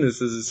my goodness,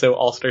 this is so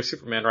All-Star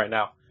Superman right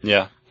now.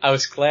 Yeah. I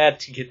was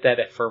glad to get that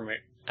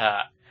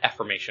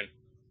affirmation.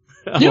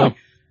 Yeah.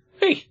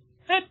 Like,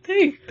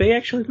 hey, they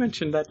actually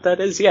mentioned that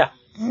is, yeah.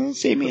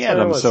 Save me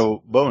Adams,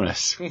 so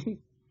bonus.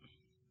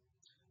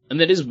 And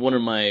that is one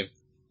of my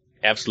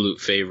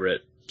absolute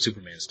favorite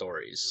Superman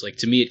stories. Like,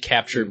 to me, it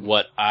captured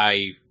what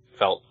I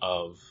felt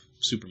of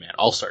Superman,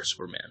 All-Star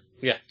Superman.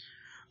 Yeah.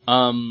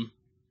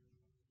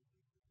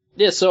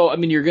 Yeah, so, I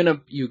mean, you're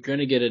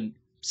gonna get a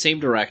same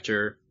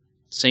director,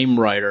 same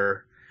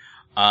writer.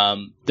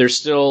 They're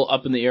still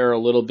up in the air a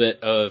little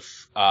bit of,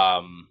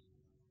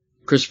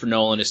 Christopher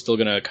Nolan is still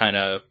gonna kind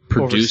of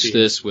produce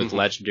this with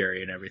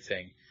Legendary and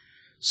everything.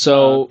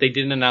 So, they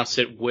didn't announce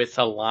it with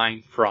a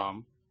line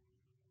from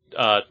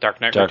Dark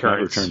Knight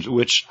Returns,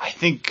 which I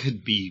think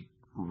could be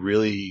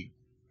really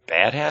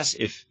badass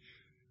if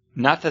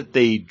not that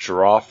they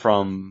draw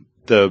from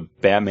the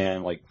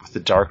Batman, like with the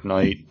Dark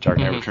Knight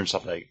Returns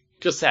stuff, like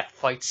just that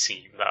fight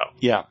scene though.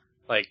 Yeah,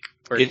 like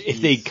if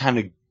they kind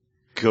of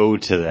go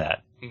to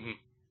that,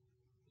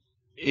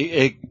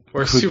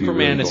 where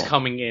Superman is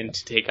coming in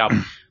to take out.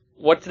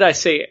 What did I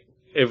say?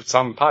 It's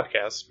on the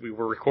podcast. We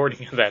were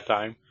recording at that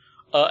time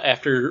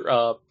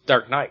after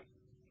Dark Knight.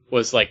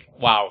 Was like,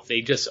 wow,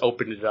 they just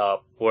opened it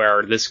up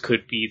where this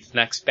could be the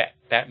next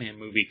Batman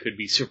movie could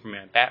be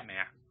Superman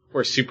Batman.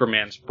 where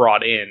Superman's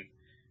brought in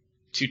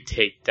to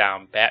take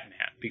down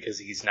Batman because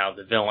he's now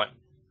the villain.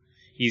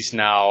 He's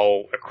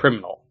now a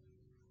criminal.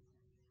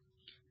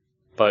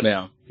 But,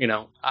 Yeah. you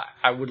know,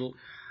 I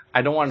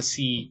don't want to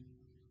see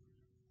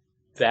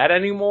that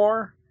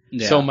anymore.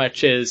 Yeah. So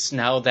much as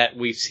now that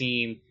we've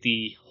seen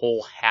the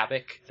whole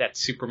havoc that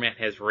Superman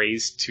has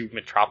raised to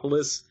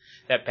Metropolis,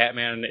 that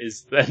Batman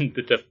is then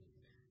the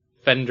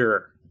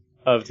defender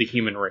of the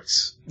human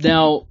race.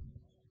 Now,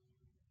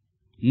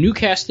 new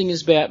casting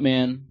as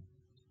Batman,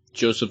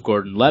 Joseph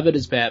Gordon-Levitt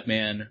as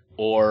Batman,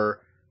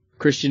 or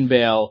Christian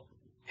Bale.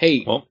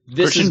 Hey, Well,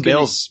 this Christian is gonna-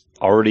 Bale's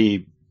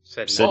already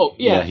Said said, Oh,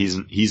 yeah.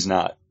 he's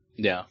not.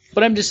 Yeah,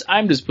 but I'm just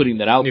putting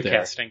that out new there.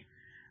 casting.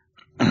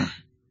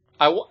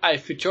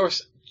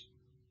 If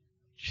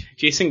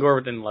Jason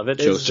Gordon-Levitt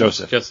is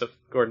Joseph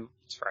Gordon.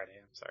 It's Friday.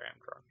 I'm sorry, I'm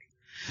drunk.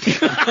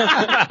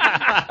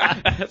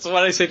 That's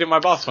what I say to my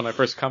boss when I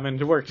first come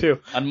into work too.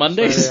 On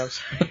Mondays?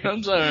 Friday,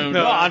 I'm sorry.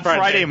 No, on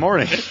Friday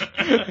morning.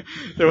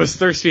 There was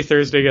Thirsty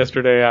Thursday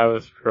yesterday. I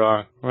was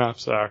wrong. I'm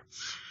sorry.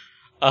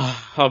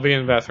 I'll be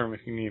in the bathroom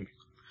if you need me.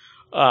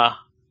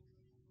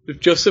 With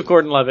Joseph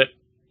Gordon-Levitt,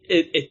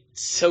 it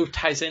so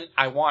ties in.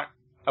 I want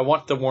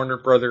the Warner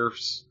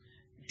Brothers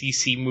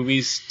DC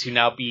movies to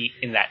now be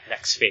in that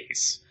next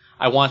phase.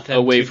 I want them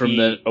away to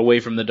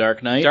from the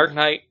Dark Knight. Dark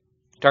Knight.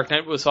 Dark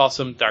Knight was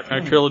awesome. Dark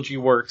Knight trilogy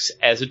works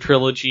as a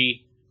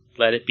trilogy.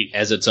 Let it be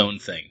as its own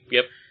thing.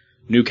 Yep.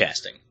 New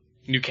casting.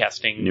 New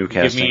casting. New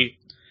casting.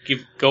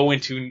 Go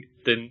into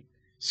the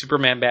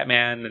Superman,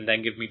 Batman, and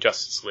then give me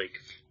Justice League.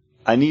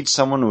 I need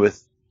someone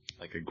with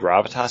like a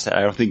gravitas that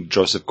I don't think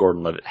Joseph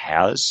Gordon-Levitt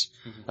has.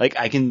 Mhm. Like,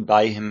 I can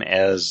buy him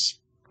as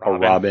a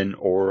Robin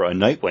or a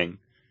Nightwing.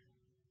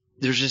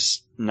 There's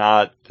just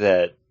not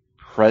that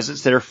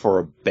presence there for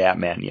a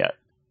Batman yet.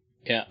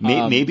 Yeah.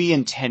 Maybe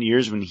in 10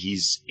 years when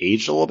he's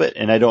aged a little bit,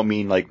 and I don't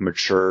mean like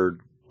matured,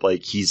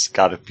 like he's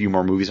got a few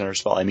more movies under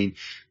his belt. I mean,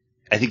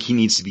 I think he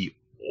needs to be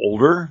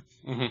older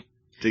Mhm.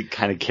 to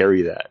kind of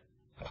carry that.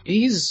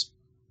 He's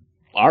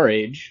our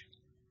age,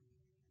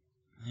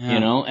 you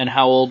know. And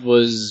how old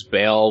was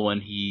Bale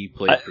when he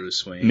played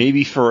Bruce Wayne?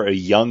 Maybe for a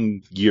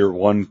young year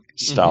one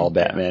style Mhm.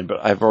 Batman,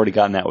 but I've already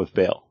gotten that with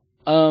Bale.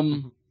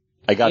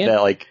 I got Yeah.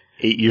 that like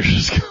 8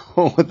 years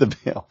ago with the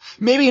Bale.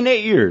 Maybe in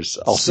 8 years,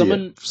 I'll see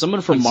it.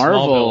 Someone from And Smallville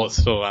Marvel. is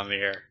still on the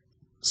air.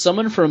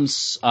 Someone from It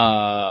was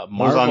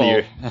Marvel.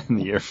 on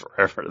the air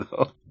forever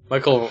though.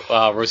 Michael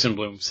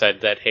Rosenblum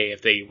said that, hey,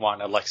 if they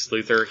want a Lex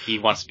Luthor, he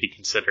wants to be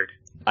considered.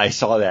 I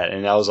saw that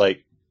and I was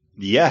like,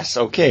 yes,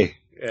 okay.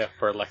 Yeah,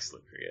 for Lex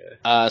Luthor,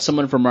 yeah.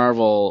 Someone from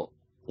Marvel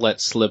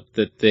let slip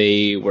that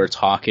they were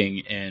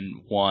talking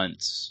and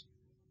want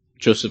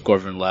Joseph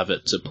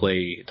Gordon-Levitt to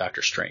play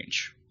Doctor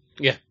Strange.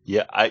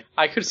 Yeah,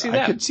 I could see I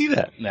that. could see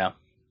that. Yeah.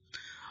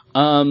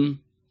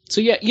 So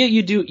yeah,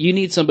 you do. You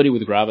need somebody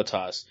with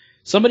gravitas.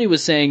 Somebody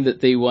was saying that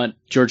they want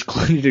George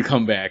Clooney to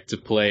come back to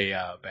play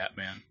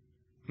Batman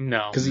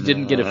No. because he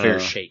didn't get a fair No.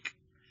 shake.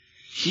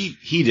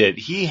 He did.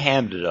 He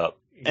hammed it up.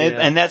 Yeah.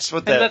 And that's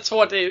what And that's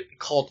what they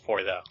called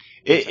for, though.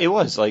 it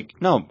was like.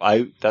 No,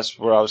 that's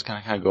where I was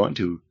kind of going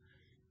to.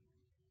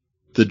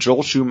 The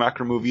Joel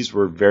Schumacher movies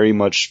were very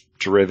much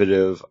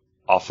derivative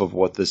off of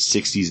what the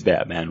 60s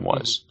Batman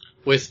was.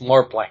 With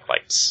more black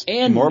lights.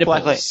 And More nipples.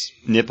 black light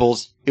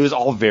nipples. It was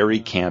all very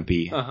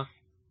campy. Uh-huh.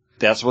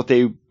 That's what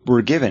they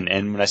were given.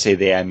 And when I say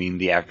they, I mean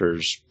the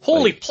actors.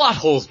 Holy Like, plot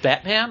holes,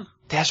 Batman!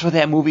 that's what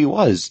that movie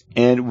was.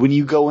 And when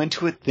you go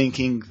into it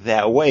thinking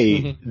that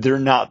way, Mhm. they're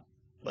not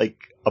like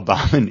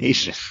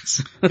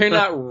abominations. You're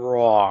not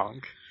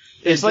wrong.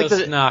 It's like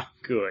just not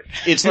good.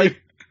 It's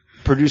like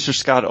producer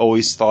Scott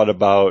always thought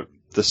about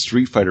the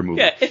Street Fighter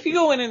movie. Yeah, if you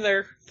go in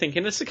there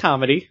thinking it's a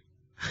comedy,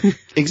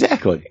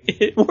 Exactly.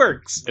 it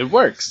works. It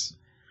works.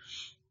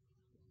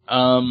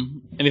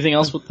 Anything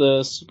else with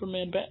the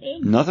Superman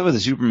Batman? Nothing with the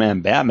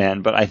Superman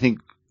Batman, but I think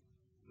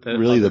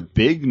really the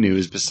big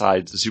news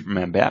besides the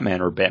Superman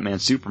Batman or Batman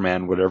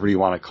Superman, whatever you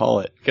want to call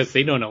it, Because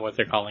they don't know what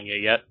they're calling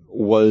it yet.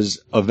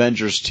 was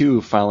Avengers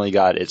 2 finally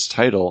got its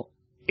title,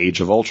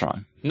 Age of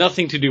Ultron.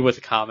 Nothing to do with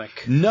the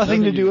comic.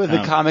 Nothing to do with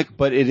the comic,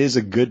 but it is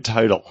a good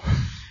title.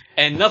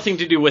 And nothing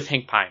to do with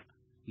Hank Pym.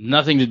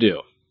 Nothing to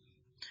do.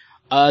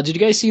 Did you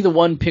guys see the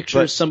one picture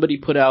But- somebody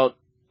put out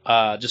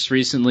just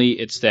recently?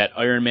 It's that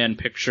Iron Man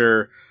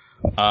picture.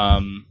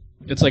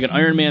 It's like an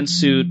Iron Man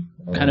suit,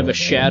 kind of a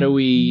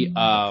shadowy.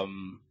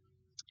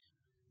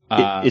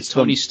 It's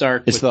Tony the-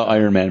 Stark. It's the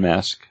Iron Man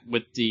mask.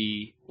 with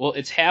the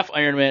it's half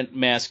Iron Man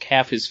mask,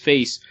 half his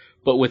face,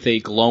 but with a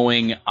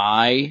glowing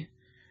eye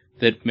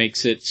that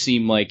makes it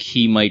seem like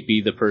he might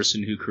be the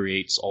person who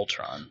creates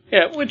Ultron.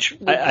 Yeah, which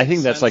I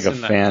think that's like a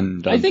fan.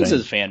 fan done I think thing.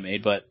 it's fan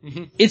made, but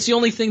Mhm. it's the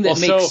only thing that Well,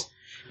 makes. so-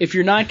 If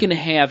you're not going to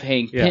have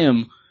Hank Yeah.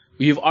 Pym,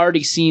 you've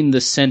already seen the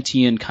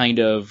sentient kind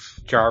of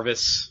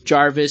Jarvis.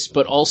 Jarvis,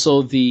 but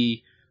also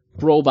the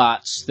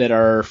robots that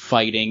are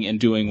fighting and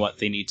doing what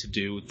they need to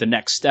do. The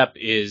next step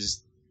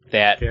is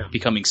that Yeah.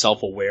 becoming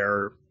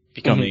self-aware,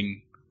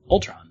 becoming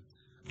Ultron.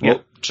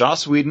 Well,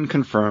 Joss Whedon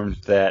confirmed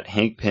that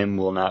Hank Pym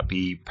will not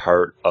be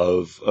part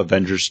of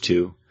Avengers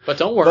 2. But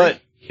don't worry,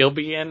 But- he'll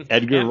be in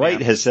Edgar Ant-Man.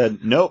 Wright has said,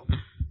 nope,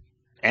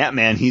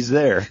 Ant-Man, he's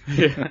there.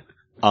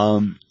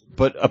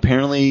 But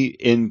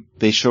apparently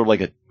they showed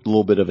like a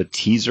little bit of a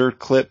teaser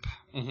clip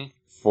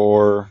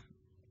for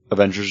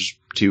Avengers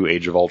 2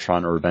 Age of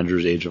Ultron or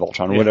Avengers Age of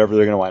Ultron or whatever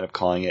they're going to wind up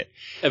calling it.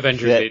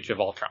 Avengers Age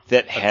of Ultron.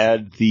 That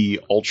had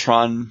the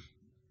Ultron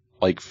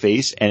like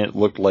face, and it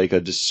looked like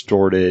a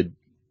distorted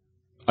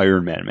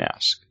Iron Man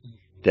mask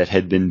that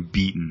had been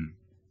beaten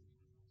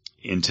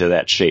into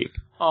that shape.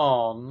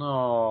 Oh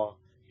no.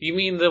 You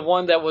mean the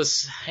one that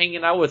was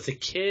hanging out with the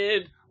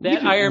kid?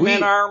 That Iron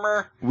Man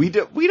armor? We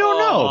don't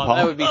know, Paul.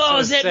 That would be so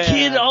is that sad.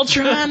 kid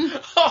Ultron?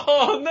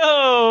 Oh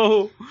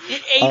no!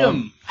 It ate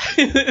him.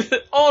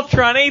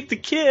 Ultron ate the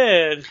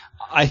kid.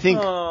 I think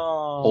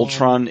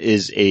Ultron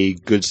is a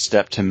good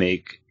step to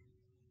make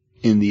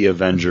in the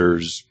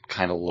Avengers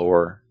kind of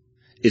lore.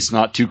 It's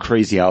not too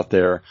crazy out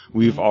there.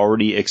 We've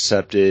already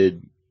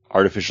accepted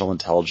artificial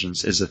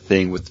intelligence as a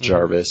thing with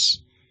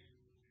Jarvis.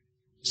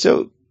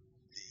 So,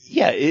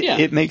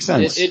 it makes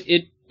sense.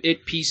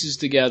 It pieces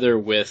together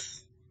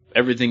with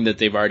everything that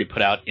they've already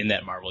put out in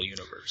that Marvel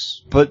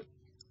universe. But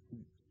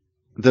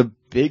the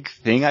big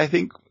thing, I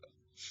think,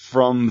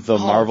 from the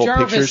Marvel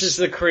Jarvis pictures... is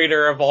the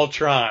creator of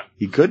Ultron.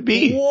 He could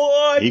be.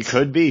 What? He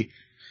could be.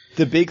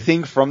 The big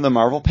thing from the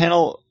Marvel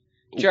panel...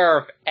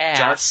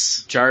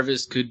 Jarvis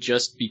could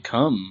just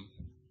become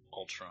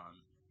Ultron.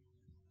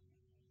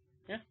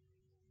 Yeah.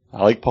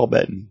 I like Paul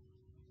Bettany.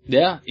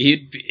 Yeah,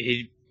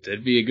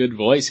 that'd be a good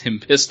voice. Him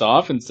pissed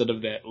off instead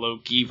of that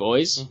low-key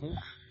voice.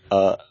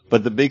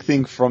 But the big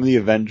thing from the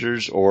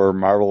Avengers or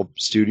Marvel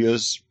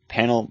Studios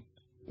panel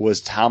was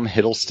Tom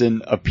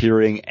Hiddleston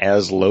appearing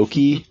as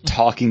Loki,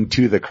 talking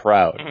to the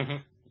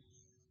crowd.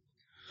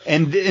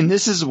 And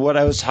this is what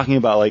I was talking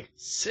about, like,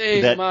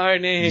 Say that my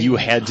name. you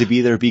had to be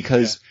there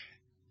because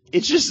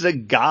it's just a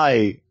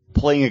guy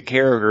playing a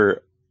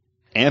character,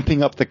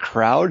 amping up the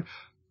crowd,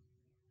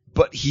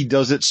 but he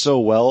does it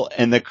so well,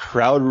 and the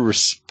crowd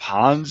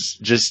responds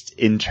just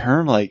in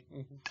turn, like,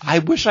 I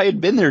wish I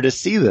had been there to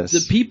see this.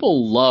 The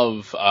people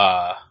love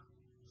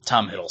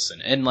Tom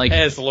Hiddleston, and like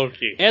as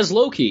Loki,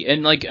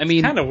 and like I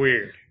mean, kind of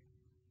weird.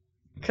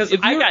 Because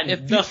I got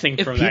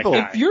nothing from that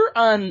guy. If you're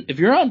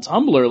on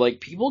Tumblr, like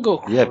people go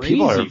crazy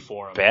people are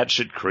for him.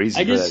 Batshit crazy.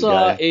 I just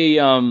saw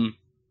it's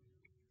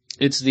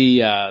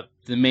the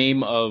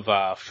meme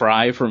of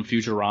Fry from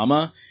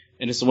Futurama,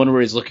 and it's the one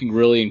where he's looking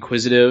really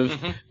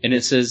inquisitive, and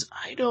it says,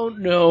 "I don't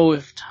know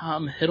if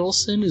Tom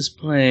Hiddleston is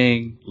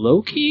playing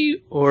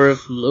Loki or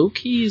if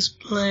Loki is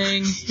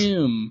playing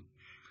him."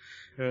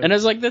 And I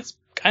was like, "That's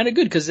kind of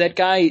good because that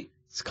guy."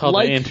 It's called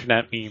an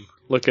internet meme.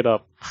 Look it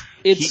up.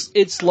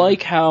 It's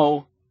like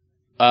how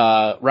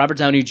Robert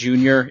Downey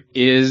Jr.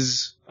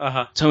 is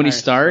Tony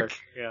Stark.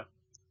 Yeah.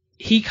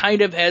 He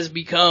kind of has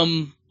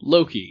become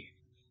Loki.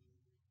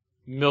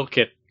 Milk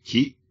it.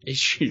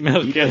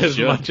 Milk it as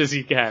much as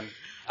you can.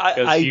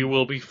 Because you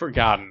will be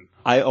forgotten.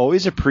 I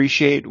always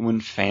appreciate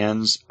when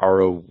fans are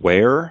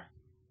aware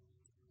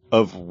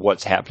of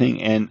what's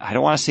happening, and I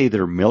don't want to say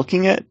they're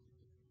milking it,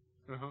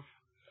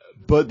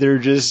 but they're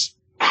just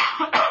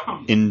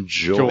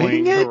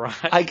enjoying it.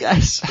 I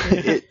guess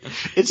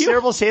it's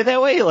terrible to say it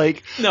that way.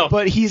 Like, no,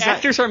 but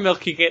actors are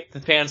milking it.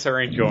 The fans are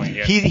enjoying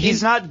it.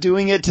 He's not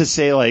doing it to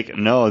say like,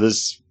 no,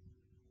 this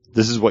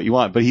is what you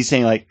want, but he's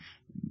saying like,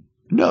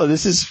 no,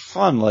 this is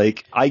fun.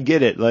 Like, I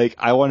get it. Like,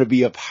 I want to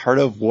be a part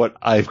of what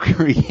I've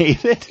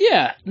created.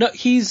 Yeah. No,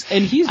 he's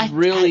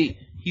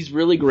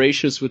really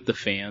gracious with the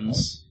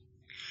fans.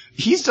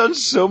 He's done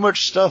so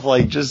much stuff,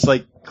 like, just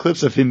like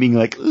clips of him being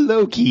like,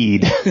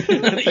 Loki'd.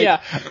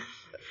 Yeah.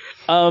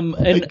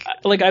 And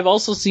like, I've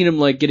also seen him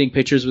like getting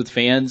pictures with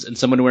fans and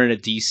someone wearing a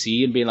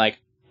DC and being like,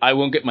 I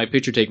won't get my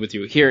picture taken with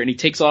you here. And he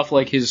takes off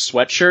like his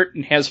sweatshirt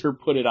and has her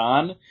put it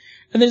on. And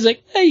then he's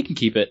like, hey, you can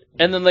keep it.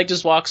 And then like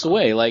just walks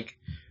away. Like,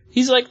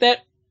 he's like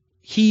that.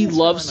 He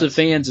loves the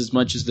fans as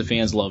much as the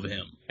fans love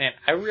him. Man,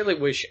 I really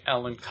wish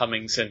Alan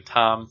Cummings and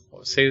Tom,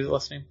 say his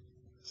last name?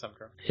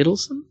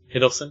 Hiddleston?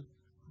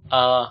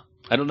 I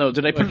don't know.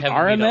 Did I put an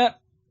R in that?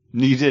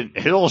 You did.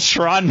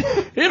 Hiddleston.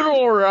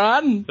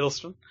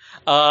 Hiddleston.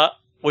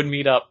 Would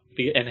meet up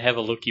and have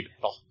a Loki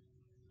battle.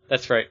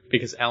 That's right,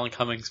 because Alan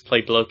Cummings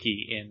played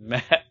Loki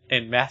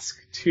in Mask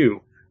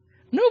 2.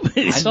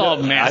 Nobody saw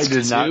Mask 2.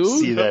 I did not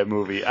see that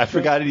movie. I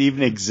forgot it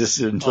even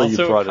existed until you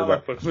brought it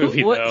up.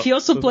 Movie, he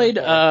also played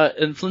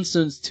in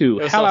Flintstones 2.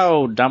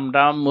 Hello, Dum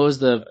Dum. What was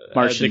the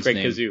Martian's the Great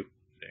name? Kazoo.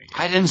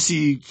 I didn't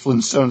see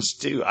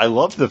Flintstones 2. I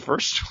loved the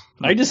first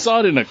one. I just saw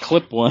it in a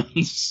clip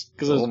once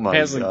because I was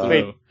passing through.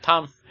 Wait,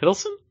 Tom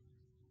Hiddleston?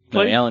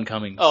 No, Alan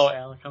Cummings. Oh,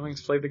 Alan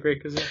Cummings played the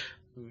Great Kazoo.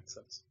 That makes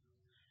sense.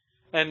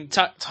 And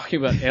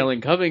talking about Alan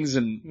Cummings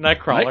and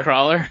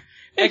Nightcrawler.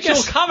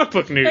 Actual comic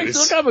book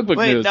news.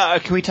 Wait, no,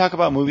 can we talk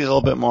about movies a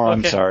little bit more? Okay.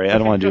 I'm sorry, I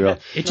don't want to do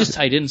it. It just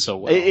tied in so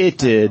well. It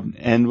did,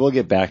 and we'll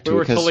get back to it. We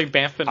were totally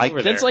bamfing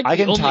over there. That's like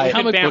the only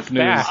comic book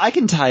news. I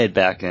can tie it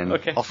back in.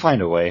 Okay. I'll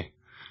find a way.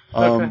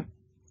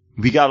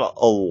 We got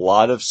a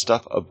lot of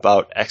stuff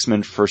about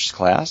X-Men First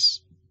Class,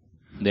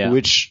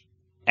 which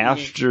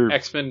after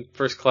X-Men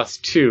First Class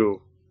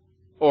 2,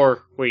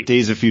 Or, wait.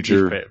 Days of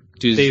Future.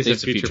 Days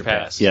of Future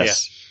Past.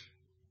 Yes.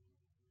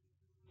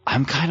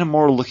 I'm kind of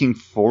more looking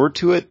forward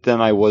to it than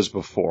I was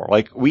before.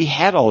 Like, we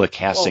had all the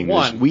casting.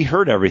 We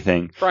heard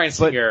everything. Bryan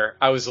Singer,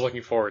 I was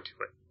looking forward to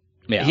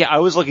it. Yeah, I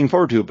was looking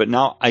forward to it, but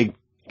now I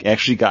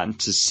actually gotten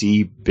to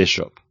see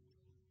Bishop.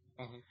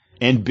 Mm-hmm.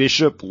 And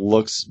Bishop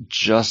looks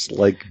just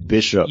like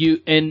Bishop.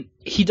 And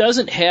he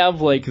doesn't have,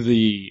 like,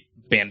 the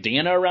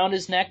bandana around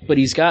his neck, but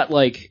he's got,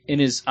 like,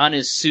 on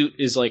his suit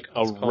is, like,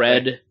 a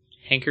red...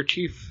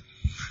 handkerchief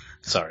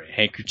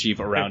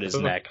around his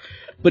neck.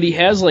 But he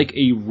has, like,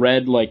 a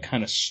red, like,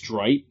 kind of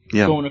stripe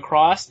going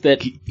across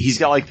that... He's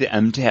got, like, the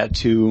M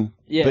tattoo.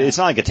 Yeah. But it's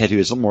not like a tattoo,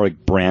 it's more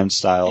like brand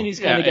style. And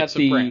he's kind of got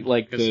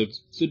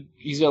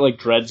he's got, like,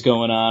 dreads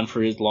going on for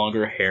his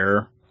longer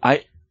hair.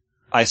 I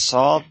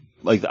saw,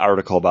 like, the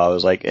article about it. It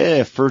was like,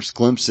 first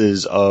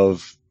glimpses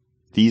of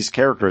these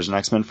characters in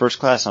X-Men First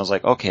Class. And I was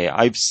like, okay,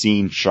 I've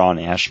seen Shawn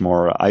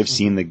Ashmore. I've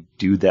seen the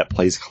dude that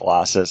plays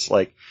Colossus.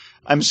 Like,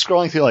 I'm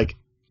scrolling through, like,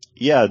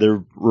 yeah, they're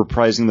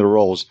reprising the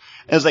roles.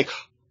 And it's like,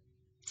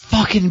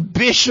 fucking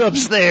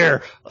Bishop's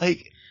there!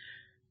 Like,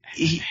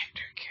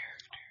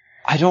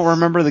 I don't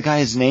remember the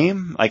guy's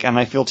name, like, and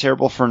I feel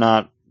terrible for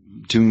not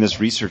doing this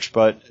research,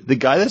 but the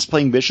guy that's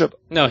playing Bishop...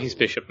 No, he's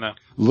Bishop now.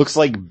 Looks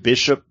like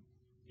Bishop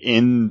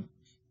in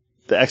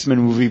the X-Men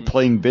movie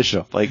playing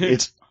Bishop. Like,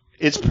 it's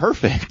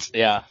perfect.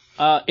 Yeah.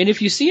 And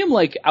if you see him,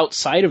 like,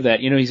 outside of that,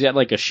 he's got,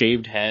 like, a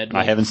shaved head.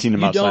 Like, I haven't seen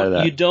him outside of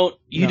that. You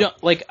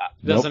don't, like...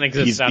 Doesn't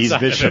exist outside he's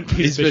Bishop. of it.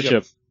 He's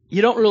Bishop.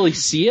 You don't really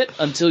see it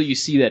until you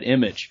see that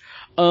image.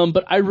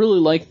 But I really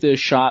like the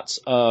shots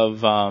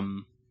of,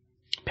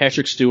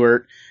 Patrick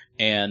Stewart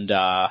and,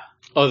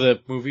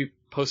 the movie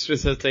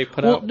posters that they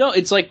put out? No,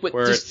 it's like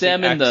just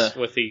them and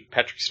with the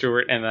Patrick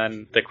Stewart and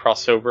then the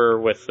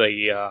crossover with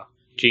the,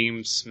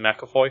 James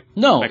McAvoy?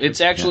 No, it's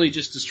actually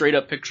just a straight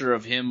up picture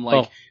of him,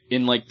 like,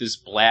 in, like, his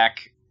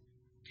black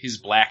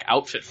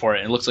outfit for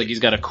it. It looks like he's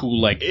got a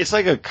cool, like... It's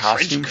like a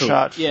costume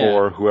shot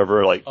for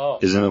whoever, like,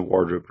 is in the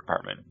wardrobe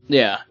department.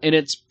 Yeah,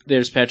 and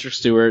there's Patrick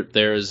Stewart,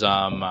 there's,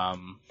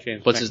 James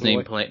what's McAvoy? his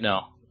name playing?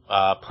 No,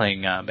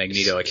 playing,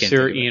 Magneto, I can't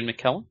Sir think of Ian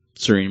McKellen?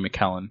 Sir Ian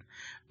McKellen.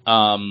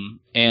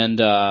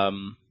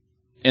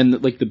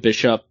 And, like, the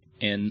Bishop,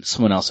 and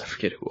someone else, I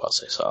forget who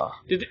else I saw.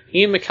 Did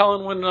Ian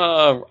McKellen win,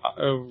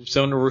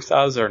 Zone of Ruth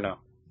Oz, or no?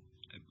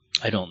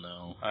 I don't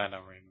know. I don't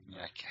remember.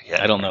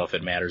 I don't know if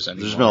it matters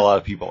anymore. There's been a lot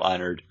of people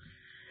honored.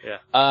 Yeah.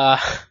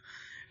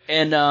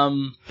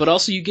 But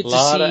also you get to see... A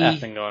lot of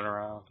effing going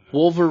around.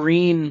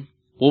 Wolverine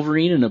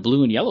in a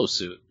blue and yellow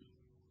suit.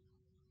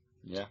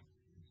 Yeah.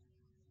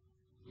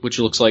 Which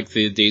looks like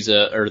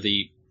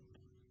the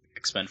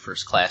X-Men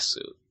First Class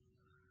suit.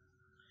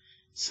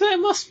 So that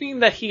must mean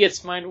that he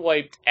gets mind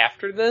wiped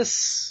after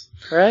this,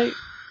 right?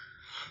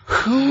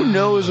 Who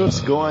knows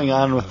what's going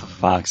on with the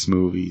Fox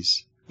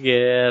movies?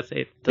 Yeah,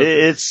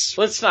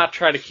 let's not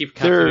try to keep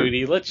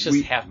continuity. Let's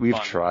just have fun.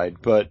 We've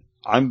tried, but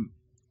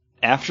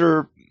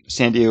after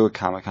San Diego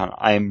Comic-Con,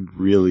 I'm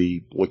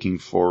really looking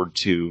forward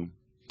to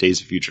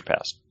Days of Future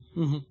Past.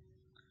 Mm-hmm.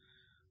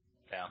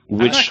 Yeah.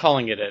 I'm not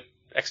calling it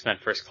X-Men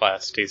First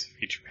Class Days of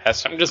Future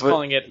Past. I'm just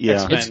calling it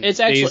X-Men. It's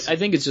actually, I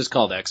think it's just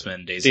called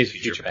X-Men Days of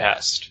Future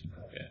Past.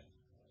 Yeah.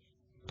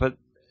 But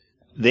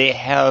they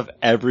have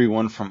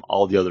everyone from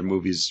all the other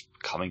movies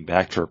coming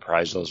back to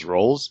reprise those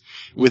roles.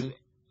 With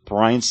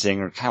Bryan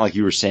Singer, kind of like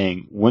you were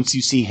saying, once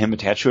you see him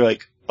attached, you're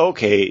like,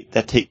 okay,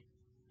 that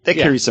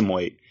carries some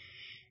weight.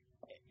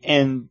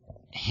 And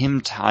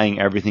him tying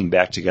everything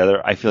back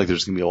together, I feel like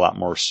there's going to be a lot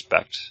more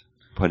respect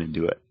put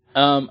into it.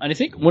 And I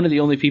think one of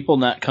the only people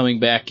not coming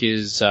back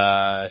is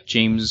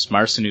James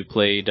Marsden, who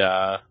played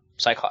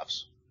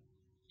Cyclops.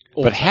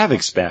 But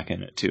Havoc's back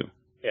in it, too.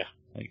 Yeah.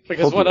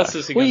 Because what else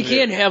is he going to do? Well, you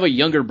can't have a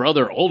younger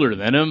brother older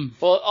than him.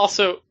 Well,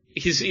 also,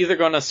 he's either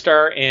going to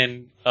star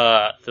in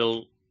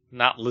the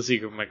not Lizzie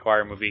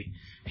McGuire movie,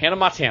 Hannah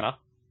Montana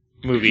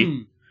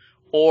movie,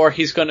 or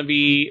he's going to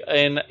be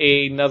in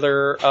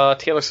another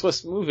Taylor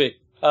Swift movie,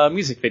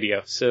 music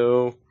video.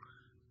 So,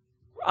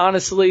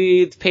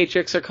 honestly, the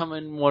paychecks are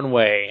coming one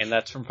way, and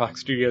that's from Fox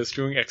Studios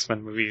doing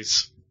X-Men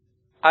movies.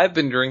 I've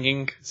been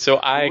drinking, so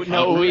we've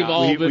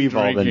all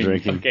been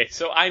drinking. Okay,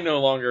 so I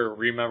no longer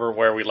remember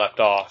where we left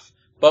off,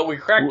 but we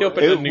cracked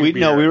open the new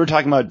beer. No, we were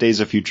talking about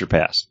Days of Future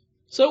Past.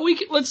 So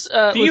let's.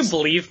 Do you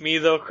believe me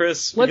though,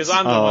 Chris? Because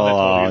I'm the one that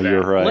told you that.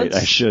 You're right.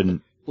 I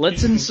shouldn't.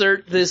 Let's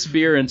insert this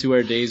beer into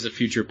our Days of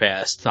Future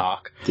Past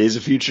talk. Days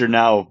of Future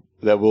now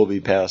that will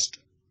be past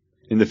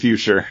in the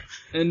future.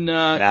 And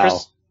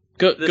Chris,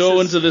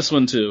 go into this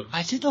one too.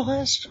 I did the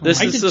last one.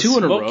 This is the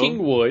Smoking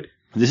Wood.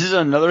 This is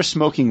another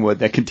smoking wood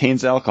that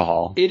contains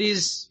alcohol.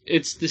 It's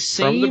the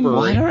same. From the brewery.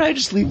 Why don't I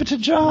just leave it to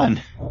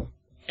John?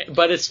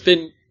 But it's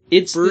been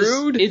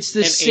brewed. It's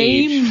the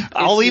same. Aged.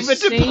 I'll leave it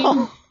to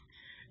Paul.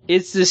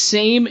 It's the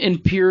same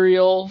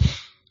Imperial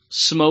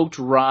smoked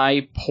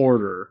rye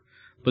porter,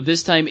 but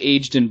this time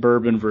aged in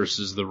bourbon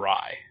versus the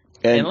rye.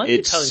 And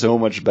it's so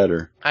much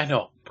better. I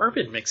know.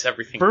 Bourbon makes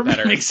everything better.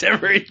 Bourbon makes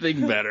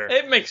everything better.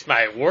 It makes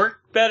my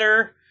work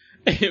better.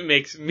 It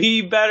makes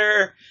me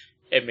better.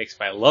 It makes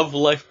my love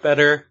life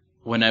better.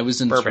 When I was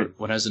in Bourbon.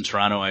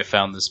 Toronto, I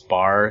found this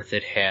bar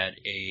that had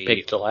a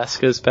Baked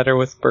Alaska is better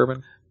with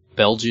bourbon.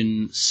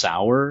 Belgian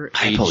sour.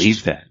 I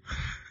believe that.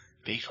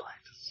 Bagel.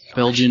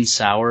 Belgian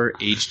sour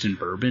aged in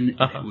bourbon.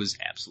 And Uh-huh. it was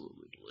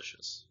absolutely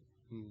delicious.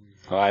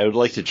 I would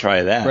like to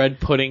try that. Bread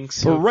pudding. But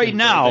soaked right in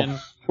now, bourbon.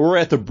 we're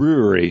at the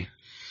brewery.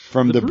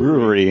 From the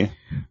brewery,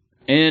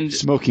 And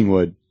Smoking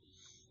Wood.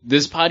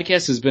 this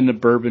podcast has been a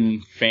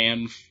bourbon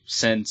fan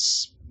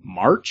since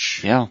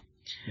March. Yeah.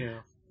 Yeah.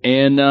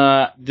 And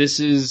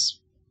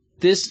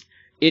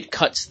it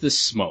cuts the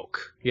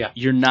smoke. Yeah.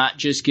 You're not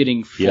just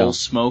getting full Yeah.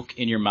 smoke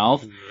in your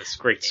mouth. And this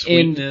great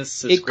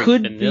sweetness. This it great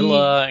could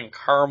vanilla and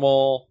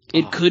caramel.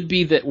 It Oh. could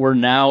be that we're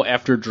now,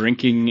 after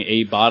drinking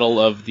a bottle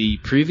of the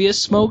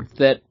previous smoke,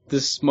 that the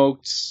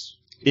smoke's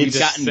It's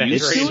gotten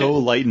used it's to so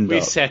lightened We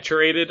up.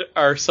 saturated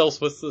ourselves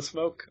with the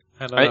smoke.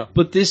 I don't know. right.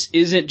 But this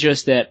isn't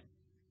just that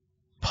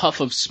puff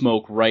of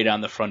smoke right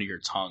on the front of your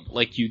tongue.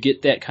 Like, you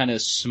get that kind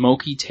of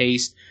smoky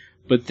taste,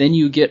 but then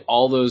you get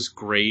all those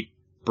great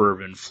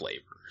bourbon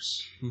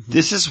flavors.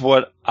 This is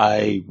what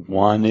I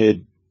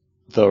wanted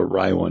the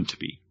rye one to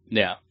be.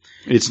 Yeah.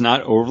 It's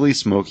not overly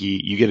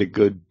smoky. You get a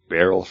good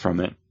barrel from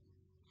it.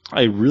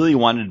 I really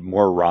wanted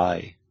more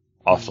rye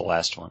off the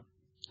last one.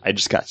 I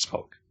just got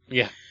smoke.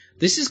 Yeah.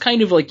 This is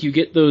kind of like you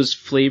get those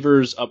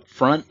flavors up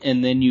front,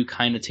 and then you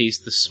kind of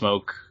taste the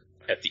smoke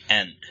at the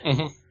end.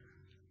 Mm-hmm.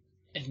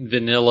 And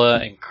vanilla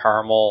and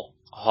caramel.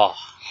 Oh,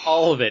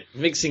 all of it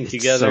mixing It's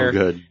together so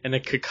good. in a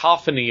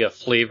cacophony of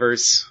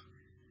flavors.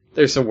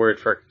 There's a word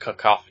for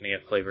cacophony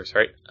of flavors,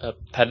 right?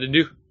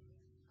 Petidou?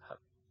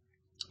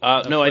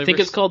 No, I think flavors?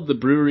 it's called the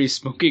Brewery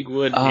Smoking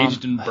Wood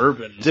aged in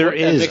bourbon. There A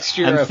is.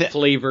 mixture I'm of thi-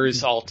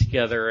 flavors all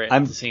together at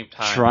I'm the same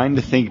time. trying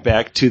to think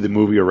back to the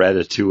movie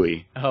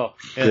Ratatouille. Oh,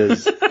 yeah.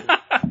 'Cause-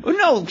 Oh,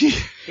 no,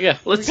 Yeah,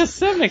 because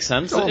that makes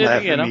sense. don't It-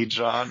 laugh you at know, me,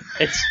 John.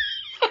 It's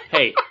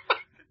hey,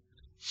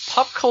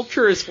 pop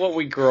culture is what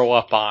we grow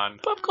up on.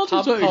 Pop culture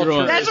Pop is what you grow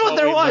culture up That's is what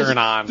there we was. learn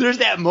on. There's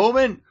that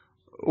moment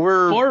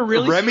where Or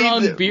really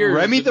strong beers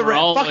Remy that the we're rat.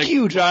 all Fuck like-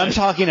 you, John. I'm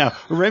talking now.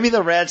 Remy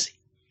the rat's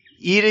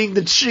eating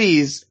the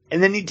cheese,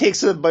 and then he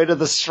takes a bite of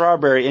the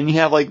strawberry, and you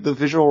have like the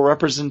visual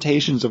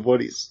representations of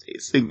what he's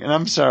tasting. And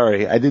I'm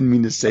sorry, I didn't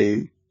mean to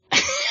say.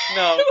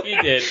 No, you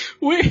did.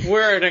 We-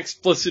 We're an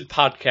explicit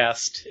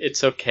podcast.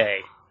 It's okay.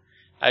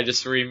 I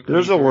just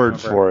There's a word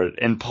for it,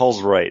 and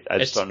Paul's right. I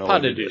just It's don't know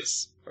what it pas-de-deux,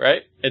 is.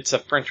 right? It's a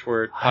French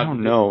word. I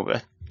don't know.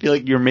 I feel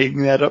like you're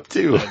making that up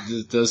too.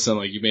 It does sound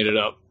like you made it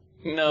up.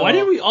 No. Why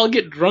did we all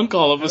get drunk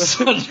all of a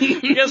sudden?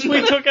 Because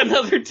we took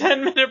another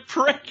 10-minute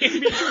break in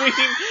between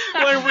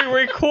when we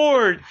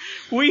record.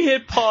 We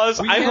hit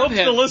pause. We I have hope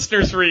had- the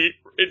listeners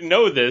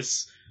know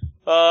this.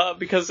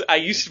 Because I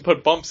used to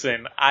put bumps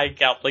in. I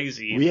got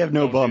lazy. We have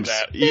no Don't do bumps.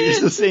 that. You use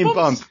the same bump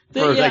Bumps.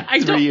 for Yeah, I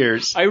like don't- 3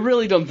 years. I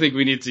really don't think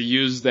we need to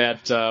use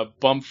that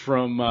bump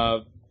from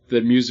the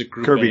music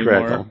group Kirby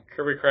anymore. Crackle.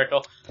 Kirby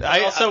Crackle. When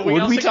also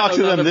we got talk to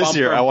them another this bump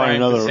year, from I want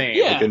Brian another, Posehn.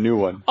 Yeah. like a new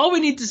one. All we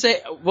need to say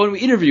when we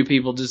interview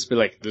people, just be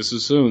like, "This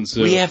is so and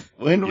so." We You're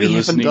haven't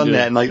listening done to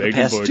that in like the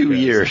Bacon past 2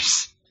 Podcast.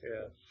 years. Yeah.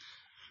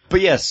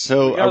 But yes,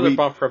 so We got are another we,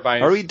 bump for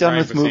Brian, are we done Brian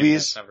with Posehn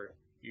movies? that's never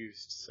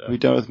used, so. are we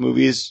done with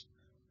movies?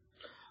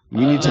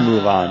 We need to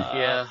move on.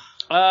 Yeah.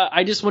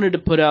 I just wanted to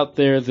put out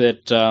there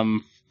that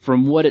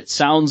from what it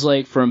sounds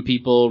like from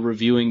people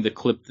reviewing the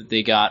clip that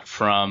they got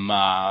from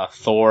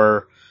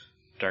Thor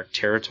Dark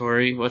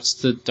Territory, what's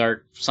the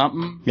Dark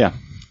something? Yeah.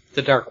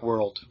 The Dark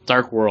World.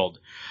 Dark World.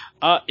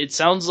 It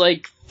sounds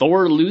like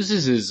Thor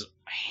loses his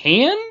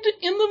hand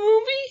in the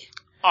movie?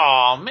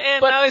 Oh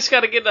man, But- now he's got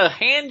to get a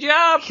hand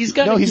job. He's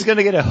got No, he's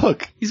gonna get a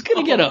hook. he's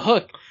gonna get a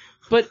hook.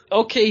 But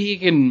okay, he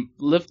can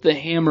lift the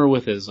hammer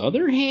with his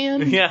other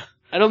hand? Yeah.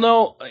 I don't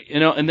know,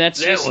 and that's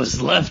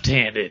just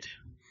left-handed.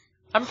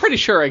 I'm pretty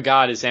sure a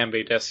god is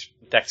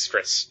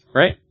ambidextrous,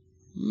 right?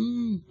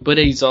 But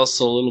he's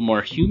also a little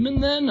more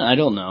human then? I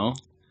don't know.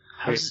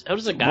 How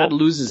does a god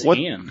lose his what-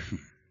 hand?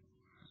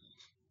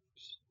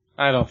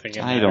 I don't think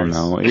it I don't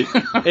matters.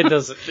 know. It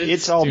doesn't.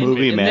 It's all stupid.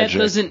 movie And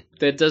magic.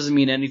 that doesn't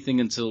mean anything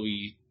until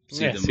we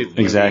see Yeah, the see the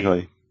movie.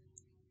 Exactly.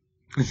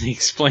 They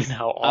explain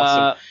how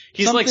awesome.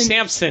 He's like something-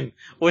 Samson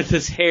with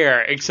his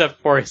hair, except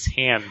for his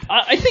hand.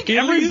 I think He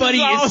everybody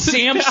loses all is his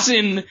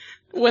Samson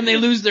when they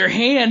lose their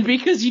hand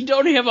because you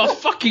don't have a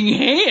fucking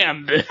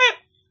hand.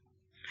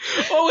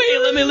 Oh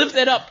wait, let me lift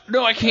that up.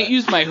 No, I can't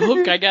use my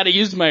hook. I gotta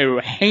use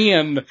my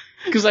hand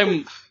because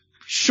I'm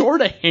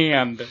short a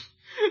hand.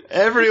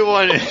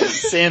 Everyone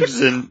is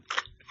Samson.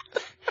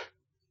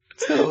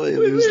 Until they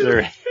lose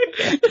their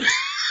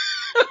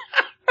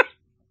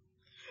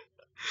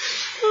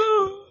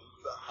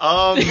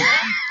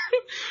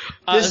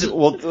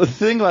well, the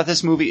thing about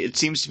this movie, it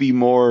seems to be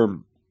more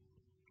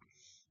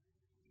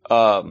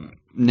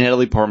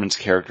Natalie Portman's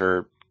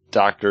character,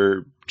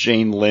 Dr.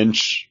 Jane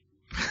Lynch.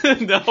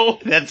 No.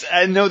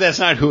 I know that's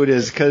not who it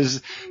is,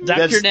 because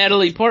Dr.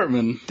 Natalie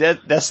Portman.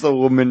 that's the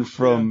woman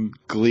from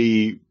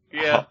Glee.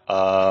 Yeah.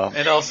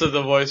 And also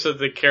the voice of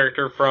the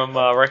character from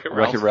Wreck-It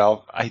Ralph. Wreck-It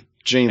Ralph.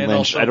 Jane And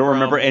Lynch. also I don't from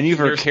remember any of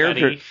her Nurse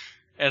character. Betty.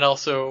 And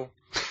also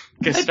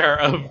guest star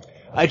of.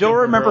 I don't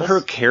Gilmore remember Girls.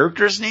 her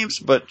characters' names,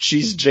 but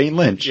she's Jane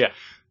Lynch. Yeah.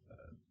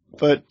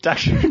 But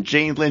Dr.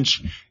 Jane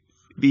Lynch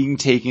being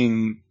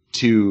taken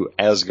to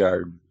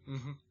Asgard,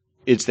 Mhm.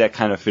 it's that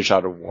kind of fish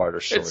out of water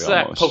story It's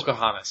that almost.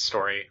 Pocahontas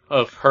story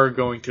of her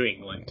going to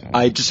England.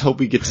 I just hope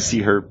we get to see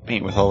her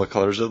paint with all the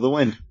colors of the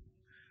wind.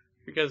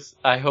 Because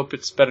I hope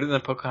it's better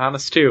than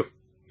Pocahontas 2.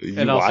 You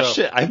And also, watched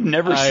it? I've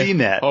never I seen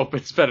that. hope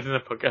it's better than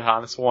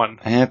Pocahontas 1.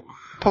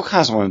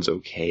 Pocahontas one's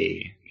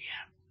okay.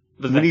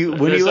 But When you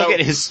there's look no- at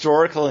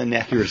historical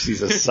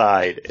inaccuracies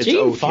aside, it's Jane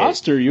okay.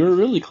 Foster, you were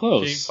really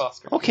close. Jane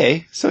Foster.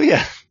 Okay, so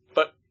yeah.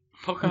 But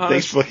Thanks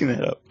Pocahontas, for looking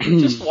that up.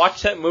 just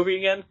watch that movie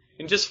again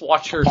and just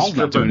watch her Paul's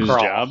not stripper doing his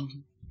crawl. job.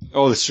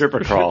 Oh, the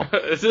stripper crawl.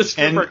 It's a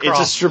stripper And crawl. it's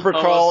a stripper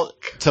crawl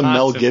almost to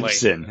Mel constantly.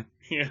 Gibson,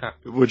 Yeah.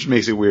 which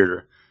makes it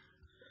weirder.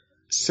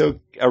 So,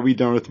 are we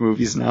done with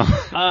movies now?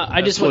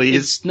 I just want,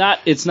 Please.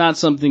 it's not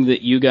something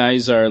that you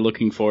guys are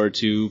looking forward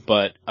to,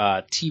 but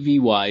TV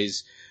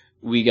wise,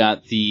 we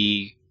got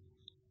the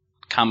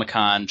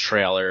Comic-Con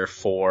trailer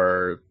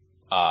for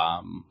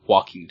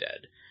Walking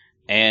Dead.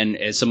 And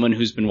as someone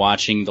who's been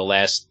watching the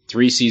last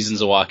 3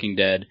 seasons of Walking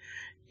Dead,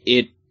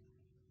 it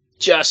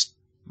just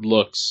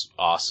looks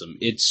awesome.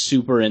 It's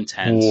super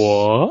intense.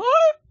 What?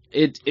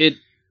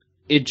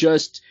 It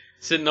just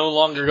Is it no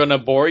longer going to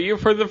bore you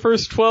for the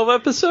first 12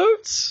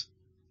 episodes?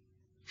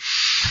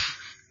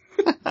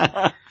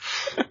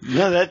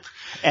 No, that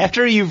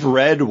after you've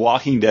read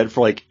Walking Dead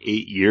for like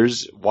 8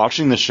 years,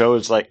 watching the show,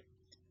 it's like,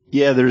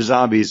 yeah, there's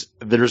zombies,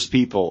 there's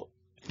people,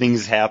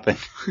 things happen.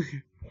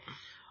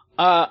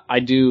 I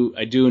do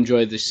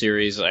enjoy this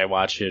series. I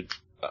watch it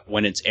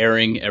when it's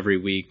airing every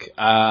week.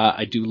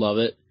 I do love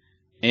it.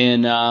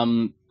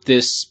 And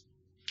this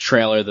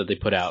trailer that they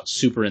put out,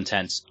 super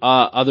intense.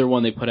 Other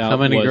one they put out How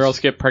many was girls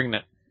get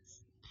pregnant?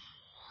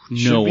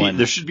 No one.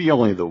 There should be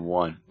only the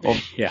one. Oh,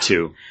 Yeah.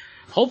 2.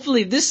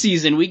 Hopefully this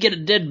season we get a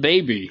dead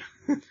baby.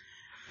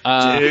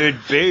 Dude,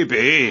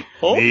 baby,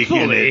 making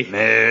Hopefully. it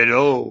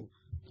metal.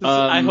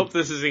 I hope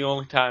this is the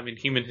only time in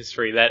human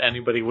history that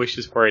anybody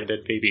wishes for a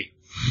dead baby.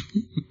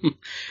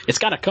 It's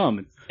gotta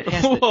come.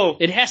 Whoa.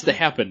 It has to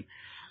happen.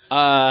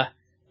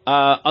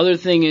 Other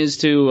thing is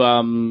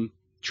to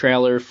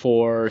trailer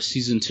for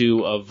season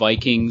 2 of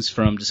Vikings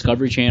from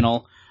Discovery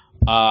Channel.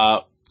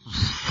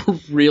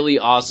 Really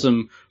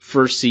awesome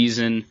first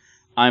season.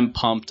 I'm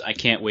pumped. I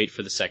can't wait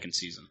for the second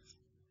season.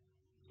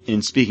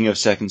 And speaking of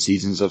second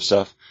seasons of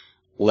stuff,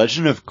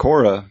 Legend of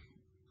Korra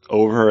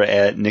over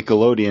at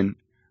Nickelodeon,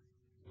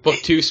 Book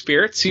 2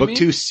 Spirits, you Book mean?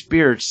 2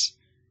 Spirits,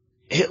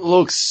 it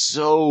looks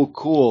so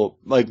cool.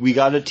 Like, we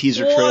got a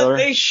teaser trailer.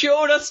 They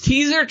showed us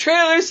teaser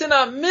trailers and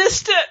I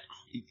missed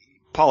it!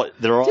 Paul,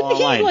 they're all Didn't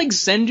online. he like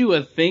send you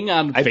a thing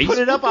on I Facebook? put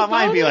it up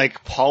online and about be it?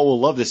 like, Paul will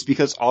love this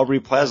because Aubrey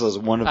Plaza is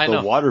one of I the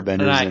know.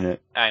 waterbenders And in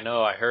it. I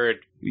know, I heard.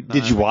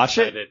 Did you watch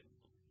I it? did.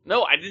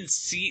 No, I didn't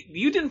see.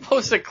 You didn't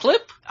post a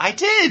clip? I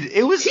did.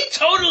 It was, He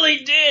totally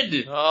did.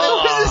 it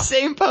was the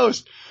same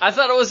post. I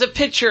thought it was a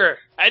picture.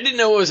 I didn't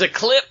know it was a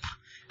clip.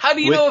 How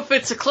do you With- know if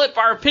it's a clip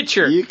or a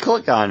picture? You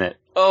click on it.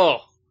 Oh,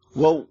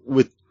 Well,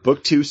 with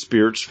Book 2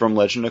 Spirits from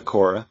Legend of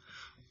Korra,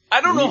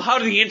 I don't know how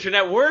the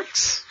internet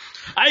works.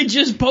 I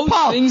just post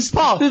Paul, things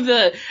Paul, to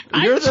the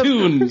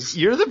iTunes.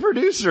 you're the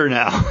producer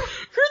now. You're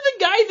the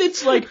guy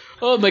that's like,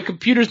 oh, my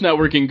computer's not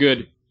working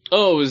good.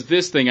 Oh, it was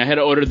this thing. I had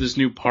to order this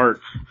new part.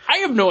 I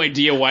have no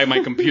idea why my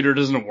computer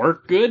doesn't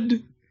work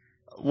good.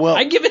 Well,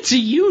 I give it to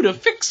you to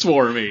fix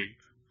for me.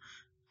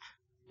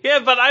 Yeah,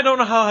 but I don't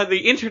know how the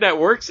internet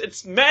works.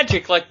 It's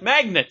magic, like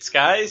magnets,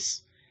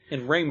 guys,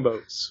 and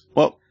rainbows.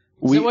 well,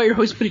 Is that why you're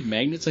always putting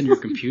magnets on your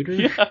computer?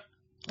 Yeah.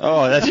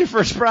 oh, that's your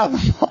first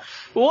problem.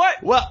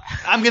 What? Well,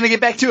 I'm gonna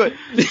get back to it.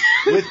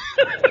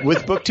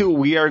 With Book 2,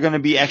 we are gonna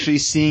be actually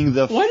seeing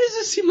the Why does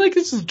it seem like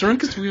it's the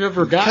drunkest we've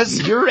ever gotten?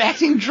 because you're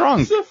acting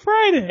drunk. It's a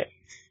Friday.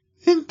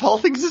 And Paul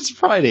thinks it's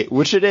Friday,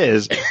 which it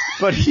is,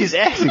 but he's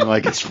acting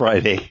like it's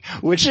Friday,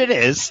 which it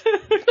is.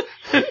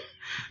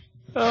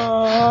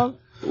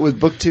 With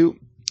Book 2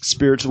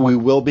 Spirits, we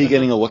will be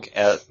getting a look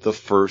at the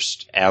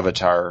first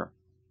Avatar,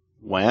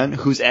 Wan,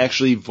 who's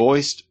actually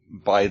voiced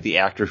by the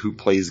actor who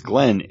plays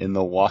Glenn in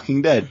The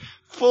Walking Dead.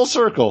 Full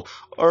circle,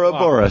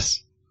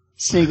 Ouroboros.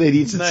 Snake that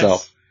eats Nice.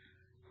 itself.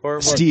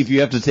 Steve,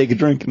 you have to take a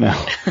drink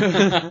now.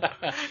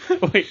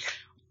 Wait,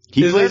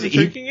 He Is plays that a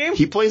drinking game?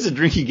 He plays a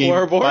drinking game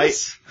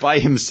Ouroboros? by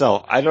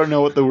himself. I don't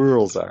know what the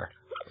rules are.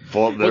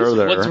 But they're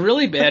there. What's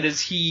really bad is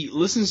he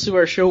listens to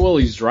our show while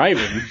he's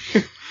driving.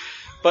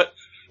 but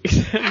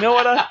you know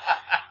what?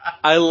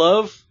 I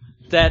love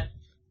that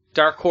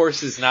Dark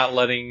Horse is not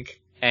letting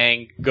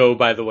Aang go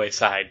by the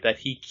wayside. That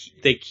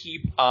they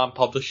keep on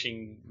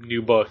publishing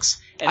new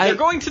books, and they're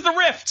going to the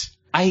Rift.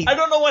 I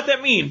don't know what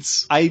that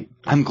means.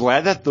 I'm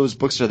glad that those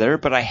books are there,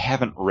 but I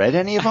haven't read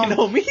any of them. I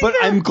know, me But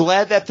neither. I'm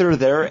glad that they're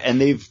there and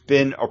they've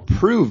been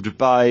approved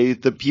by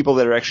the people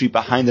that are actually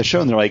behind the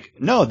show. And they're like,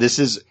 no, this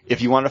is,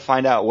 if you want to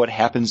find out what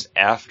happens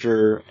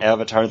after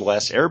Avatar The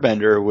Last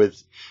Airbender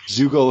with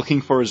Zuko looking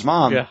for his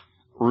mom, Yeah.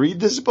 read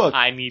this book.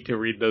 I need to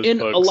read those And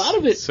books. a lot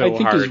of it, so I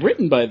think, hard. is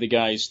written by the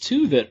guys,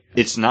 too, that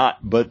It's not,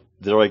 but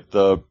they're like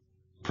the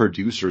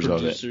producers of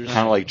it. Producers.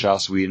 Kind of like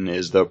Joss Whedon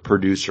is the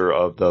producer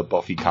of the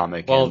Buffy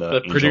comic. Well, and the the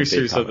Angel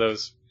producers Babe of comic.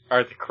 those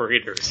are the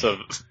creators of.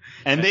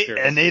 And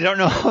That's they don't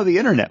know how the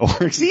internet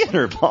works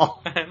either,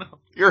 Paul. I know.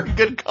 You're in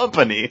good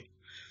company.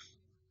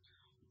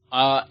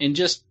 And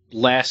just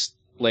last,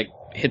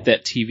 hit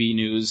that TV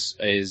news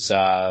is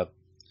some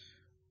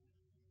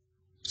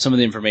of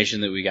the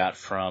information that we got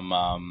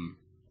from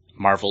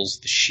Marvel's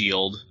The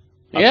Shield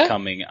Yeah.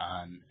 upcoming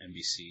on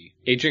NBC.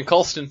 Agent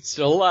Coulson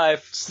still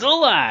alive. Still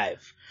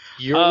alive.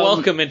 You're Um,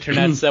 welcome,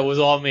 internets. That was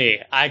all me.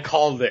 I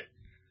called it.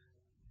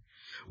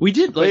 We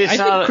did. But it's I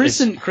not-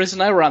 think Chris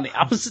and I were on the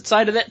opposite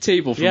side of that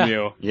table from Yeah.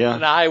 you. Yeah.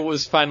 And I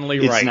was finally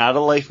It's right. not a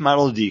life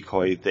model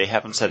decoy. They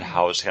haven't said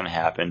how it's going to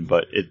happen,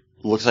 but it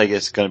looks like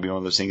it's going to be one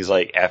of those things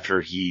like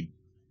after he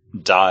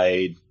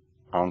died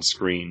on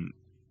screen,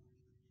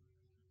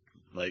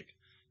 like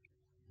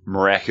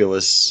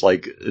miraculous,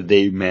 like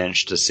they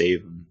managed to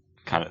save him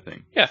kind of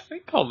thing. Yeah, they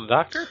called the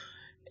doctor.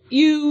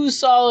 You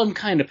saw him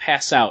kind of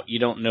pass out. You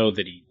don't know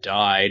that he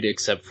died,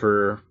 except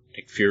for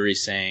Nick Fury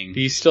saying,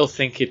 Do you still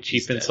think it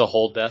cheapens dead. the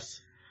whole death?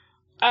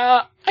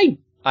 I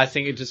I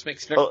think it just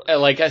makes Nick, Oh.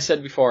 like I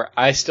said before,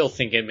 I still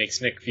think it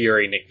makes Nick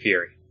Fury Nick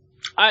Fury.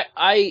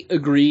 I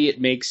agree. It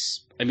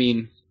makes. I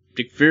mean,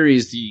 Nick Fury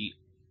is the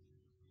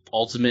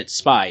ultimate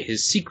spy.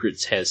 His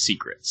secrets has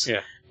secrets.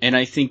 Yeah. And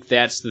I think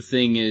that's the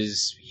thing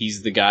is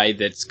he's the guy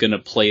that's gonna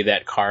play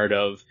that card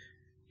of,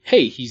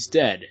 hey, he's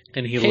dead.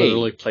 And he Hey.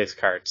 literally plays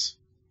cards.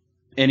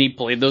 And he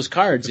played those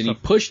cards and he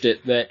pushed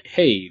it that,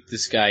 hey,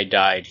 this guy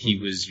died. He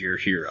was your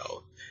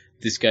hero.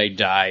 This guy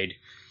died.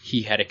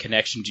 He had a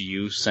connection to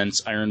you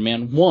since Iron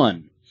Man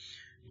 1.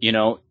 You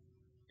know,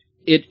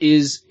 he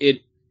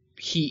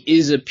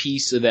is a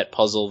piece of that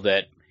puzzle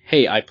that,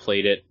 hey, I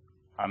played it.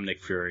 I'm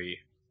Nick Fury.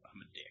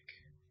 I'm a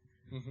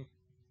dick. Mhm.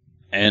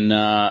 And,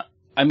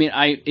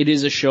 it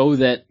is a show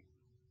that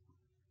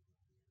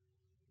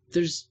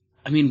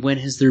when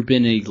has there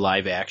been a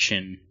live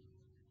action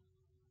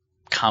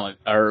comic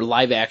or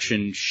live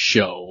action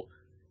show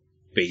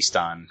based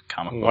on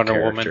comic book Wonder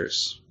Woman.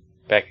 characters?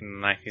 Back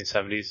in the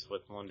 1970s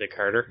with Melinda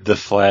Carter. The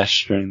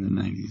Flash during the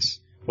 90s.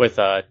 With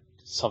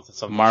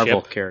something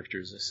Marvel ship.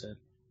 characters, I said.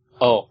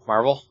 Oh,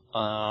 Marvel?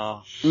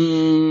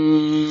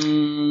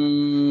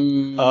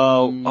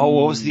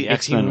 What was the 18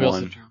 X-Men Wheels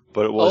one? of Time.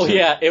 But it Oh wasn't.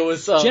 yeah, it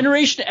was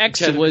Generation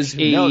X was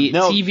a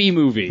No, TV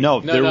movie. No,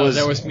 there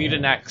was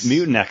Mutant X.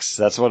 Mutant X.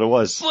 That's what it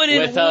was. But it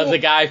With the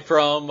guy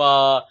from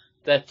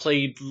that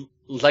played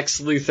Lex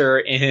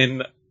Luthor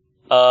in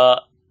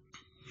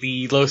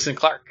the Lois and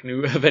Clark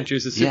New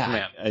Adventures of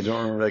Superman. I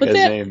don't remember that but guy's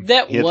that name.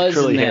 that He had was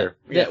curly and hair.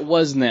 that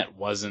was and that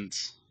wasn't.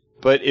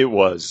 But it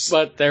was.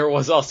 But there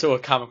was also a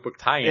comic book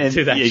tie-in And-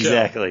 to that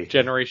exactly. show.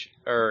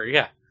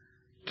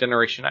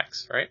 Generation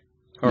X, right?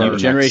 Or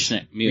Mutant Generation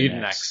X.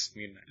 Mutant X.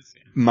 Mutant X.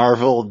 Yeah.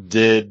 Marvel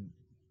did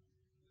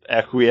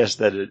acquiesce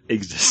that it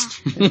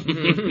existed.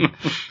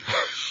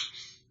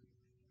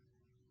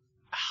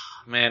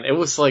 Man, it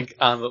was like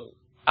on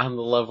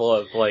the level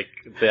of like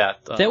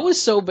that. That was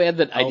so bad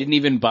that I Oh. didn't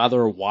even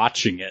bother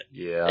watching it.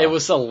 Yeah. It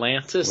was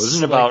Atlantis.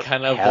 Wasn't it like, about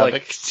kind of Havoc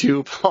like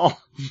too, Paul?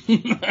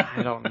 I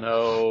don't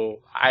know.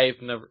 I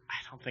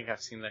don't think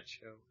I've seen that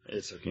show.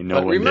 It's okay. No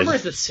but one remember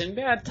did. the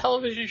Sinbad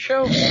television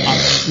show?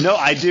 No,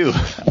 I do.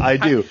 I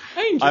do.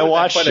 I enjoyed I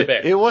watched that quite a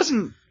it. bit.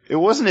 It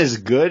wasn't as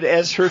good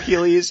as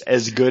Hercules,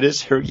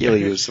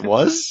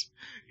 was.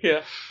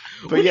 Yeah.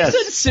 But When yes,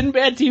 you said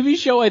Sinbad TV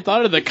show, I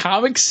thought of the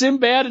comic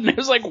Sinbad, and I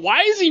was like,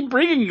 why is he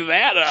bringing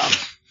that up?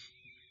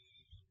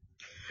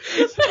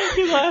 And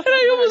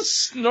I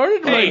almost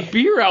snorted Hey. my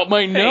beer out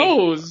my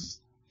nose.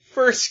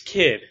 First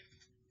kid.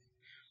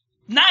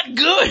 Not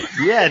good.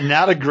 yeah,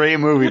 not a great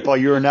movie, Paul.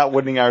 You are not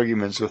winning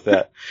arguments with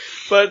that.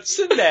 But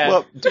Sinbad.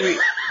 Well,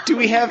 do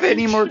we have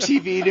any more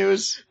TV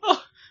news?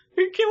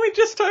 Can we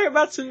just talk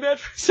about Sinbad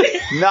for a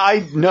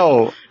second?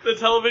 No. The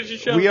television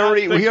show. We not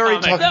already- the we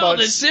already comic. talked No, about-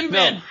 the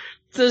Sinbad. no.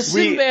 The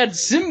Sinbad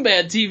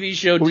TV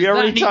show does We not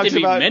already need talked to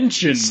be about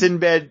mentioned.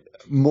 Sinbad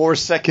more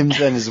seconds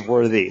than is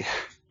worthy.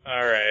 All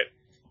right.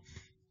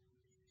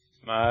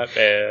 My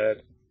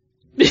bad.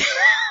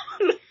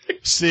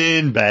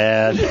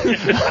 Sinbad.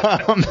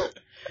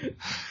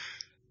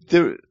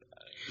 There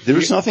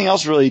was nothing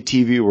else really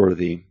TV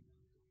worthy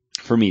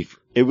for me.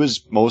 It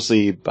was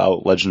mostly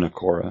about Legend of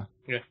Korra.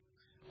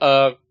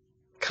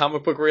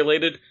 Comic book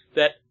related,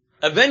 that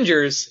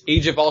Avengers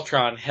Age of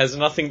Ultron has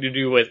nothing to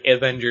do with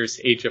Avengers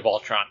Age of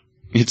Ultron.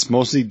 It's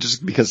mostly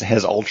just because it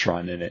has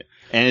Ultron in it,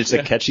 and it's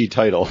a catchy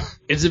title.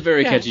 It's a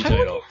very Yeah, catchy why would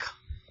title.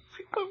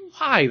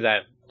 Why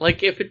then?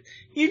 Like, if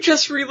you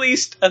just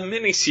released a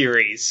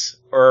miniseries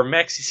or a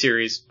maxi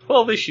series,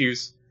 12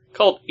 issues,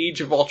 called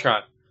Age of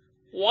Ultron.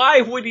 Why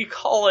would you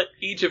call it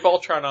Age of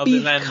Ultron other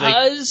than like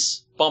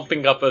Because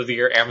bumping up of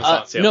your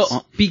Amazon sales?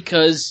 no,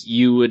 because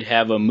you would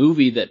have a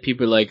movie that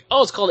people are like,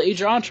 oh, it's called Age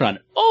of Ultron.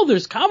 Oh,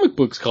 there's comic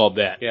books called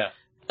that. Yeah.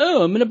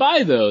 Oh, I'm gonna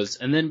buy those,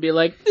 and then be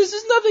like, this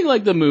is nothing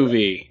like the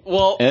movie.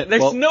 Well,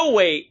 there's well- no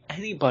way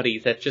anybody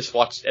that just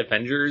watched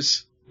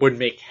Avengers would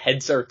make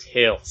heads or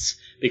tails.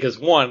 Because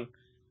one,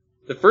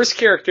 The first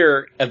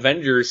character,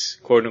 Avengers,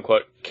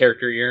 quote-unquote,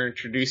 character you're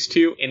introduced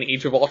to in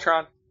Age of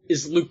Ultron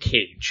is Luke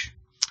Cage.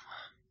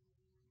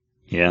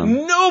 Yeah.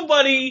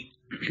 Nobody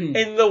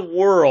in the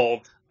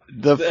world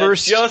The that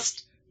first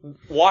just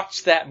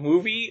watched that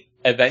movie,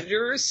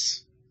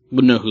 Avengers,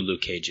 Would know who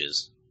Luke Cage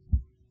is.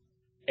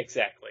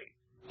 exactly.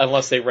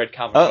 Unless they read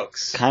comic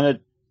books. kind of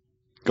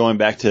going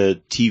back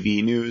to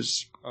TV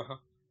news. Uh-huh.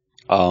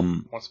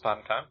 Once Upon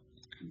a Time,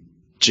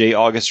 J.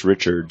 August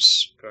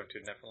Richards. going to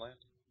Neverland.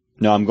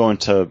 No, I'm going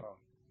to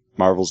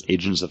Marvel's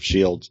Agents of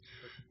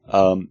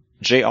S.H.I.E.L.D.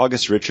 J.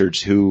 August Richards,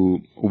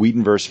 who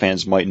Whedonverse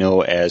fans might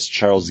know as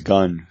Charles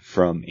Gunn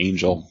from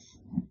Angel,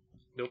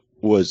 Nope.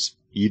 was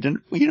you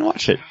didn't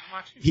watch it.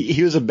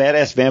 He was a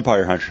badass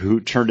vampire hunter who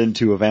turned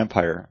into a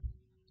vampire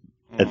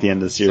at the end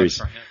of the series.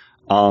 Sucks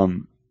for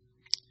him.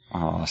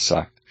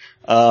 Sucked.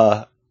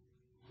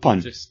 Pun.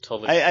 Just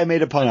totally, I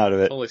made a pun out of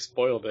it. totally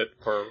spoiled it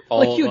for all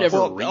Like of you us. never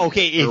Well, read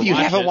okay, it or if you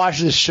watch haven't it.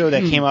 watched this show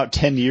that came out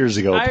 10 years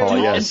ago, I Paul, know,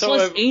 And yes. so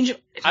plus, I've- Angel.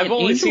 I've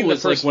only Angel seen the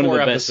was first like one of the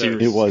 4 best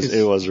episodes. series.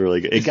 It was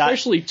really good.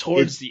 Especially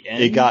towards the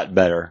end. It got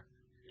better.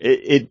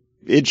 It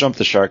jumped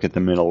the shark at the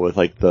middle with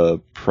like the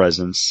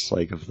presence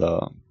like of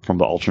from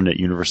the alternate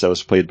universe that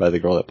was played by the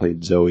girl that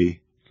played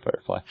Zoe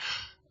Firefly.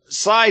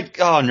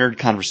 Nerd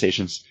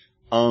conversations.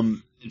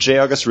 J.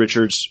 August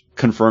Richards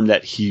confirmed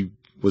that he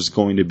was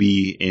going to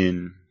be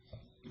in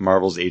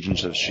Marvel's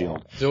Agents of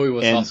S.H.I.E.L.D. Zoe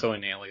was And- also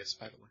an Alias,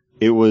 by the way.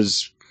 It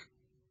was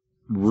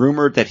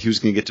rumored that he was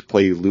going to get to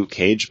play Luke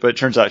Cage, but it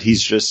turns out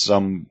he's just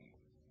some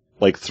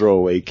like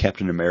throwaway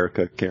Captain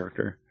America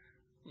character.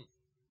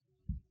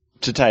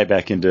 To tie it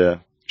back into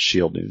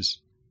S.H.I.E.L.D. news.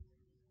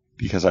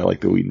 Because I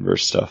like the Whedonverse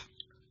stuff.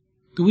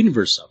 The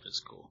Whedonverse stuff is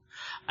cool.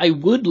 I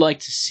would like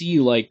to see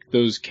like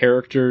those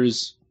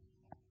characters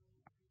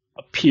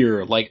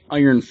appear, like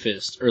Iron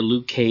Fist or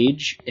Luke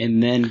Cage,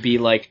 and then be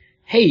like,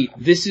 "Hey,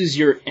 this is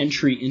your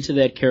entry into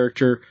that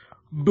character.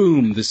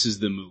 Boom, this is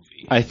the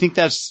movie." I think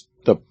that's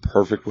the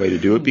perfect way to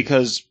do it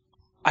because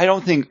I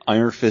don't think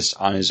Iron Fist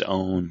on his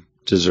own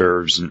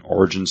deserves an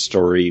origin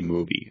story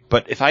movie.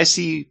 But if I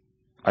see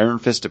Iron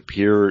Fist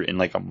appear in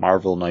like a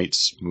Marvel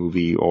Knights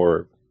movie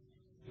or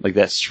like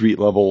that street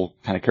level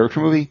kind of character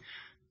movie,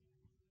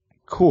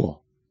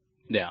 cool.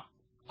 Yeah.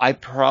 I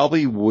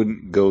probably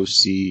wouldn't go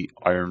see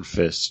Iron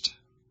Fist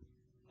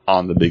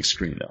on the big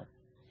screen though.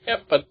 Yeah,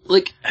 but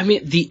Like, I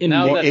mean, the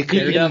now that it could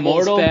be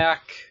Daredevil's Immortal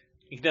back,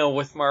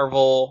 with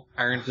Marvel,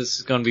 Iron Fist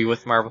is going to be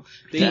with Marvel.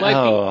 They might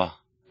Oh,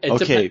 be. It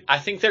okay. I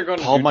think they're going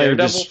to Paul do might have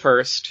Daredevil just-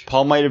 first.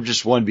 Paul might have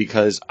just won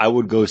because I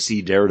would go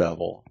see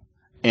Daredevil.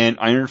 And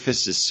Iron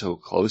Fist is so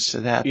close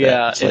to that.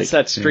 Yeah, it's it's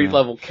that street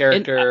level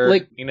character.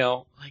 like-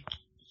 like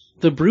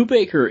the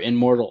Brubaker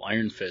Immortal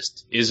Iron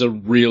Fist is a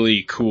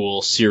really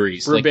cool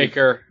series. Like,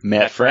 Brubaker,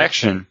 Matt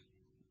Fraction.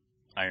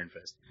 Iron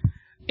Fist.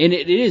 And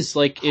it is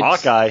like it's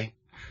Hawkeye.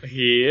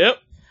 Yep.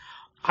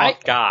 I-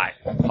 Hawkeye.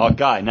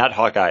 Hawkeye, not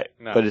Hawkeye.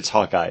 No. But it's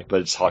Hawkeye,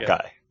 but it's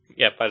Hawkeye.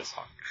 Yeah, but it's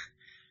Hawkeye.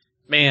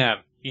 Man,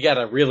 you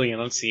gotta really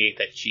enunciate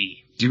that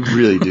G. You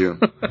really do.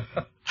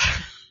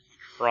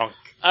 Drunk.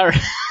 All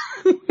right.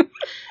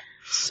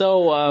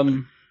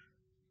 So,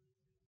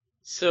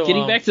 So,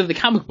 getting back to the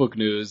comic book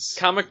news.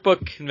 comic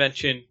book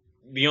convention,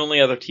 the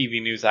only other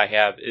TV news I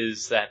have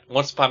is that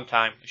Once Upon a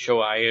Time, a show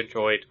I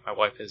enjoyed, my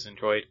wife has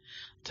enjoyed,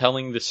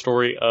 telling the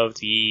story of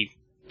the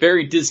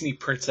very Disney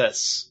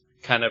princess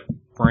kind of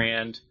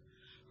brand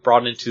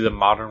brought into the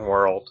modern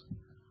world.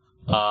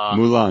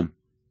 Mulan.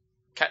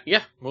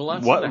 Yeah,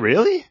 Mulan's What, in there.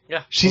 really?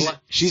 Yeah, She's Mulan.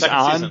 she's Second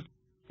on. season.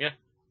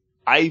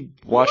 I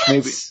watched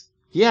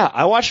What?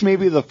 I watched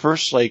maybe the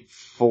first like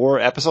 4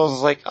 episodes. I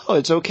was like, oh,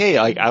 it's okay.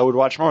 Like I would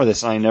watch more of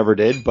this, and I never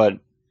did, but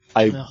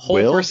I The whole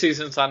will. first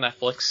season's on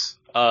Netflix.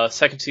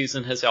 Second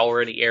season has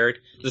already aired.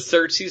 The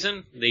third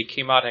season, they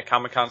came out at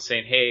Comic-Con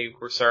saying, hey,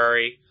 we're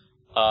sorry.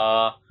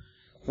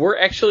 We're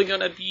actually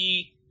going to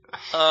be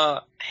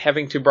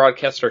having to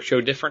broadcast our show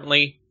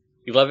differently.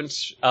 11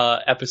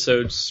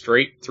 episodes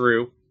straight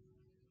through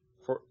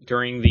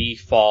during the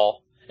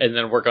fall, and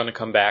then we're going to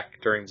come back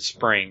during the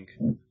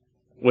spring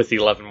with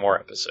 11 more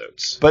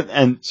episodes. But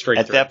Straight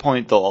at through. that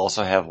point, they'll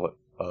also have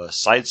a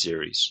side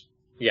series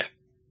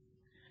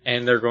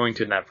And they're going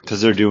to Netflix.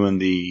 because they're doing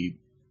the.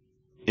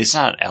 It's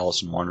not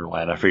Alice in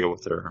Wonderland. I forget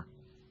what they're.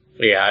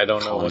 Yeah, I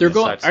don't know what They're the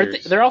going. side Aren't they,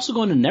 series- they're also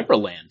going to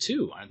Neverland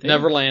too, aren't they?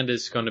 Neverland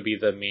is going to be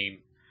the main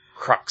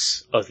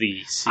crux of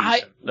the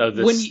season, of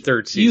this when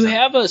third season. you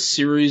have a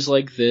series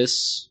like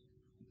this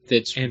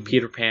that's and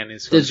Peter Pan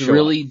is going that's to show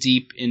really up.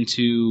 deep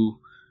into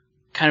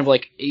kind of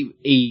like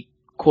a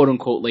quote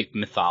unquote like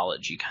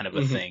mythology kind of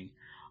a Mhm. thing.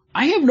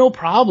 I have no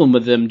problem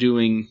with them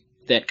doing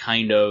that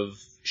kind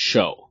of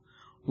show.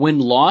 When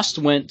Lost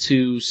went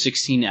to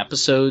 16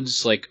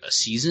 episodes like a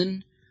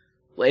season,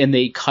 and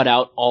they cut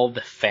out all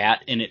the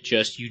fat, and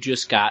you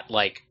just got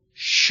like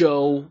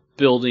show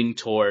building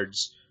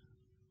towards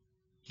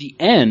the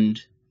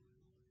end.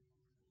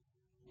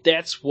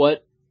 That's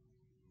what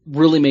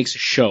really makes a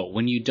show.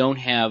 When you don't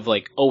have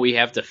like, oh, we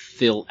have to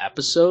fill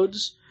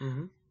episodes.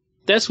 Mhm.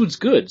 That's what's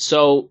good.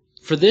 So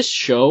for this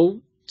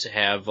show, to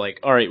have like,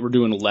 all right, we're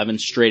doing 11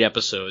 straight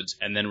episodes,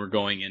 and then we're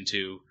going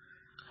into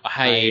a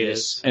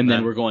hiatus, and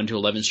then we're going to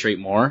 11 straight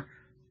more.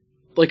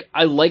 Like,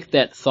 I like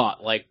that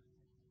thought. Like,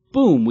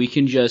 boom, we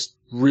can just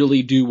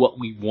really do what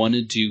we want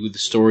to do, the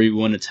story we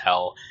want to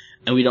tell,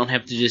 and we don't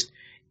have to just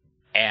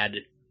add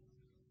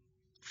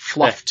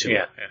fluff to it.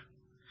 Yeah.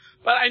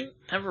 But I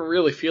never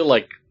really feel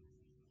like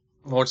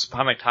Once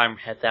Upon a Time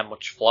had that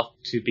much fluff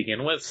to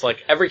begin with. It's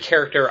like, every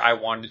character I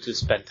wanted to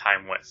spend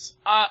time with.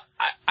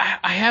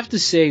 I have to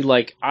say,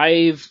 like,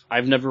 I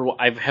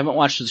haven't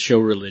watched the show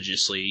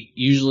religiously.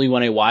 Usually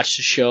when I watch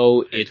the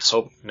show, I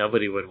hope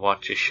nobody would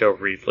watch a show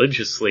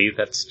religiously.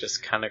 That's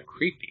just kind of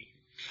creepy.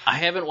 I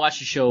haven't watched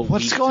the show.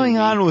 What's going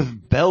on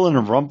with Belle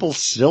and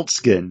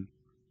Rumpelstiltskin?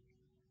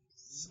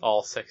 It's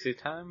all sexy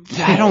time.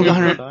 I don't All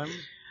the know. time.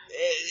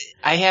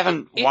 I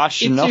haven't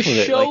watched enough of it.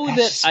 It's a show Like,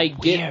 that that's I so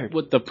get weird.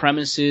 what the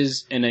premise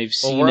is, and I've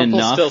seen Well, enough.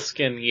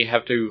 Rumpelstiltskin, you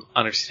have to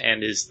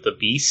understand, is the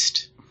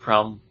Beast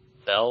from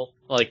Belle.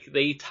 Like,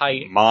 they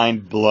tie...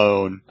 Mind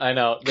blown. I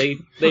know. They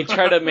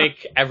try to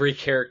make every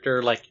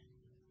character, like,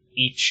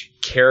 each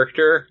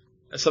character.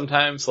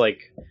 Sometimes,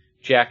 like,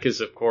 Jack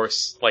is, of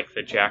course, like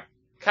the Jack.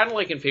 Kind of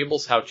like in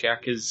Fables, how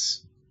Jack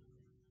is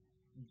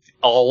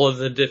all of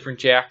the different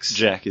Jacks.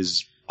 Jack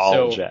is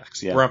all So,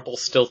 Jacks, yeah.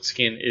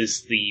 Rumpelstiltskin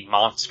is the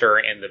monster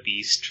and the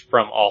beast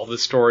from all the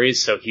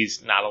stories, so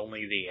he's not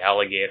only the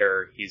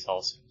alligator, he's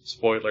also...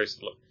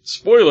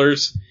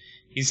 Spoilers!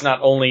 He's not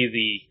only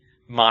the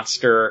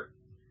monster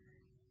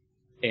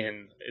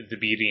in The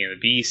Beauty and the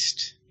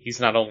Beast, he's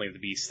not only the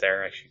beast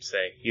there, I should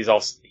say, he's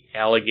also the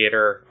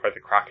alligator or the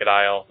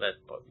crocodile that,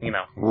 you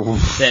know...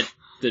 Oof. that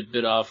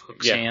bit off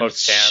Hook's Yeah, hand.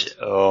 Hook's hand.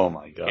 Oh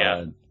my god.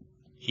 Yeah.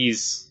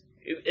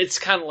 It's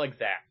kind of like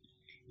that.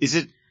 Is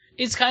it...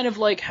 It's kind of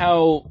like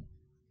how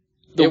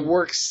It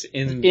works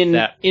in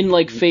that... in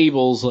like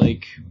Fables,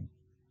 like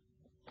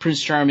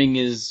Prince Charming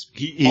is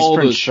He's all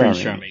Prince those Charming.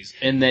 Prince Charmings,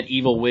 and that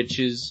evil witch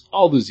is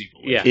all those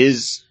evil witches. Yeah.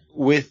 Is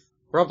with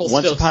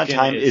Once Upon a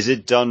Time, is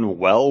it done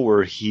well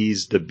where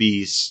he's the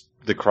beast,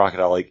 the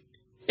crocodile, like...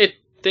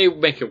 They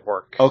make it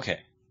work. Okay.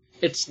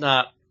 It's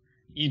not...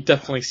 You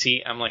definitely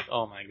see, I'm like,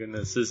 oh my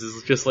goodness, this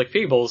is just like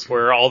Fables,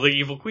 where all the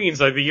evil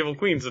queens are the evil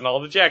queens, and all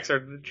the Jacks are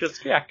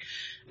just Jack.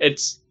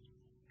 It's...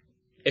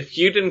 If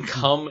you didn't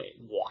come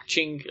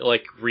watching,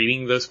 like,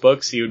 reading those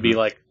books, you would be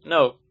like,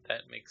 no,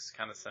 that makes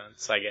kind of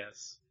sense, I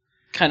guess.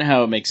 Kind of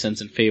how it makes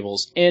sense in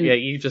Fables. And Yeah,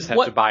 you just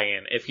have to buy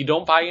in. If you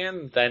don't buy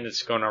in, then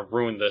it's going to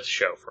ruin the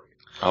show for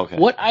you. Okay.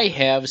 what I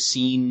have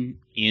seen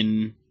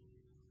in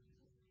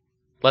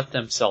Let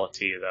them sell it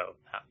to you, though,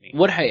 not me.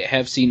 what I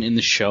have seen in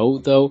the show,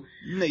 though,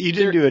 No, you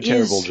didn't There do a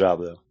terrible is- job,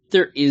 though.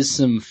 there is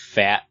some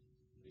fat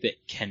that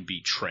can be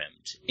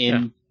trimmed. In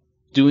Yeah.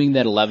 doing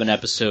that 11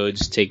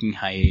 episodes, taking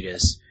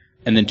hiatus,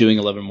 and then doing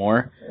 11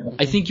 more,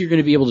 I think you're going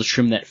to be able to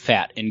trim that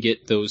fat and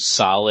get those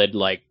solid,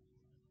 like,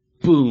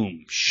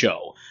 boom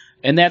show.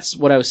 And that's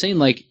what I was saying,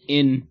 like,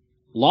 in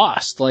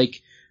Lost,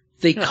 like,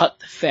 they cut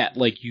the fat.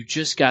 Like, you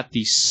just got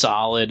these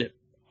solid,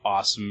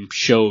 awesome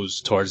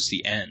shows towards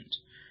the end.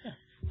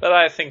 But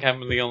I think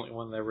I'm the only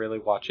one that really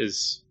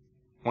watches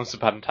Once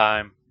Upon a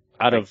Time.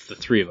 Out of the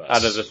three of us.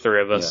 Out of the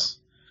three of us.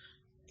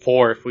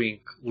 4 if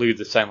we include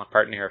the silent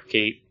partner of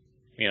Kate.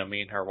 You know,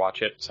 me and her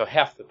watch it. So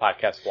half the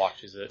podcast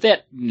watches it.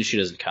 That, she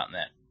doesn't count in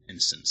that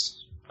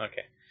instance.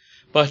 Okay.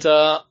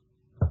 But,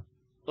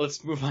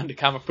 let's move on to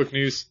comic book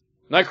news.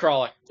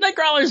 Nightcrawler.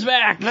 Nightcrawler's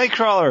back!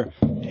 Nightcrawler!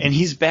 And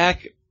he's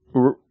back.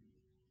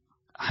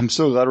 I'm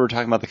so glad we're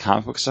talking about the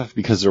comic book stuff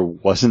because there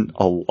wasn't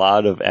a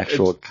lot of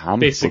actual comic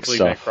book Basically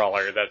stuff.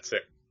 Nightcrawler, that's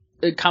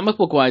it. Comic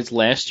book wise,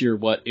 last year,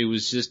 it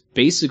was just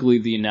basically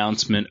the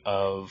announcement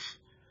of,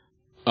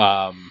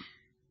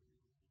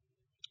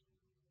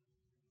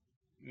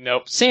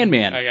 Nope.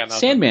 Sandman. I got nothing.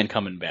 Sandman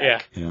coming back.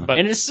 Yeah. Yeah. But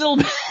And it's still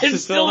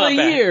still a not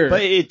back. year.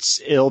 But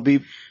it'll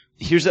be,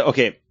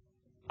 okay,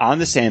 on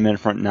the Sandman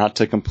front, not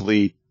to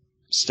complete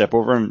step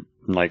over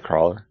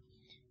Nightcrawler.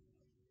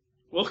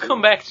 we'll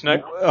come back to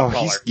Nightcrawler.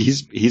 Oh,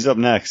 he's up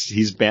next.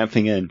 He's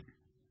bamfing in.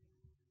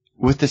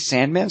 With the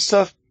Sandman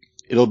stuff,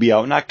 it'll be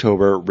out in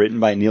October, written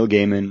by Neil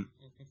Gaiman,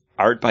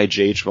 art by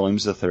J.H.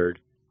 Williams III.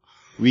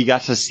 We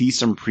got to see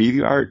some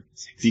preview art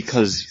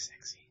because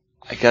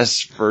I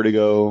guess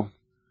Vertigo,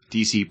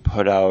 DC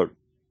put out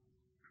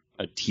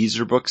a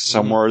teaser book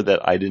somewhere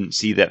that I didn't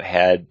see that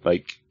had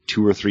like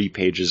 2 or 3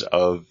 pages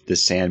of the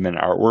Sandman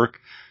artwork.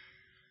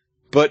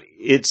 But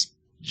it's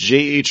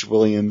J.H.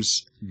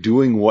 Williams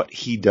doing what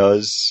he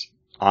does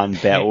on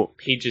Battle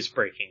Pages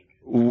breaking.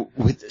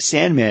 with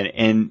Sandman,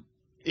 and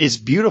it's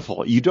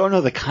beautiful. You don't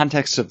know the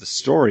context of the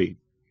story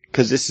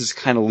because this is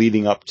kind of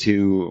leading up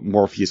to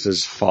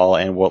Morpheus's fall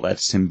and what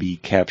lets him be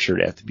captured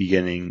at the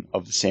beginning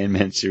of the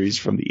Sandman series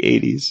from the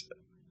 80s.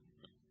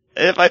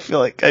 If I feel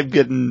like I'm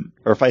getting,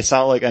 or if I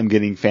sound like I'm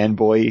getting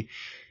fanboy,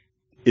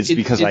 it's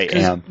because I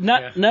am.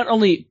 Not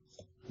only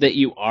that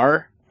you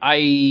are,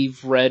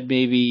 I've read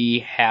maybe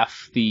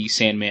half the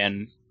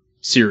Sandman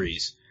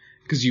series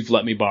because you've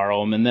let me borrow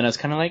them, and then I was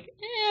kind of like,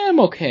 I'm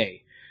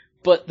okay.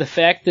 But the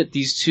fact that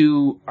these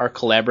two are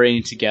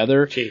collaborating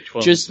together J.H.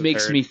 Williams just the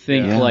makes third. me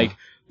think, Yeah. like,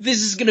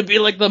 this is going to be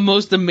like the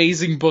most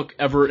amazing book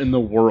ever in the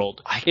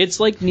world. It's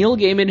like Neil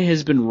Gaiman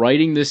has been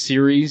writing this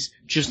series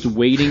just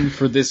waiting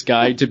for this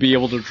guy to be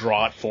able to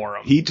draw it for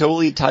him. He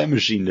totally time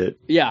machined it.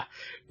 Yeah,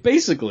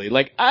 basically.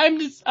 Like, I'm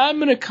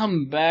going to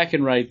come back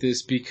and write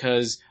this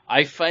because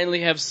I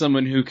finally have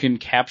someone who can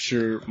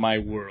capture my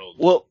world.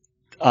 Well,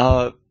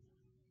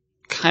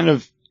 kind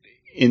of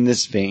in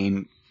this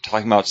vein,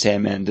 talking about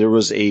Sandman, there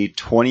was a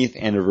 20th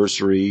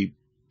anniversary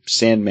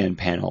Sandman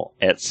panel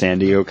at San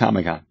Diego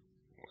Comic-Con.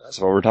 That's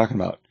what we're talking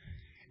about.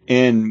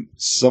 And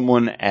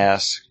someone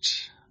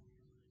asked,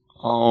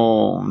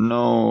 oh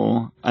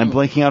no, I'm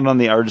blanking out on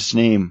the artist's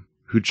name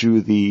who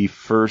drew the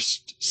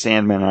first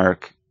Sandman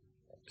arc.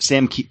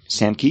 Sam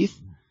Keith?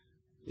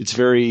 It's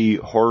very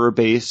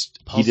horror-based.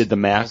 He did the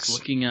Max.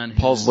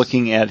 Paul's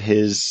looking at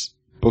his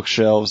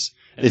bookshelves.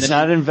 And it's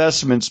not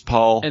investments,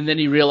 Paul. And then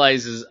he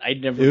realizes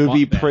it would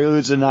be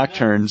Preludes and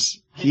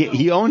Nocturnes.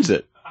 He owns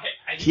it.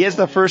 He has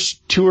the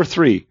first 2 or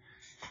 3.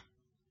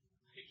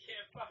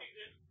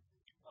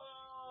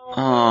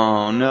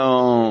 Oh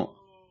no.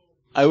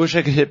 I wish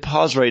I could hit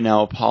pause right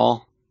now,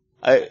 Paul.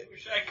 I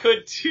wish I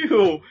could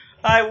too.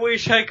 I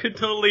wish I could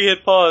totally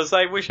hit pause.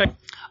 I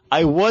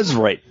was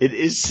right. It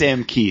is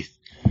Sam Keith.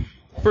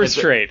 First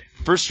trade,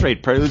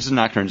 Preludes and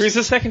Nocturnes.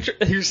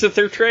 Here's the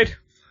third trade.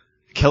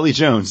 Kelly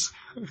Jones.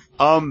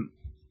 Sam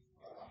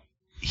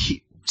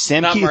Keith.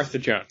 Martha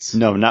Jones.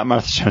 No, not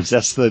Martha Jones.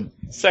 That's the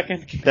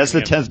second companion. That's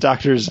the 10th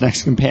Doctor's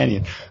next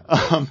companion.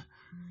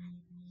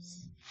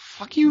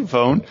 Fuck you,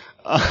 phone.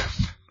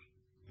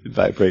 It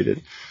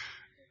vibrated.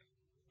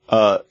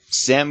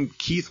 Sam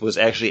Keith was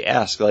actually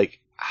asked, like,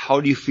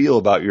 how do you feel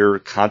about your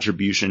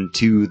contribution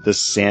to the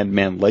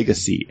Sandman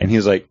legacy? And he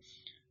was like,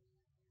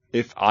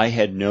 if I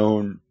had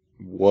known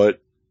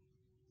what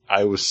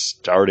I was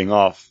starting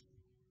off,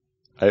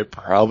 I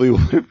probably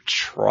would have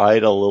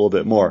tried a little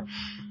bit more.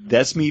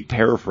 That's me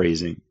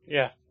paraphrasing.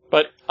 Yeah,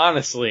 but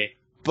honestly.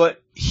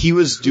 But he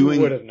was doing...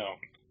 Who would have known?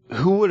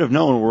 Who would have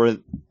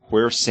known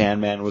where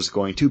Sandman was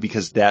going to?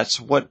 Because that's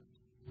what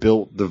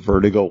built the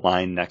Vertigo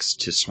line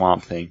next to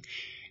Swamp Thing.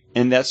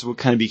 And that's what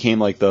kind of became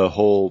like the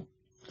whole,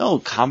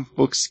 comic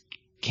books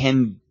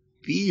can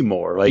be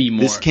more. Like,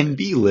 this can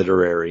be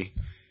literary.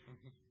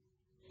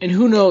 And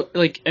who knows,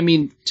 like, I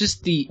mean,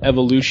 just the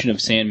evolution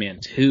of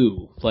Sandman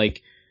 2,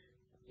 like,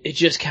 it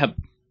just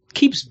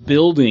keeps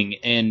building,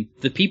 and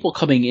the people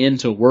coming in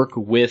to work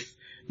with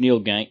Neil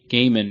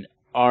Gaiman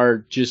are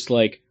just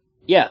like,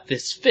 yeah,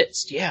 this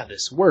fits, yeah,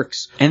 this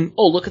works. And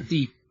look at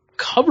the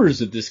covers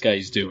that this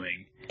guy's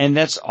doing. And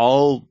that's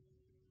all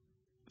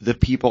the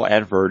people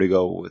at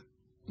Vertigo, with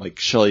like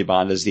Shelley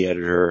Bond as the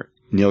editor,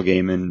 Neil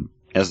Gaiman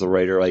as the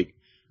writer, like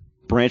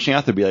branching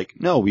out to be like,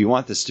 no, we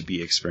want this to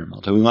be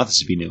experimental. We want this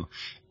to be new.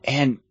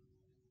 And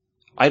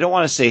I don't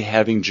want to say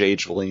having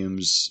J.H.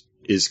 Williams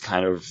is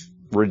kind of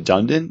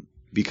redundant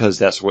because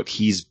that's what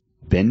he's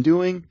been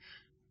doing,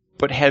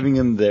 but having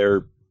him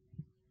there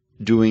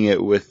doing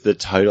it with the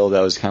title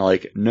that was kind of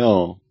like,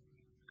 no,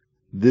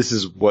 this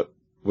is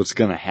what's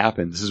going to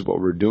happen. This is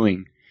what we're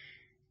doing.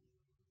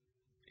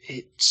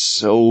 It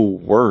so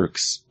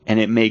works, and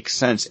it makes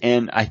sense.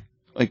 And I,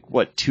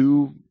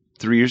 2-3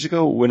 years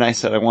ago, when I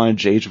said I wanted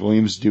J.H.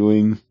 Williams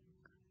doing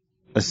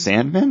a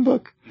Sandman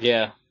book?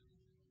 Yeah.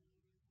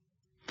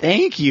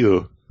 Thank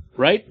you.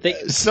 Right?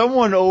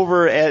 Someone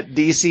over at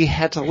DC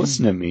had to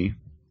listen to me.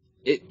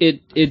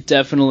 It's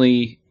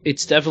definitely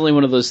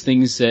one of those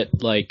things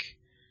that, like,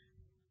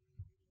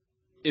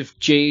 if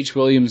J.H.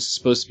 Williams is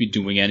supposed to be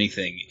doing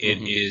anything,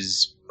 it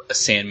is a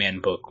Sandman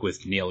book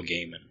with Neil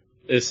Gaiman.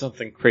 It's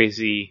something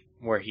crazy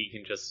where he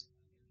can just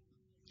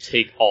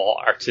take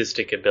all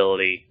artistic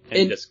ability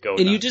and just go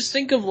nuts. And you just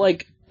think of,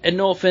 like, and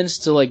no offense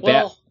to, like,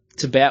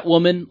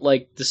 Batwoman,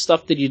 like, the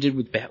stuff that you did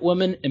with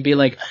Batwoman, and be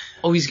like,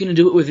 oh, he's gonna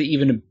do it with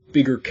even a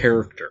bigger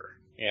character.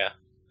 Yeah.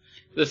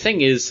 The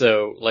thing is,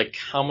 though, like,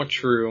 how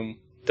much room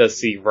does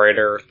the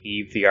writer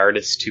leave the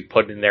artist to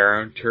put in their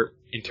own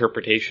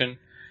interpretation?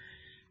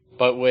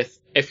 But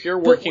if you're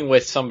working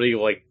with somebody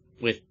like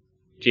with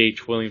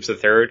J.H. Williams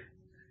III,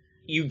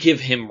 you give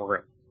him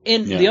room.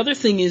 And the other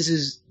thing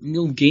is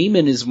Neil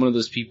Gaiman is one of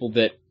those people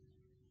that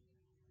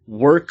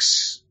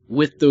works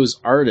with those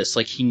artists.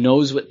 Like, he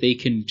knows what they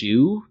can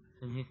do.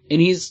 Mm-hmm.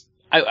 And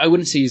I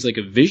wouldn't say he's like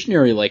a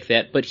visionary like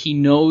that, but he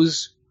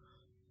knows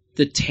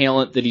the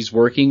talent that he's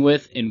working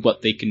with and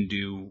what they can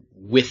do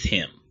with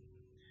him.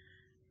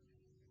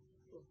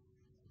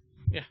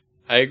 Yeah,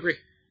 I agree.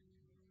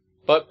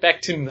 But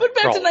back to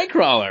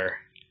Nightcrawler.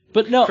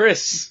 But no,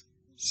 Chris.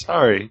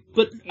 Sorry.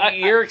 But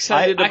you're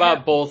excited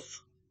about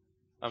both.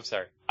 I'm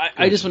sorry.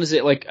 I just want to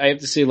say, like, I have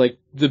to say, like,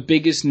 the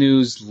biggest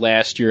news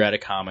last year out of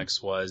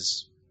comics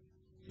was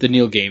the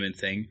Neil Gaiman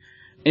thing.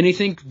 And I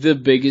think the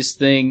biggest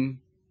thing,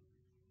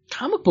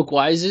 comic book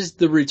wise, is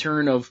the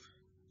return of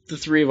the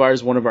three of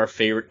ours, one of our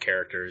favorite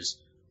characters,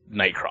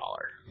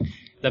 Nightcrawler.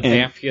 The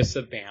Banfiest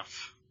of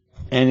Banff.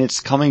 And it's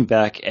coming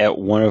back at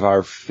one of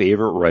our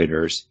favorite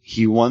writers.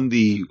 He won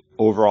the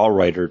overall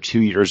writer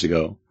 2 years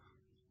ago,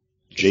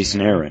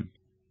 Jason Aaron.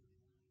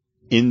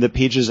 In the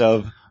pages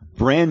of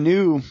brand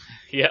new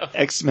Yeah.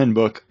 X-Men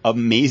book,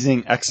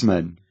 Amazing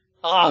X-Men.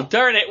 Oh,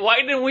 darn it.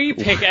 Why didn't we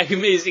pick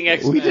Amazing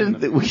X-Men?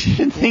 We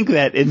didn't think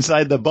that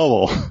inside the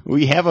bubble.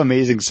 We have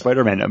Amazing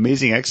Spider-Man.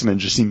 Amazing X-Men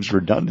just seems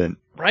redundant.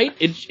 Right?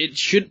 It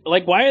should,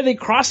 like, why are they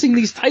crossing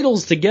these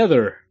titles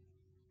together?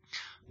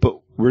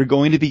 But we're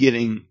going to be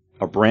getting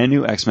a brand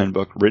new X-Men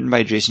book written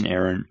by Jason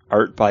Aaron,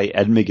 art by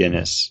Ed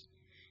McGuinness,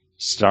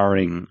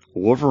 starring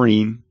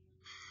Wolverine,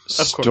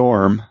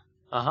 Storm,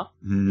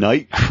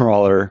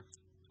 Nightcrawler,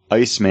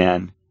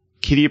 Iceman,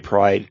 Kitty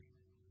Pryde,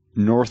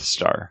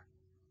 Northstar.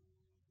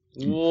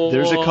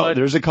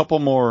 There's a couple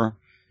more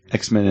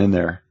X-Men in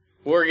there.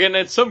 We're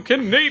getting some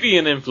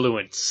Canadian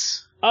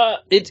influence.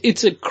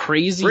 It's a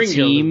crazy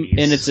team,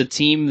 and it's a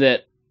team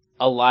that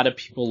a lot of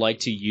people like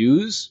to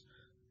use,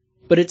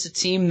 but it's a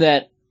team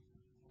that,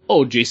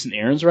 oh, Jason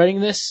Aaron's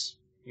writing this?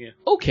 Yeah.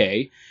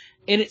 Okay.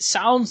 And it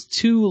sounds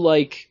too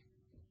like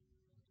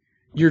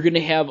you're going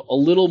to have a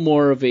little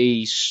more of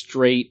a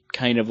straight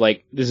kind of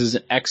like, this is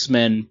an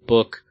X-Men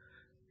book.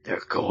 They're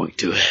going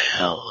to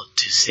hell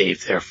to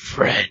save their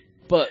friend.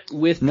 But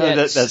with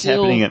that's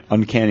still, happening in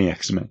Uncanny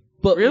X-Men.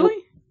 But really?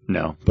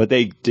 No, but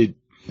they do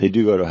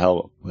go to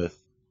hell with,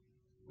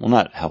 well,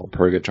 not hell,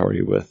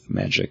 purgatory with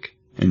magic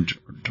and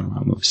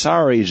Dormammu.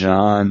 Sorry,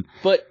 John.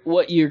 But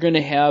what you're going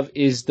to have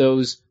is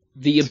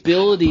the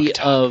ability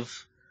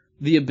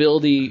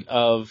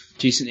of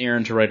Jason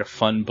Aaron to write a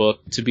fun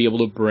book to be able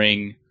to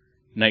bring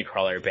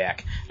Nightcrawler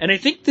back. And I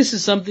think this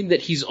is something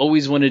that he's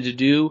always wanted to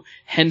do,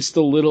 hence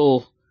the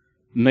little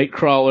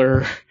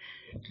Nightcrawler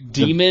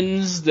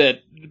demons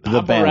that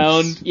pop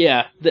around.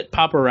 Yeah, that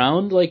pop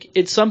around. Like,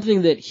 it's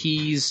something that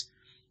he's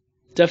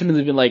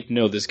definitely been like,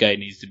 no, this guy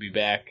needs to be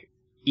back.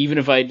 Even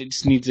if I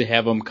just need to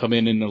have him come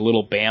in a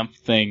little BAMF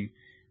thing,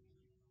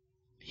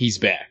 he's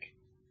back.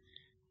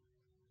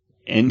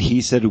 And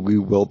he said we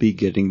will be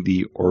getting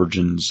the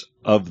origins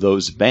of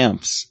those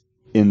BAMFs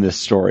in this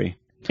story.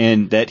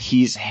 And that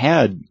he's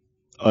had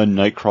a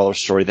Nightcrawler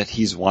story that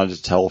he's wanted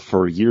to tell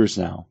for years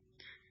now.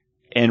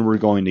 And we're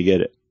going to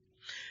get it.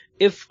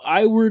 If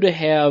I were to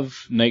have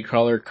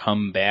Nightcrawler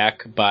come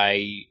back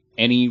by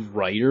any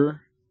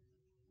writer,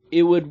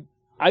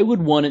 I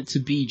would want it to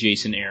be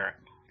Jason Aaron.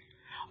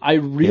 I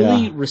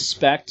really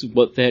respect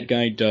what that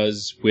guy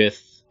does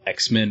with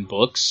X-Men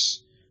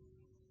books.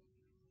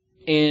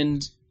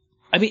 And,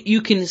 I mean,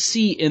 you can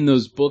see in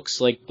those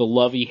books, like, the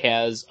love he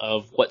has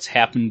of what's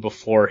happened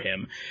before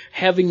him.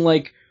 Having,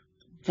 like,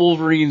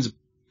 Wolverine's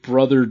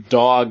brother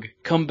dog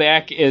come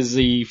back as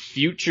a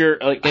future,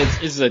 like,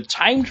 as a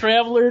time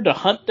traveler to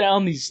hunt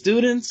down these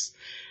students.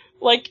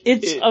 Like,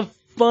 it's a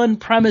fun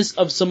premise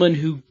of someone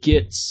who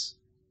gets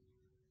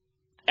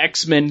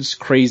X-Men's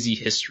crazy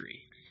history.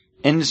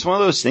 And it's one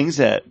of those things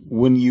that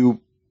when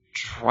you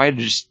try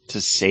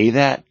to say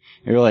that,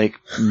 you're like,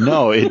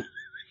 no,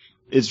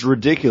 it's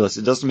ridiculous.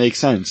 It doesn't make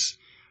sense.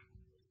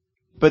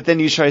 But then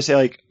you try to say,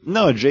 like,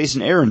 no,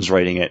 Jason Aaron's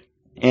writing it.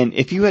 And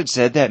if you had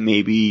said that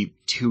maybe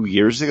 2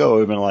 years ago, it would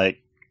have been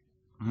like,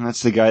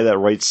 that's the guy that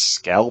writes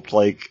Scalped,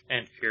 like...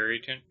 And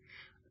Furyton?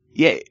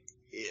 Yeah,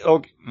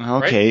 okay.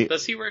 Right?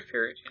 Does he write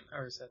Furyton?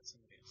 Or is that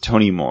somebody else?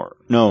 Tony Moore.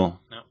 No,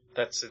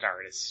 that's an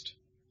artist.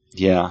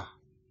 Yeah.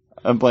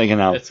 I'm blanking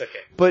out. It's okay.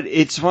 But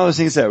it's one of those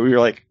things that we were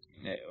like,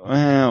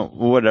 well,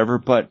 whatever.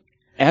 But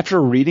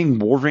after reading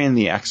Wolverine and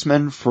the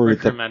X-Men for Rick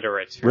Remender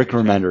writes Furyton. Rick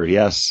Remender,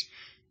 yes.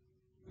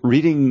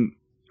 Reading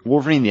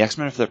Wolverine and the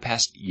X-Men for the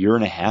past year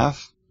and a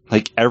half,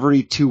 like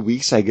every 2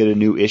 weeks I get a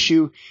new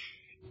issue.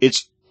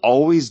 It's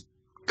always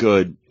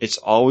good. It's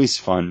always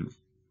fun.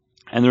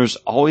 And there's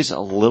always a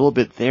little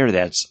bit there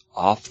that's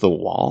off the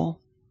wall.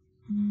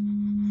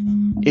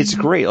 It's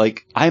great.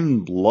 Like,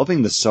 I'm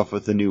loving the stuff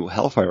with the new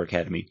Hellfire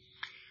Academy.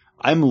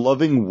 I'm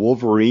loving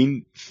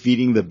Wolverine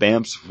feeding the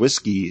BAMFs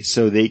whiskey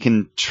so they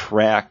can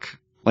track,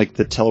 like,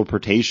 the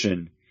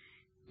teleportation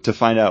to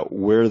find out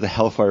where the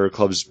Hellfire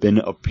Club's been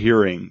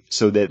appearing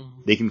so that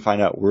they can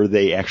find out where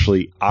they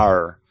actually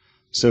are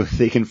so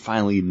they can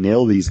finally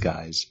nail these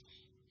guys.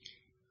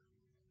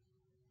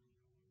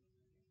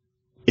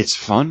 It's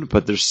fun,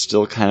 but there's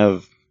still kind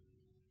of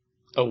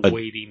a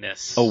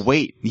weightiness. A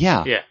weight,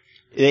 yeah. Yeah.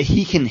 That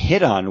he can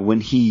hit on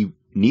when he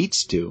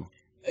needs to.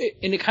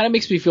 And it kind of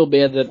makes me feel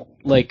bad that,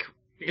 like,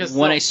 because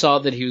when I saw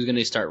that he was going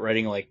to start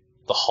writing, like,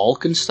 the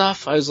Hulk and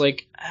stuff, I was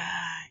like,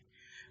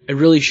 I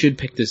really should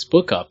pick this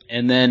book up.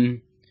 And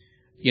then,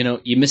 you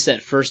know, you miss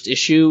that first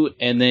issue,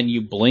 and then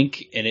you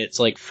blink, and it's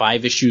like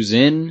 5 issues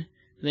in, and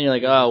then you're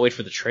like, oh, I'll wait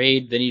for the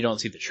trade, then you don't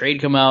see the trade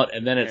come out,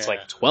 and then it's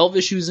like 12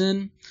 issues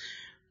in.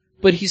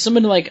 But he's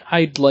someone like,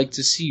 I'd like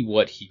to see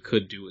what he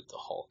could do with the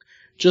Hulk.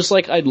 Just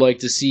like I'd like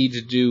to see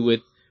to do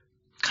with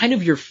kind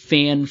of your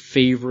fan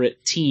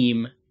favorite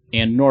team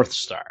and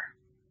Northstar.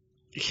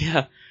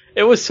 Yeah.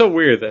 It was so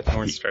weird that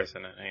Northstar's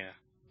in it,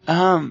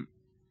 yeah.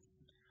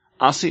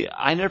 Honestly,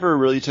 I never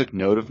really took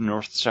note of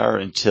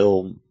Northstar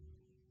until,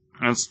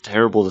 it's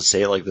terrible to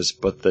say it like this,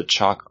 but the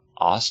Chuck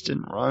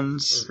Austin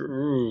runs.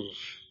 Ooh.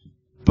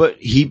 But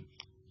he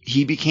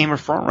became a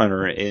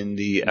frontrunner in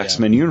the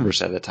X-Men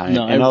universe at the time.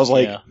 I was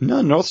like,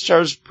 no,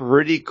 Northstar's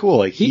pretty cool.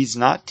 Like, he's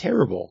not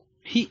terrible.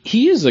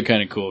 He is a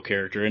kind of cool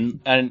character,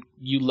 and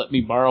you let me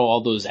borrow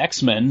all those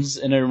X-Men's,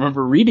 and I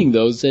remember reading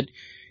those, that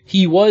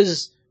he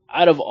was,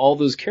 out of all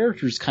those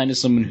characters, kind of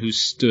someone who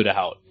stood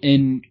out.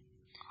 And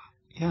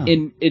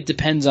it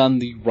depends on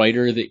the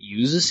writer that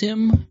uses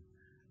him,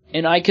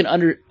 and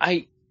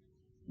I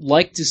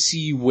like to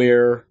see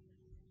where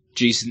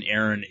Jason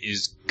Aaron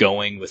is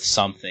going with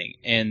something,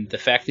 and the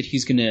fact that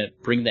he's going to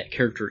bring that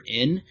character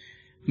in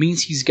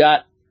means he's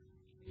got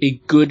a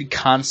good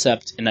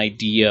concept and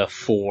idea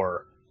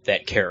for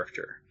that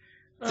character.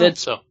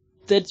 That's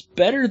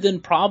better than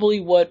probably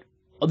what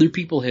other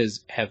people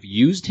have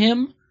used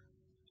him,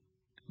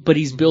 but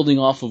he's building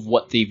off of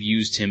what they've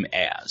used him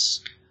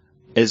as.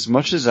 As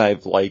much as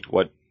I've liked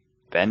what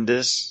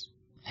Bendis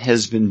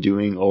has been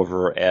doing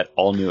over at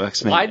All New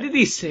X-Men. Why did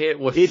he say it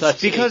with it's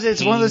such because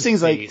it's one of those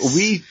things like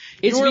face?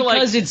 It's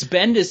because it's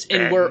Bendis,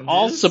 and we're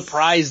all Bendis?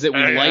 surprised that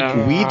we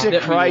like. we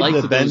decried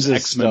the those Bendis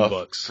X-Men stuff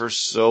books for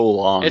so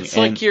long. It's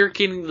like you're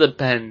getting the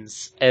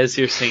bends as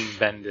you're saying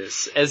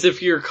Bendis, as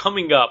if you're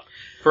coming up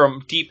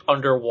from deep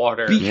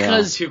underwater.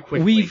 Because too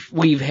quickly.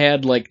 we've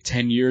had like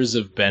 10 years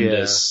of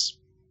Bendis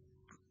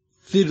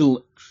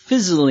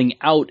fizzling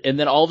out, and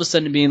then all of a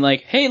sudden being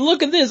like, "Hey,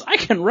 look at this! I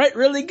can write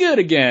really good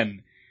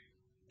again."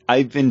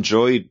 I've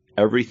enjoyed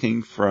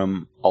everything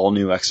from All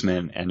New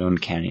X-Men and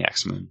Uncanny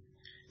X-Men.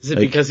 Is it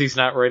because he's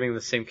not writing the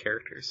same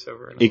characters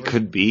over and over? It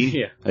could be.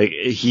 Yeah. Like,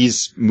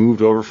 he's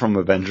moved over from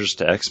Avengers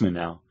to X-Men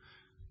now.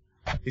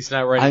 He's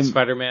not writing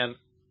Spider-Man,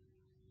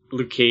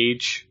 Luke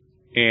Cage,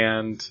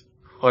 and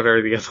what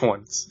are the other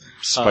ones?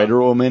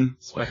 Spider-Woman.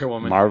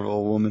 Spider-Woman.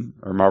 Marvel Woman.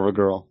 Or Marvel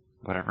Girl.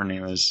 Whatever her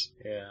name is.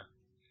 Yeah.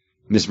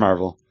 Miss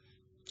Marvel.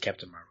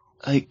 Captain Marvel.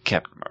 Like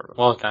Captain Marvel.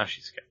 Well, now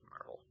she's Captain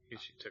Marvel.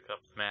 She took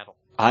up the mantle.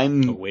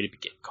 A way to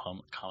get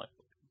comic.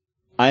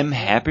 I'm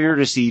happier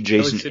to see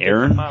Jason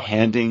Aaron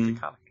handing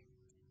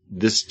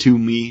this to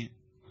me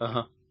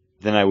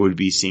than I would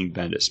be seeing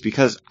Bendis,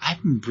 because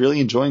I'm really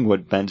enjoying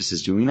what Bendis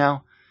is doing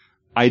now.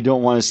 I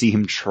don't want to see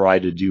him try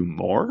to do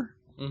more.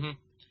 Mm-hmm.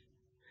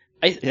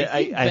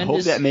 I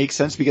hope that makes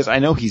sense, because I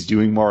know he's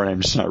doing more and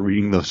I'm just not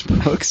reading those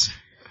books.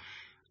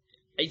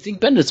 I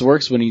think Bendis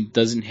works when he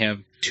doesn't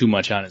have too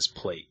much on his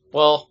plate.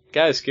 Well,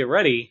 guys, get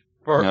ready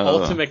for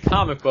Ultimate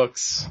Comic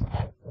Books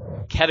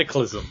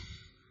Cataclysm,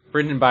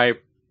 written by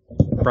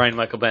Brian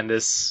Michael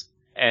Bendis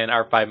and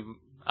art by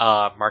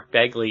Mark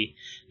Bagley.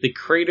 The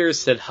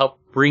creators that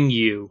helped bring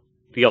you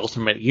the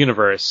Ultimate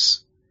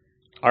Universe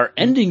are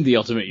ending the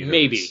Ultimate Universe.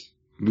 Maybe.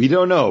 We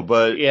don't know,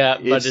 but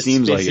but it's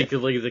seems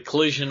basically the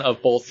collision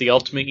of both the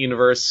Ultimate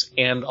Universe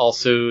and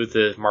also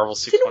the Marvel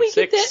 616. Didn't we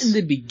get that in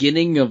the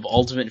beginning of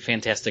Ultimate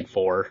Fantastic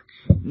Four?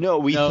 No,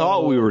 we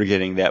thought we were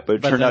getting that, but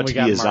it turned out to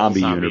be a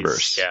zombie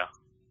universe.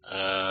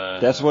 Yeah.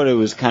 That's what it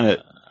was kind of,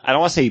 I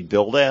don't want to say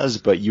billed as,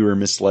 but you were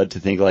misled to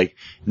think like,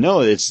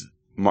 no, it's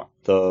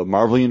the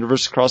Marvel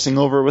Universe crossing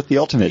over with the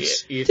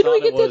Ultimates. Didn't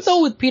we get that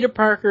though with Peter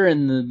Parker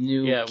and the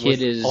new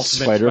kid is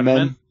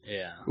Spider-Man?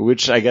 Yeah.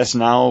 Which I guess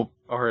now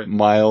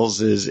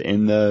Miles is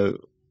in the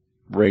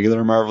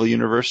regular Marvel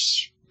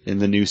Universe in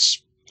the new.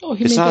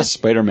 It's not a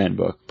Spider-Man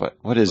book, but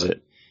what is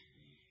it?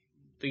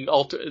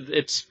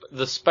 It's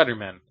the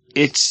Spider-Man.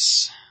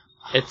 It's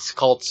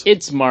called.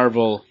 It's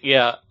Marvel.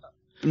 Yeah.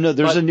 No,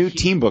 there's a new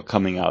team book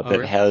coming out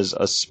that has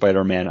a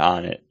Spider-Man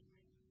on it.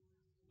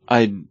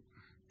 I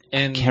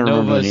can't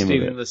remember the name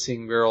of it. The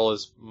same girl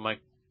as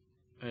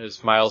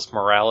Miles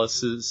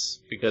Morales,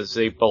 because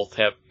they both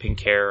have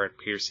pink hair and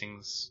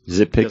piercings. Is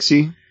it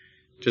Pixie?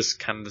 Just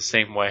kind of the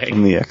same way.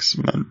 From the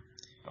X-Men.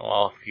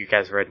 Well, if you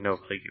guys read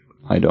Nova,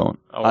 I don't.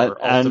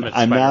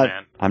 I'm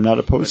not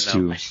opposed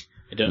to.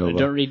 I don't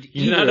read.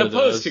 You're not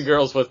opposed to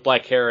girls with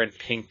black hair and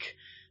pink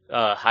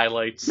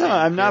highlights. No,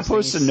 I'm not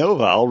opposed to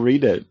Nova. I'll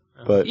read it.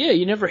 But yeah,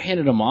 you never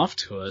handed them off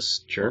to us,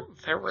 jerk. Oh,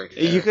 they're right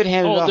there. You could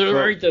hand it off. They're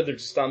right there. They're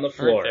just on the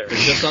floor. They're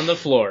just on the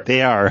floor.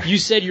 They are. You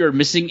said you were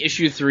missing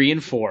issue 3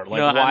 and 4.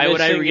 Like, why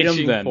would I read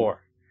them then?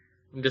 4.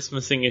 I'm just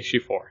missing issue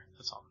 4.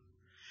 That's all.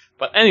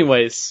 But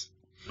anyways,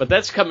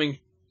 that's coming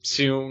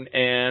soon,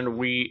 and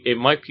it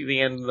might be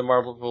the end of the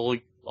Marvel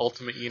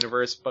Ultimate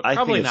Universe, but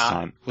probably not.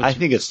 Time. I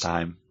think it's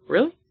time.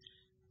 Really?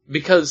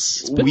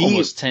 Because it's been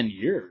almost 10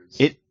 years.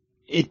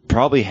 It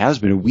probably has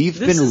been.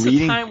 This is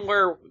a time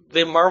where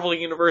the Marvel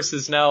Universe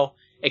is now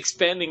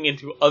expanding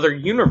into other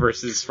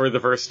universes for the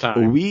first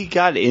time. We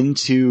got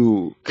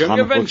into Young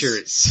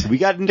Avengers. We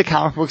got into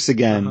comic books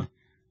again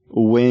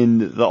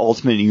when the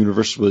Ultimate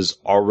Universe was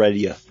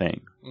already a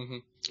thing. Mm-hmm.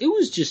 It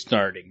was just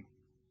starting,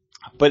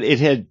 but it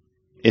had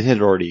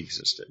already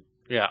existed.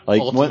 Yeah, like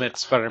Ultimate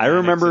Spider-Man. I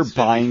remember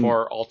buying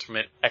before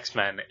Ultimate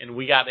X-Men, and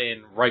we got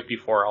in right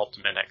before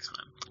Ultimate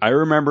X-Men. I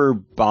remember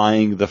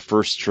buying the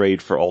first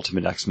trade for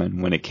Ultimate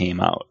X-Men when it came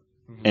out.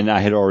 And I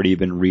had already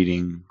been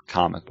reading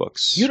comic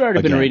books. You'd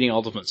already been reading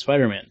Ultimate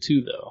Spider-Man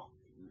too, though.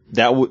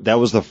 That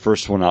was the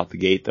first one out the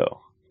gate, though.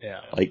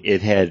 Yeah. Like,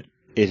 it had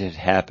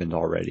happened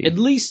already. At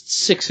least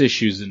 6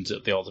 issues into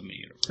the Ultimate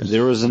Universe.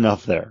 There was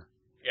enough there.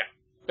 Yeah.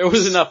 There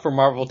was enough for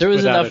Marvel to There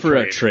was enough for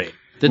a trade.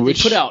 That they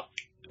put out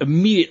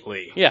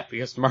immediately. Yeah,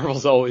 because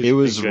Marvel's always It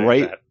was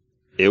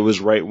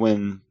right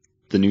when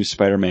the new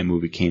Spider-Man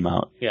movie came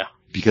out. Yeah.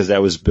 Because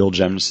that was Bill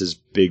Jemis's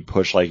big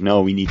push, like,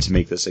 no, we need to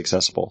make this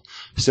accessible.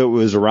 So it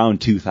was around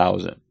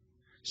 2000.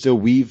 So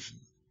we've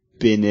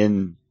been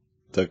in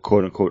the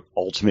quote-unquote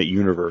Ultimate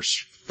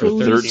Universe for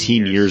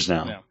 13 years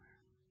now. Yeah.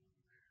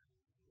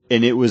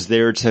 And it was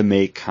there to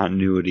make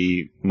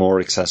continuity more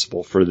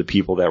accessible for the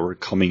people that were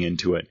coming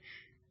into it.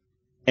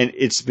 And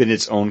it's been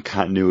its own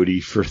continuity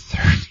for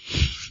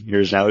 30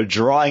 years now,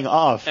 drawing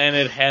off. And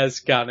it has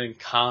gotten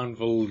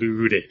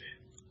convoluted.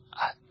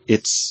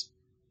 It's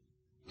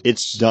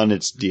done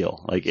its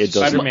deal. Like, it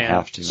doesn't Spider-Man.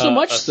 have to. So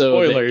much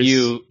so that spoilers.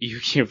 you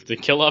have to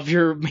kill off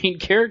your main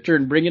character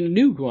and bring in a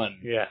new one.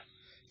 Yeah.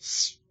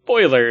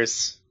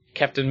 Spoilers.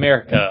 Captain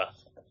America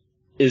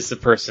is the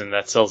person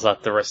that sells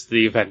out the rest of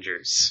the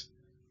Avengers.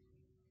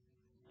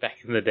 Back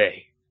in the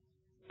day.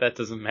 That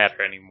doesn't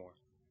matter anymore.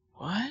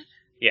 What?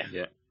 Yeah.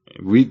 Yeah.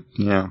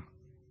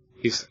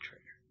 He's the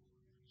traitor.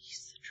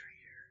 He's the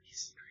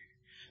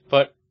traitor.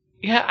 But,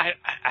 yeah,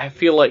 I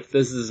feel like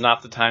this is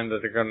not the time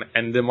that they're going to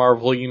end the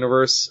Marvel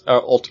Universe,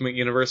 Ultimate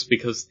Universe,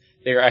 because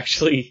they're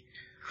actually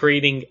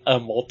creating a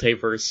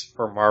multiverse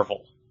for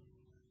Marvel.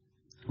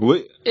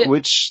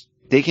 Which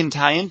they can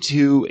tie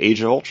into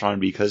Age of Ultron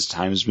because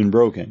time's been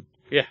broken.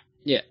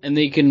 Yeah, and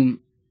they can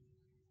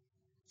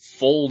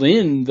fold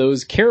in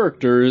those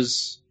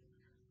characters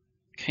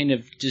kind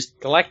of just...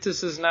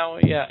 Galactus is now,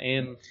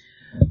 in...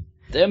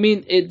 I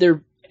mean,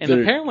 they're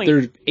apparently...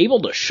 they're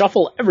able to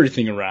shuffle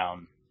everything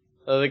around.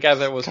 the guy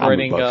that was Comic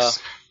writing books.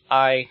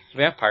 I,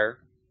 Vampire,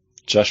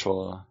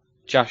 Joshua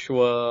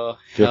Filkoff.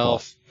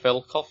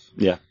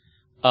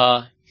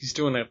 Yeah. He's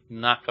doing a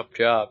knock-up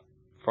job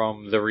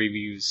from the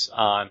reviews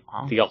on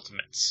the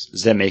Ultimates.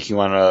 Does that make you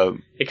want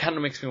to... It kind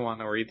of makes me want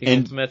to read the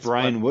And Ultimates.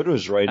 Brian but Wood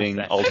was writing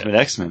That's- Ultimate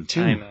X-Men,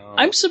 too. I know.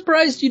 I'm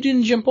surprised you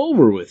didn't jump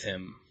over with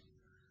him.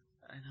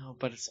 I know,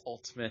 but it's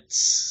Ultimates,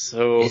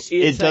 so...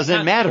 It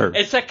doesn't matter.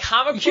 It's a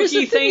comic Here's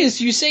the booky thing thing.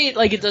 is, you say it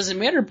like it doesn't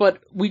matter, but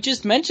we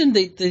just mentioned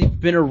they've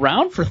been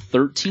around for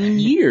 13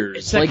 years.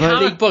 It's a like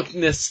comic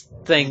bookness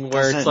thing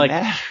where it's Doesn't like,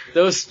 matter.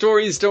 those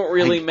stories don't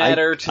really I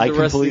matter to I the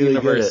rest of the completely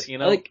get universe, it. you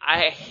know? Like-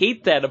 I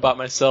hate that about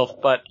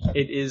myself, but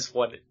it is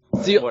what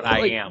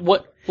I am.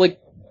 What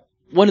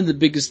one of the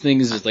biggest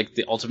things is like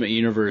the Ultimate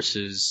Universe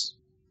is,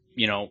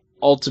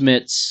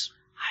 Ultimates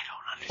I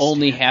don't understand.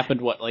 only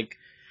happened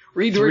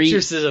Reed three-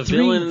 Richards is a three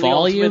villain in the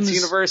Ultimates volumes-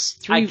 universe.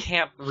 three- I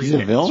can't read He's a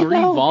it. villain? 3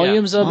 now?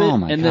 volumes of it, Oh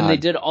my and then they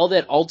God. did all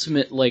that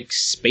Ultimate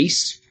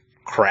space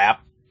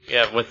crap.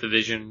 Yeah, with the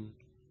Vision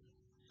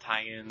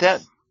tie-ins.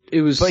 That,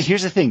 It was but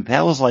here's the thing.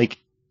 That was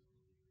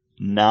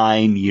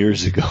 9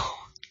 years ago.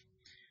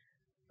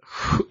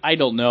 I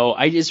don't know.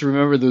 I just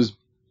remember those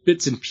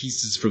bits and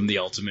pieces from the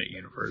Ultimate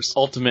Universe.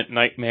 Ultimate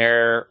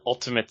Nightmare,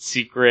 Ultimate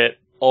Secret,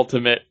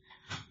 Ultimate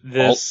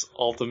this,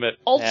 Ultimate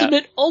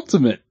that,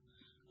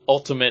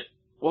 Ultimate.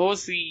 What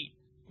was the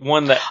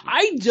one that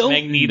I don't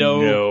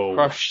Magneto know.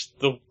 crushed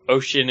the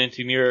ocean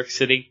into New York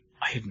City?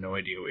 I have no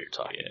idea what you're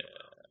talking about.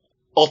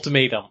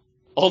 Ultimatum.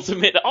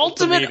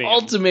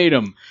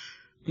 Ultimatum.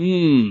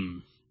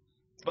 You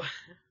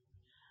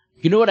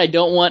know what I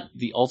don't want?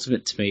 The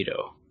Ultimate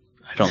Tomato.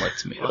 I don't like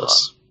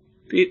tomatoes.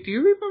 Do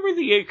you remember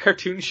the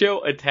cartoon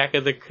show Attack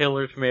of the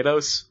Killer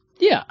Tomatoes?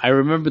 Yeah, I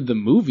remember the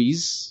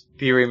movies.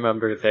 Do you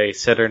remember the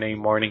Saturday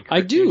morning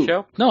cartoon I do.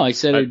 show? No, I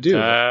said I do.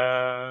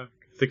 Attack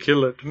the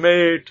Killer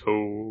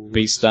Tomato.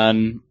 Based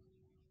on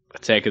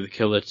Attack of the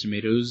Killer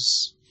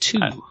Tomatoes 2.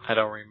 I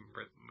don't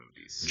remember the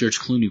movies. George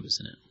Clooney was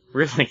in it.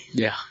 Really?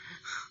 Yeah.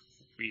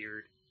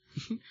 Weird.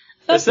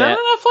 Not Is that bad.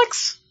 on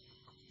Netflix?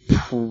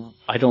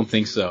 I don't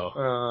think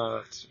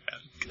so. That's bad.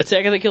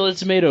 Attack of the Killer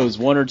Tomatoes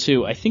 1 or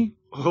 2. I think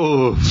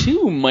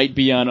 2 might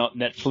be on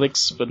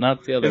Netflix, but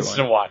not the other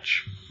Instant one.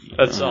 watch.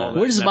 That's all. that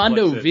Where's Netflix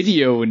Mondo is.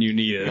 Video when you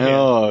need it?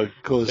 Oh, it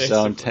goes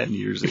down Basically. 10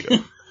 years ago.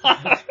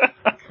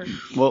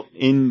 Well,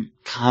 in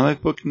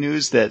comic book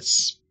news,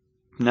 that's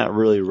not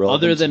really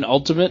relevant. Other than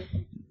Ultimate?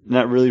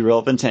 Not really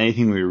relevant to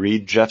anything we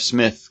read. Jeff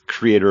Smith,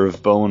 creator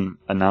of Bone,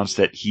 announced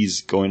that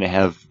he's going to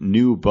have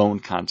new Bone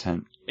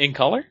content. In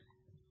color?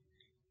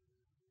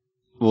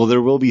 Well,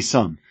 there will be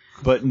some,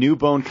 but new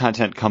Bone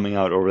content coming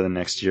out over the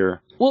next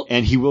year. Well,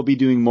 And he will be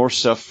doing more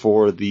stuff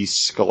for the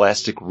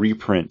Scholastic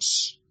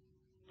reprints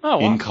Oh,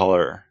 wow. in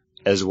color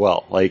as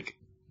well, like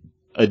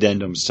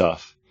addendum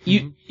stuff.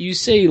 you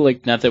say,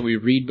 not that we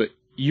read, but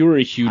you're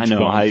a huge I know,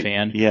 Bone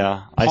fan.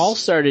 Yeah. You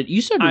started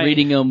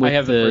reading them with I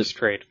have the first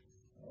trade.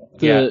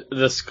 the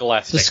The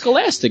Scholastic. the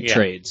Scholastic Yeah.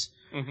 trades.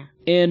 Mhm.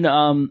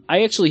 And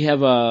I actually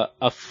have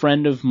a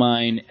friend of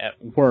mine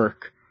at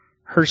work.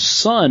 Her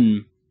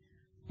son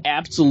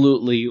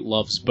absolutely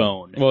loves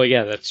Bone. Well,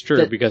 yeah, that's true,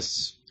 That-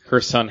 because her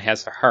son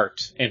has a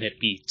heart, and it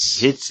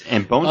beats.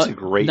 And Bone's a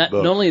great not,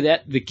 book. Not only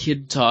that, the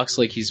kid talks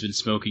like he's been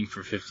smoking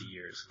for 50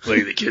 years.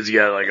 Like the kid's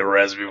got a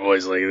raspy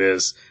voice like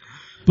this.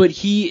 But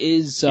he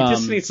is. He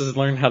just needs to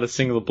learn how to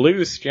sing the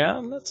blues,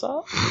 John, that's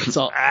all. it's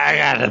all, I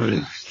got the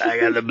blues. I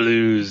got the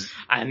blues.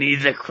 I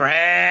need the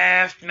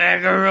Kraft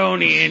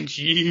macaroni and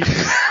cheese.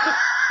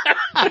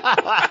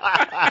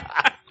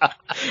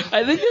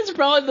 I think that's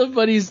probably the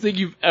funniest thing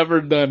you've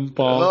ever done,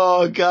 Paul.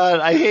 Oh God,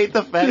 I hate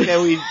the fact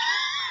that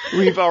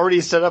we've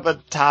already set up a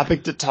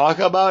topic to talk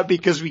about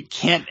because we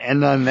can't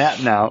end on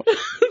that now.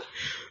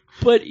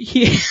 But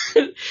It's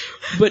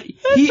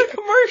a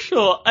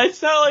commercial.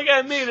 It's not like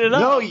I made it up.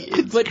 No,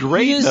 it's but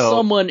great. he is though,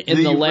 someone that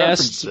you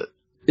referenced it.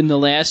 in the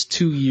last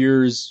 2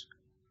 years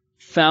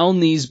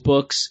found these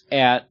books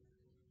at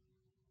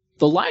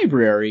the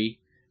library,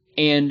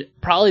 and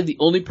probably the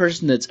only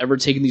person that's ever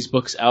taken these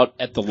books out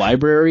at the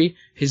library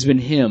has been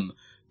him,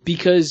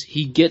 because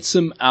he gets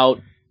them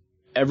out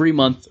every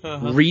month,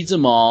 reads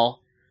them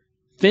all,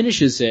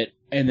 finishes it,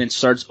 and then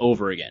starts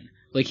over again.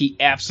 Like, he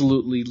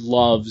absolutely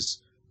loves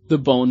the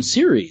Bone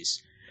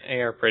series.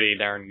 They are pretty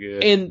darn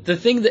good. And the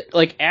thing that,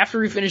 like,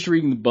 after he finished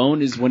reading the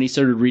Bone is when he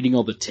started reading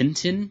all the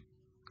Tintin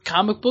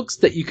comic books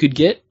that you could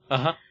get.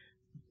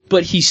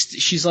 But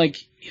she's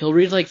like, he'll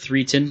read like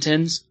 3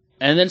 Tintins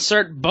and then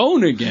start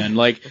Bone again.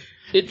 Like,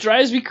 it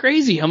drives me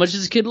crazy how much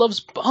this kid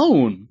loves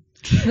Bone.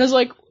 And I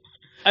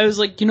was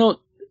like, you know,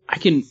 I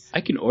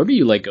can order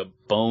you like a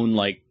Bone,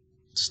 like,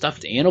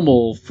 stuffed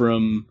animal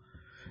from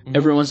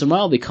every once in a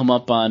while. They come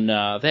up on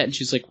that, and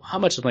she's like, how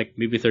much? I'm like,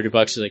 maybe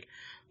 $30. She's like,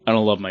 I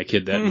don't love my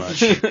kid that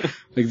much.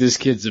 Like, this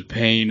kid's a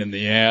pain in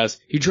the ass.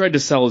 He tried to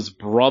sell his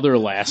brother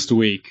last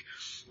week.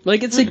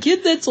 Like, it's a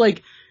kid that's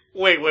like,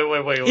 Wait.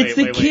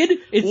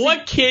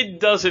 What kid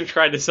doesn't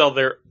try to sell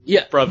their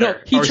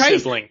brother or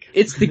sibling?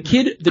 It's the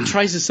kid that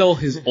tries to sell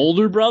his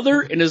older brother,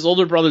 and his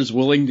older brother's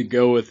willing to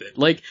go with it.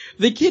 Like,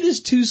 the kid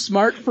is too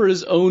smart for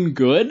his own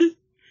good.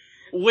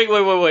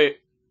 Wait.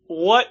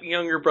 What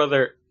younger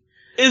brother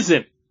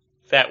isn't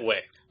that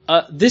way?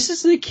 This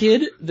is the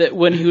kid that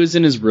when he was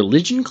in his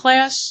religion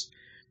class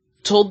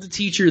told the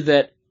teacher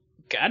that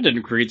God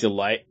didn't create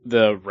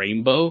the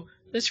rainbow.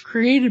 That's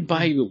created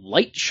by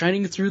light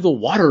shining through the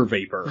water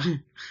vapor.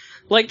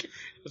 Like,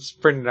 it's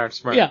pretty darn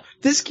smart. Yeah,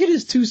 this kid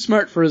is too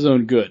smart for his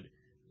own good.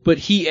 But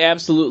he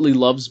absolutely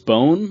loves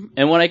Bone,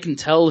 and when I can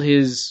tell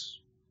his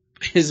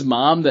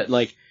mom that,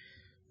 like,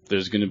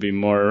 there's gonna be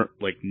more,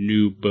 like,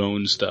 new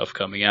Bone stuff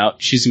coming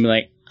out, she's gonna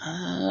be like,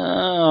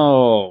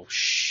 oh,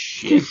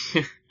 shit.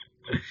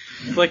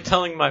 It's like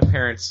telling my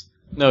parents,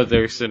 no,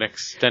 there's an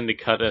extended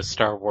cut of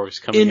Star Wars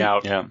coming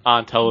out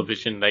on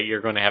television that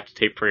you're going to have to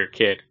tape for your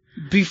kid.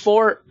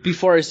 Before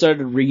I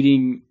started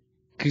reading,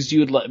 because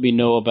you would let me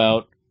know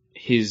about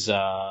his,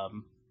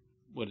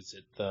 what is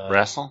it?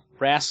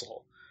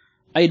 Rassel.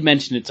 I had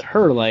mentioned it to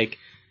her, like,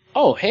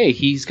 oh, hey,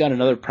 he's got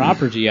another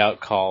property out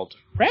called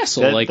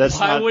Rassel. Like,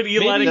 why would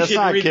you let a kid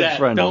read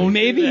that? No,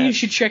 maybe you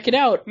should check it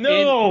out.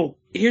 No!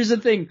 And here's the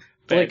thing.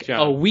 Like,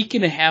 a week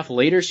and a half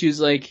later, she was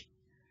like,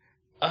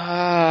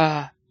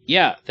 yeah,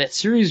 that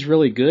series is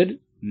really good.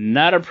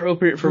 Not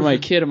appropriate for my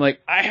kid. I'm like,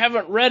 I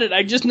haven't read it.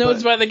 I just know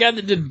it's by the guy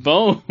that did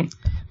Bone.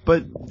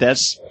 But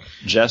that's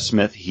Jeff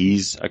Smith.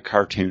 He's a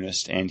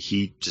cartoonist, and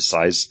he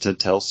decides to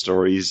tell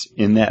stories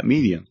in that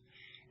medium.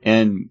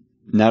 And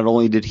not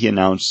only did he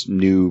announce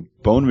new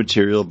Bone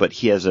material, but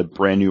he has a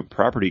brand new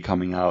property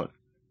coming out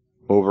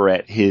over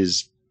at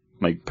his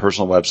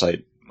personal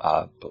website.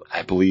 I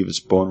believe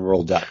it's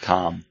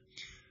boneworld.com.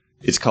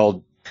 It's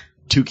called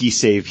Tukey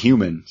Save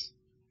Humans.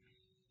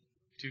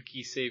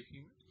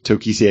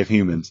 Tukey Save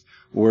Humans,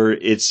 where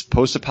it's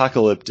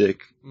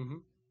post-apocalyptic,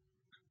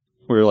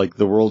 where, like,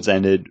 the world's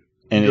ended,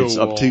 and it's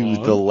up to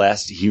the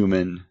last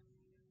human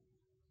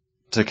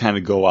to kind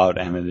of go out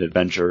on an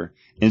adventure.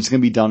 And it's going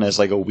to be done as,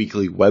 like, a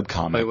weekly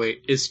webcomic.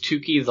 Wait. Is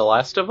Tukey The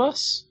Last of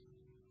Us?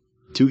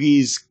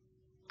 Tukey's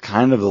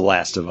kind of The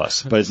Last of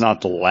Us, but it's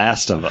not The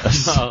Last of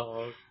Us.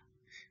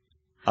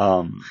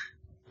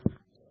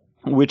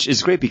 Which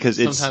is great because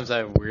it's... Sometimes I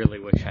really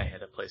wish I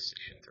had a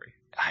PlayStation 3.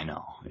 I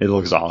know. It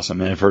looks awesome,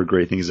 and I've heard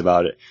great things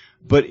about it.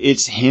 But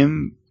it's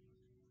him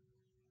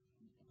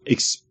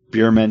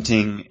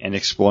experimenting and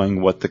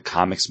exploring what the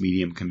comics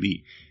medium can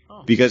be.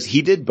 Because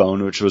he did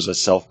Bone, which was a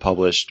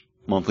self-published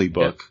monthly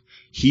book. Yep.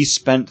 He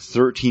spent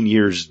 13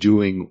 years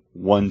doing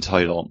one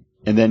title,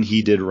 and then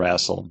he did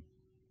Rassel,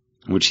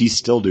 which he's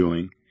still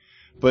doing.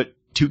 But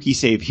Tukey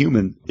Save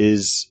Human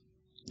is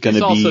going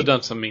to be... He's also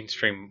done some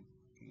mainstream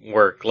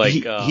work, like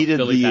he did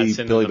Billy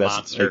Batson and the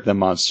Monster. Like the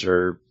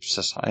Monster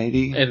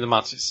Society. And the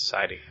Monster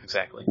Society,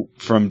 exactly.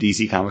 From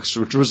DC Comics,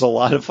 which was a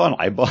lot of fun.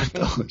 I bought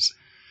those.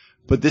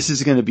 But this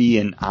is going to be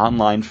an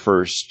online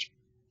first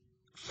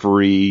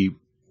free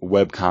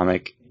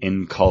webcomic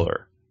in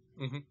color.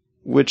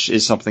 Which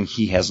is something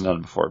he hasn't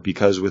done before,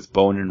 because with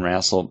Bone and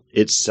Rassel,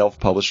 it's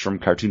self-published from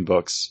Cartoon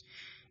Books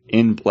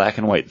in black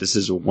and white. This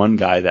is one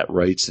guy that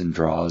writes and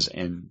draws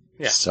and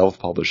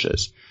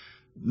self-publishes.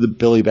 The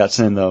Billy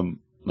Batson and the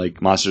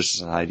Monster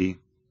Society,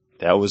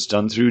 that was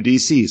done through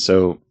DC,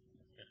 so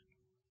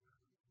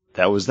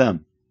that was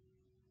them.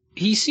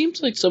 He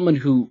seems like someone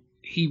who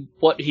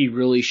what he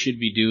really should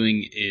be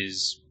doing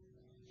is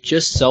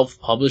just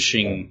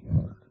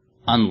self-publishing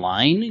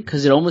online,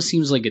 because it almost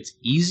seems like it's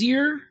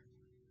easier.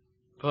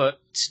 But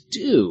to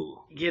do.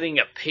 Getting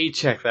a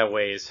paycheck that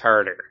way is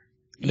harder.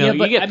 No,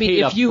 you get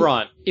paid up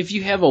front. If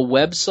you have a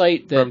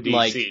website that, from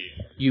DC.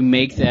 you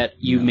make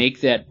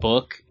that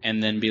book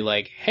and then be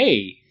like,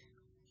 hey,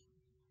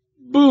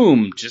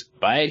 boom, just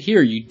buy it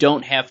here. You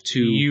don't have to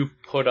You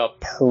put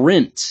up,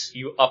 print.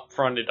 you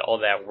upfronted all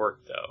that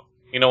work, though.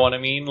 You know what I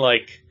mean?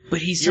 Like, But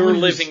he's you're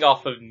someone who's- living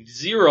off of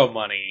zero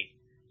money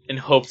in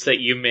hopes that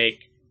you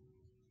make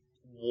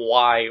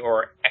Y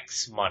or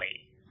X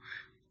money.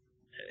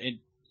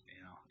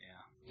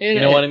 You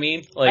know what I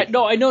mean? Like,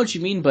 I know what you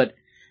mean, but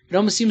it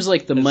almost seems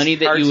like the It's money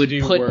that hard you to would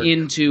do put work.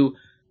 into.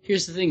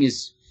 Here's the thing: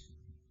 is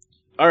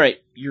all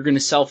right. You're going to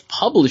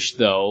self-publish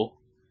though,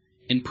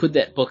 and put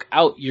that book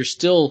out. You're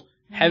still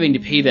having to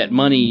pay that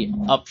money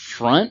up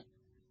front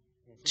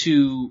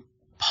to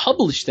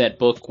publish that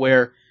book,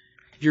 where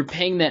you're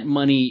paying that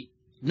money,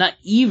 not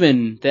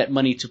even that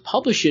money to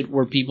publish it,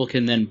 where people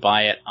can then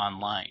buy it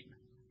online.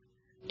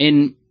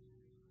 And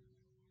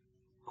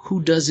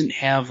who doesn't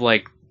have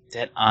like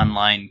that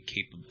online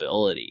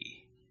capability?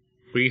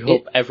 we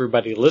hope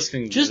everybody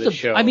listening to Just the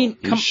show. I mean,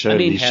 You should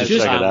has check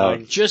it out.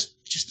 online- just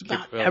about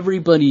Capability.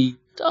 everybody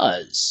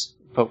does.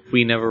 But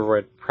we never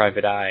read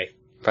Private Eye.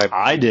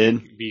 I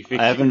did, Beefy-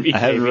 I haven't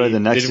read the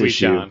next Did we,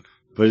 issue. John?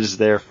 but it's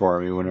there for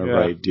me whenever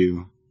Yeah. I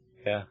do.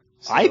 Yeah.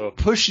 I So-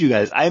 pushed you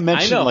guys. I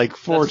mentioned I know. like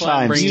 4 That's why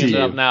I'm times bringing to it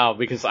you, up now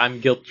because I'm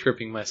guilt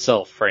tripping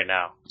myself right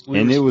now.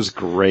 and it was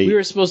great. We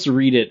were supposed to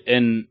read it,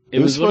 and it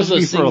was one of supposed to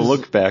be those for a things-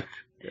 look back.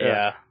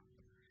 Yeah,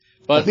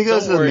 I think that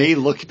was don't the worry. May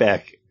look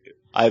back.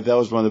 That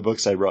was one of the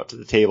books I brought to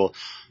the table.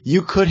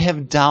 You could have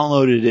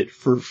downloaded it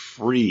for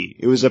free.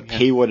 It was a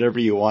pay whatever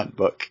you want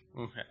book.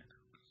 Okay.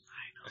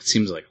 it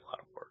seems like a lot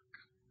of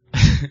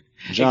work.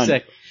 John,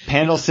 Exactly.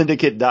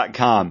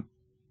 panelsyndicate.com.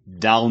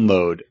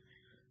 Download.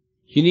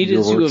 You needed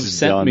Your to work have is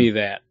sent done. me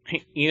that.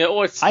 You know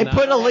what's I not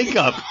put a link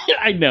up.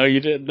 I know you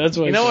did. That's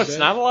why. You know what's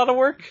not a lot of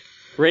work?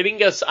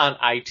 Rating us on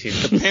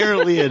iTunes.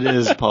 Apparently it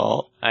is,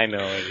 Paul. I know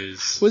it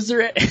is. Was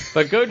there?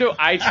 But go to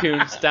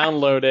iTunes,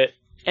 download it,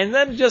 and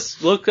then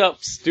just look up,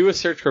 do a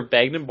search for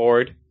Bagged and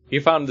Board.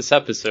 You found this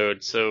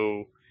episode,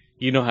 so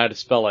you know how to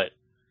spell it.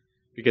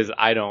 Because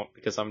I don't,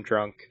 because I'm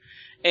drunk.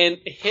 And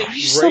hit Are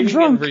you still rating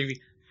drunk? and review.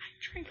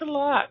 I drink a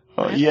lot.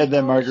 Oh, you had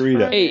that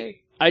margarita.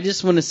 Hey, I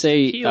just want to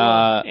say,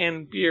 Tequila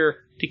and beer.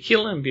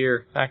 Tequila and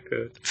beer, not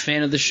good.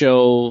 fan of the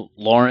show,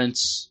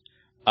 Lawrence.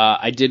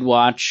 I did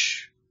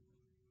watch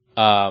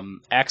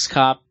Axe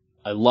Cop.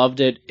 I loved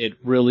it. It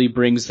really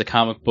brings the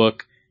comic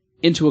book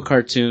into a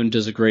cartoon,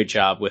 does a great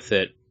job with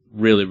it.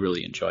 Really,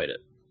 really enjoyed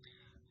it.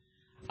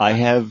 I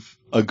have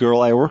a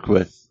girl I work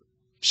with.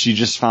 She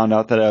just found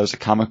out that I was a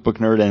comic book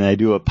nerd and I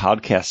do a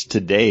podcast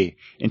today.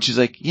 And she's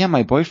like, yeah,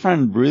 my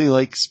boyfriend really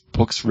likes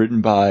books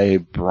written by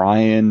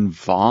Brian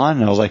Vaughan.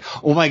 And I was like,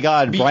 oh my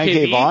God, Brian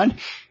K. BKV? Vaughan?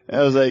 And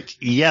I was like,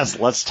 yes,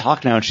 let's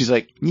talk now. And she's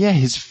like, yeah,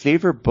 his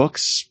favorite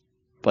book's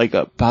like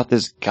about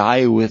this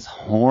guy with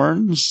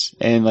horns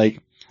and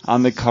like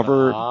on the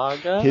cover,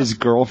 Saga? his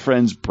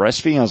girlfriend's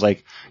breastfeeding. I was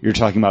like, you're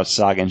talking about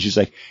Saga. And she's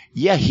like,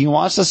 yeah, he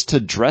wants us to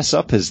dress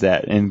up as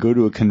that and go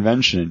to a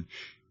convention.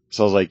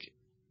 So I was like,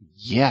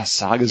 yeah,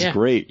 Saga's Yeah.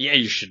 great. Yeah,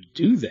 you should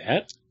do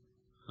that.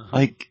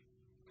 Like,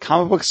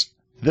 comic books,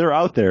 they're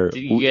out there.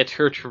 Did you get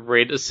her to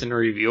rate us and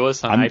review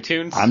us on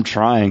iTunes? I'm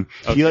trying.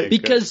 Okay. He, like,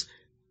 Because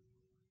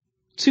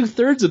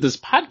 2/3 of this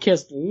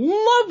podcast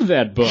love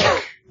that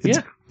book.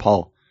 Yeah.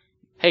 Paul,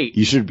 Hey,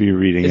 you should be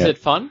reading is it. it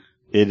fun?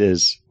 It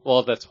is.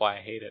 Well, that's why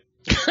I hate it.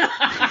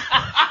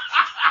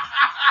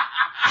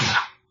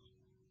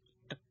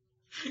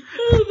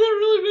 That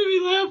really made me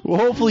laugh. Well,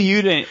 hopefully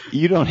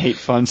you don't hate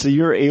fun, so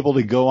you're able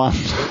to go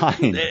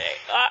online.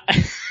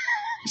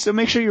 So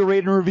make sure you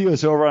rate and review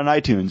us over on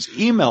iTunes.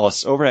 Email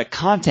us over at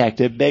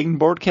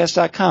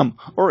contact@baggedandboardcast.com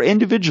or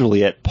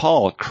individually at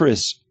Paul,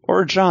 Chris,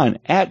 or John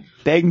at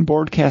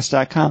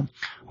baggedandboardcast.com.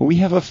 We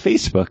have a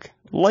Facebook.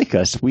 Like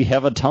us. We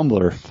have a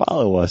Tumblr.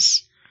 Follow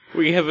us.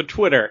 We have a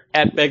Twitter,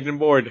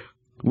 @BaggedandBoard.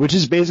 Which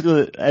is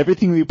basically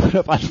everything we put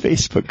up on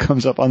Facebook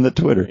comes up on the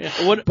Twitter.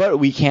 What But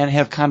we can't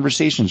have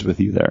conversations with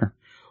you there.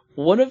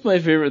 One of my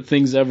favorite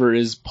things ever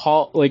is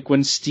Paul, like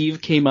when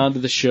Steve came onto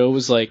the show,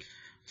 was like,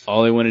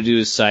 all I want to do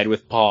is side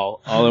with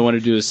Paul. All I want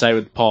to do is side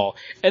with Paul.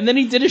 And then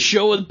he did a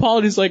show with Paul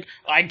and he's like,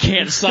 I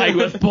can't side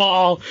with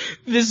Paul.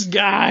 This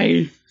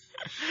guy.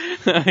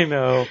 I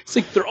know. It's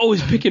like they're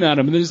always picking on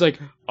him. And then he's like,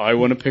 I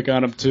want to pick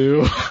on him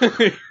too.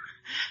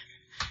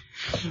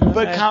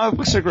 But comic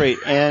books are great,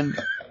 and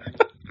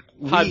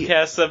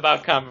Podcasts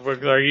about comic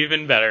books are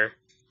even better.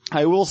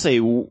 I will say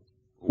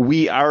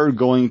we are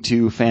going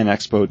to Fan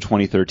Expo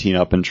 2013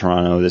 up in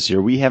Toronto this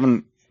year. We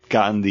haven't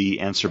gotten the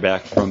answer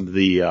back from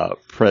the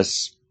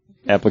press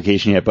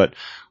application yet, but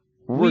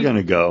we're going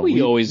to go.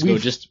 We always go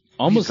we've- just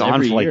almost we've gone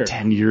every for like year.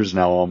 10 years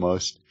now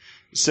almost.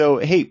 So,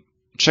 hey,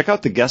 check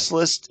out the guest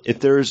list. If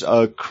there's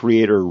a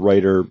creator,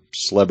 writer,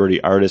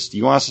 celebrity, artist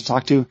you want us to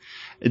talk to,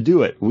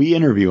 do it. We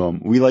interview them.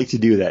 We like to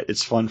do that.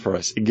 It's fun for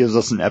us. It gives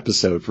us an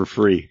episode for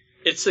free.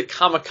 It's the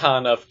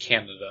Comic-Con of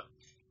Canada.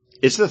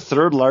 It's the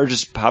 3rd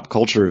largest pop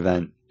culture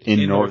event in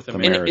North North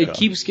America. And it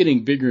keeps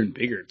getting bigger and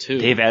bigger too.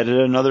 They've added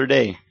another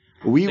day.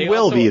 We They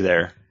will also- be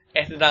there.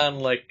 Added on,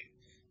 like,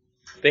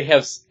 they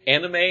have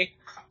anime,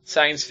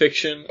 science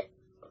fiction,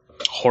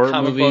 Horror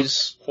comic movies.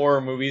 books,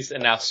 horror movies,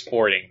 and now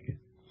sporting.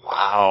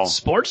 Wow.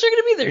 Sports are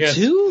going to be there Yeah,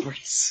 too?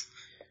 sports.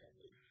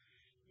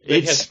 They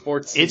have It's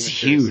sports it's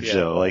signatures, huge yeah.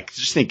 though. Like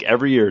just think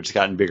every year it's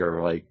gotten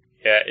bigger. Like,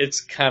 Yeah,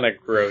 it's kind of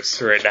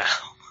gross right now.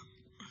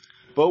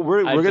 but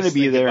we're I going to just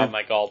be think there. about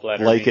my gallbladder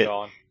like being it.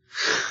 gone.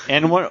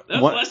 And what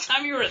last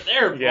time you were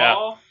there, Yeah.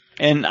 Paul.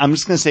 And I'm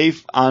just going to say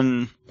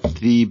on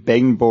the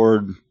Begging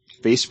Board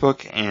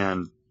Facebook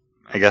and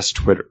I guess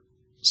Twitter,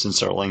 since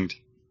they're linked,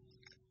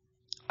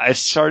 I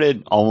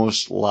started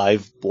almost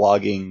live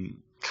blogging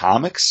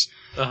comics.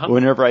 Uh-huh.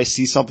 Whenever I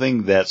see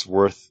something that's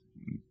worth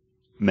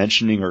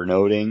mentioning or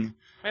noting,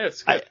 Yeah,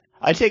 it's good.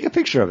 I take a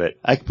picture of it.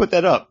 I can put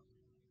that up.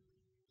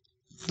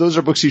 Those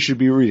are books you should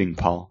be reading,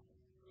 Paul.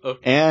 Okay.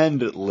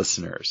 And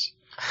listeners.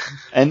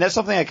 And that's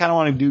something I kind of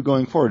want to do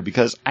going forward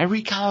because I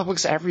read comic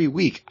books every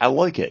week. I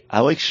like it. I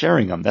like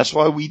sharing them. That's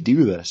why we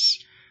do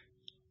this.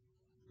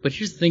 But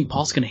here's the thing,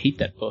 Paul's going to hate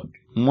that book.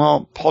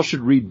 Well, Paul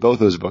should read both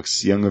those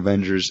books, Young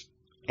Avengers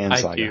and I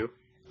Saga. do.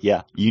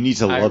 Yeah, you need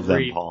to I love them,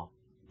 read- Paul.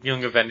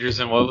 Young Avengers,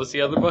 and what was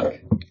the other book?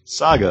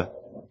 Saga.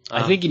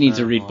 I think you need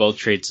to read both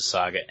trades of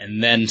Saga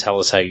and then tell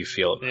us how you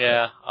feel about it.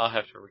 Yeah, I'll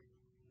have to read.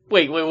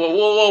 Wait,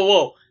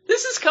 whoa.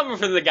 This is coming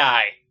from the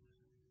guy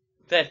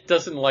that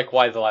doesn't like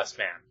Why the Last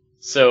Man.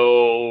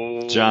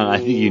 So... John, I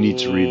think you need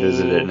to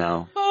revisit it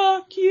now.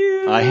 Fuck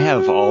you! I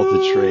have all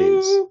the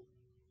trades.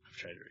 I've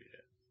tried to read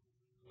it.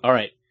 All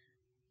right.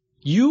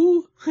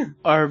 You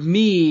are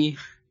me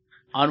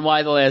on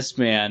Why the Last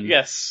Man.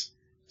 Yes.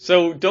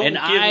 So don't And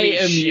give I me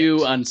am shit.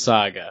 you on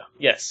Saga.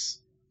 Yes.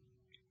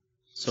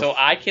 So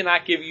I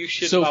cannot give you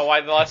shit So- about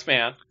Why the Last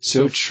Man.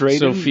 So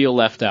so feel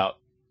left out.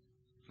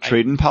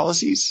 trading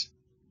policies?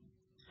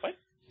 What?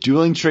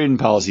 Dueling trading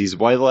policies.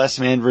 Why the Last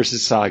Man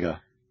versus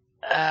Saga?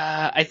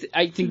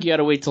 I think you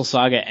gotta wait till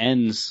Saga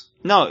ends.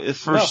 No,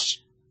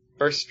 first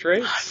First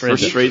trade?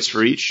 first trades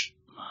for each.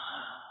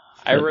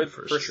 I read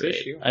the the first trade.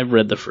 issue. I've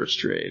read the first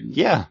trade.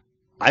 Yeah,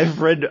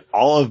 I've read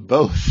all of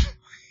both.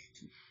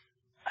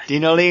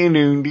 Ding ding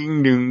ding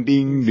ding ding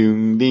ding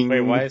ding ding.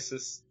 Wait, why is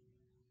this?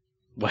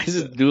 Why is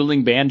it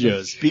dueling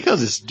banjos?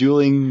 Because it's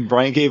dueling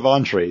Brian K.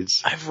 Vaughan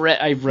trades. I've read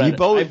You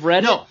both- I've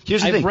read no, it.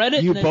 here's the I've thing. read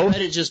it You and both- I've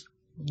read it just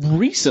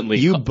recently.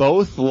 You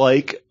both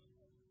like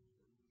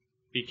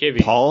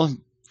BKB. Paul.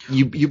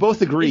 You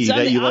both agree it's on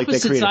that the you like that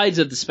opposite creative. sides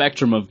of the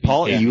spectrum of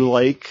Paul, BK. you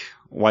like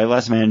Why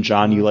Last Man.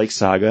 John, you like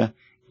Saga.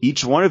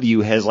 Each one of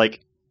you has like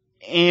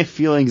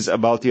feelings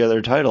about the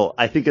other title.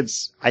 I think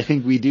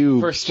we do.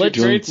 First two Let's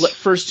trades?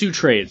 first two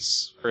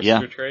trades. First Yeah,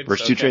 two trades?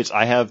 first two Okay. trades.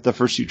 I have the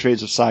first two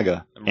trades of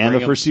Saga And and the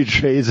bring 'em. first two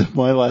trades of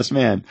My Last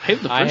Man. I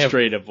have the I first have-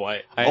 trade of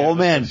White. I Oh, have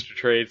the man. first two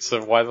trades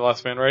of Why the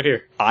Last Man right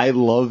here. I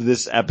love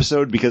this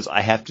episode because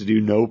I have to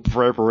do no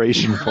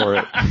preparation for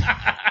it.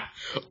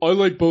 I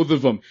like both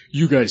of them.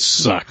 You guys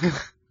suck.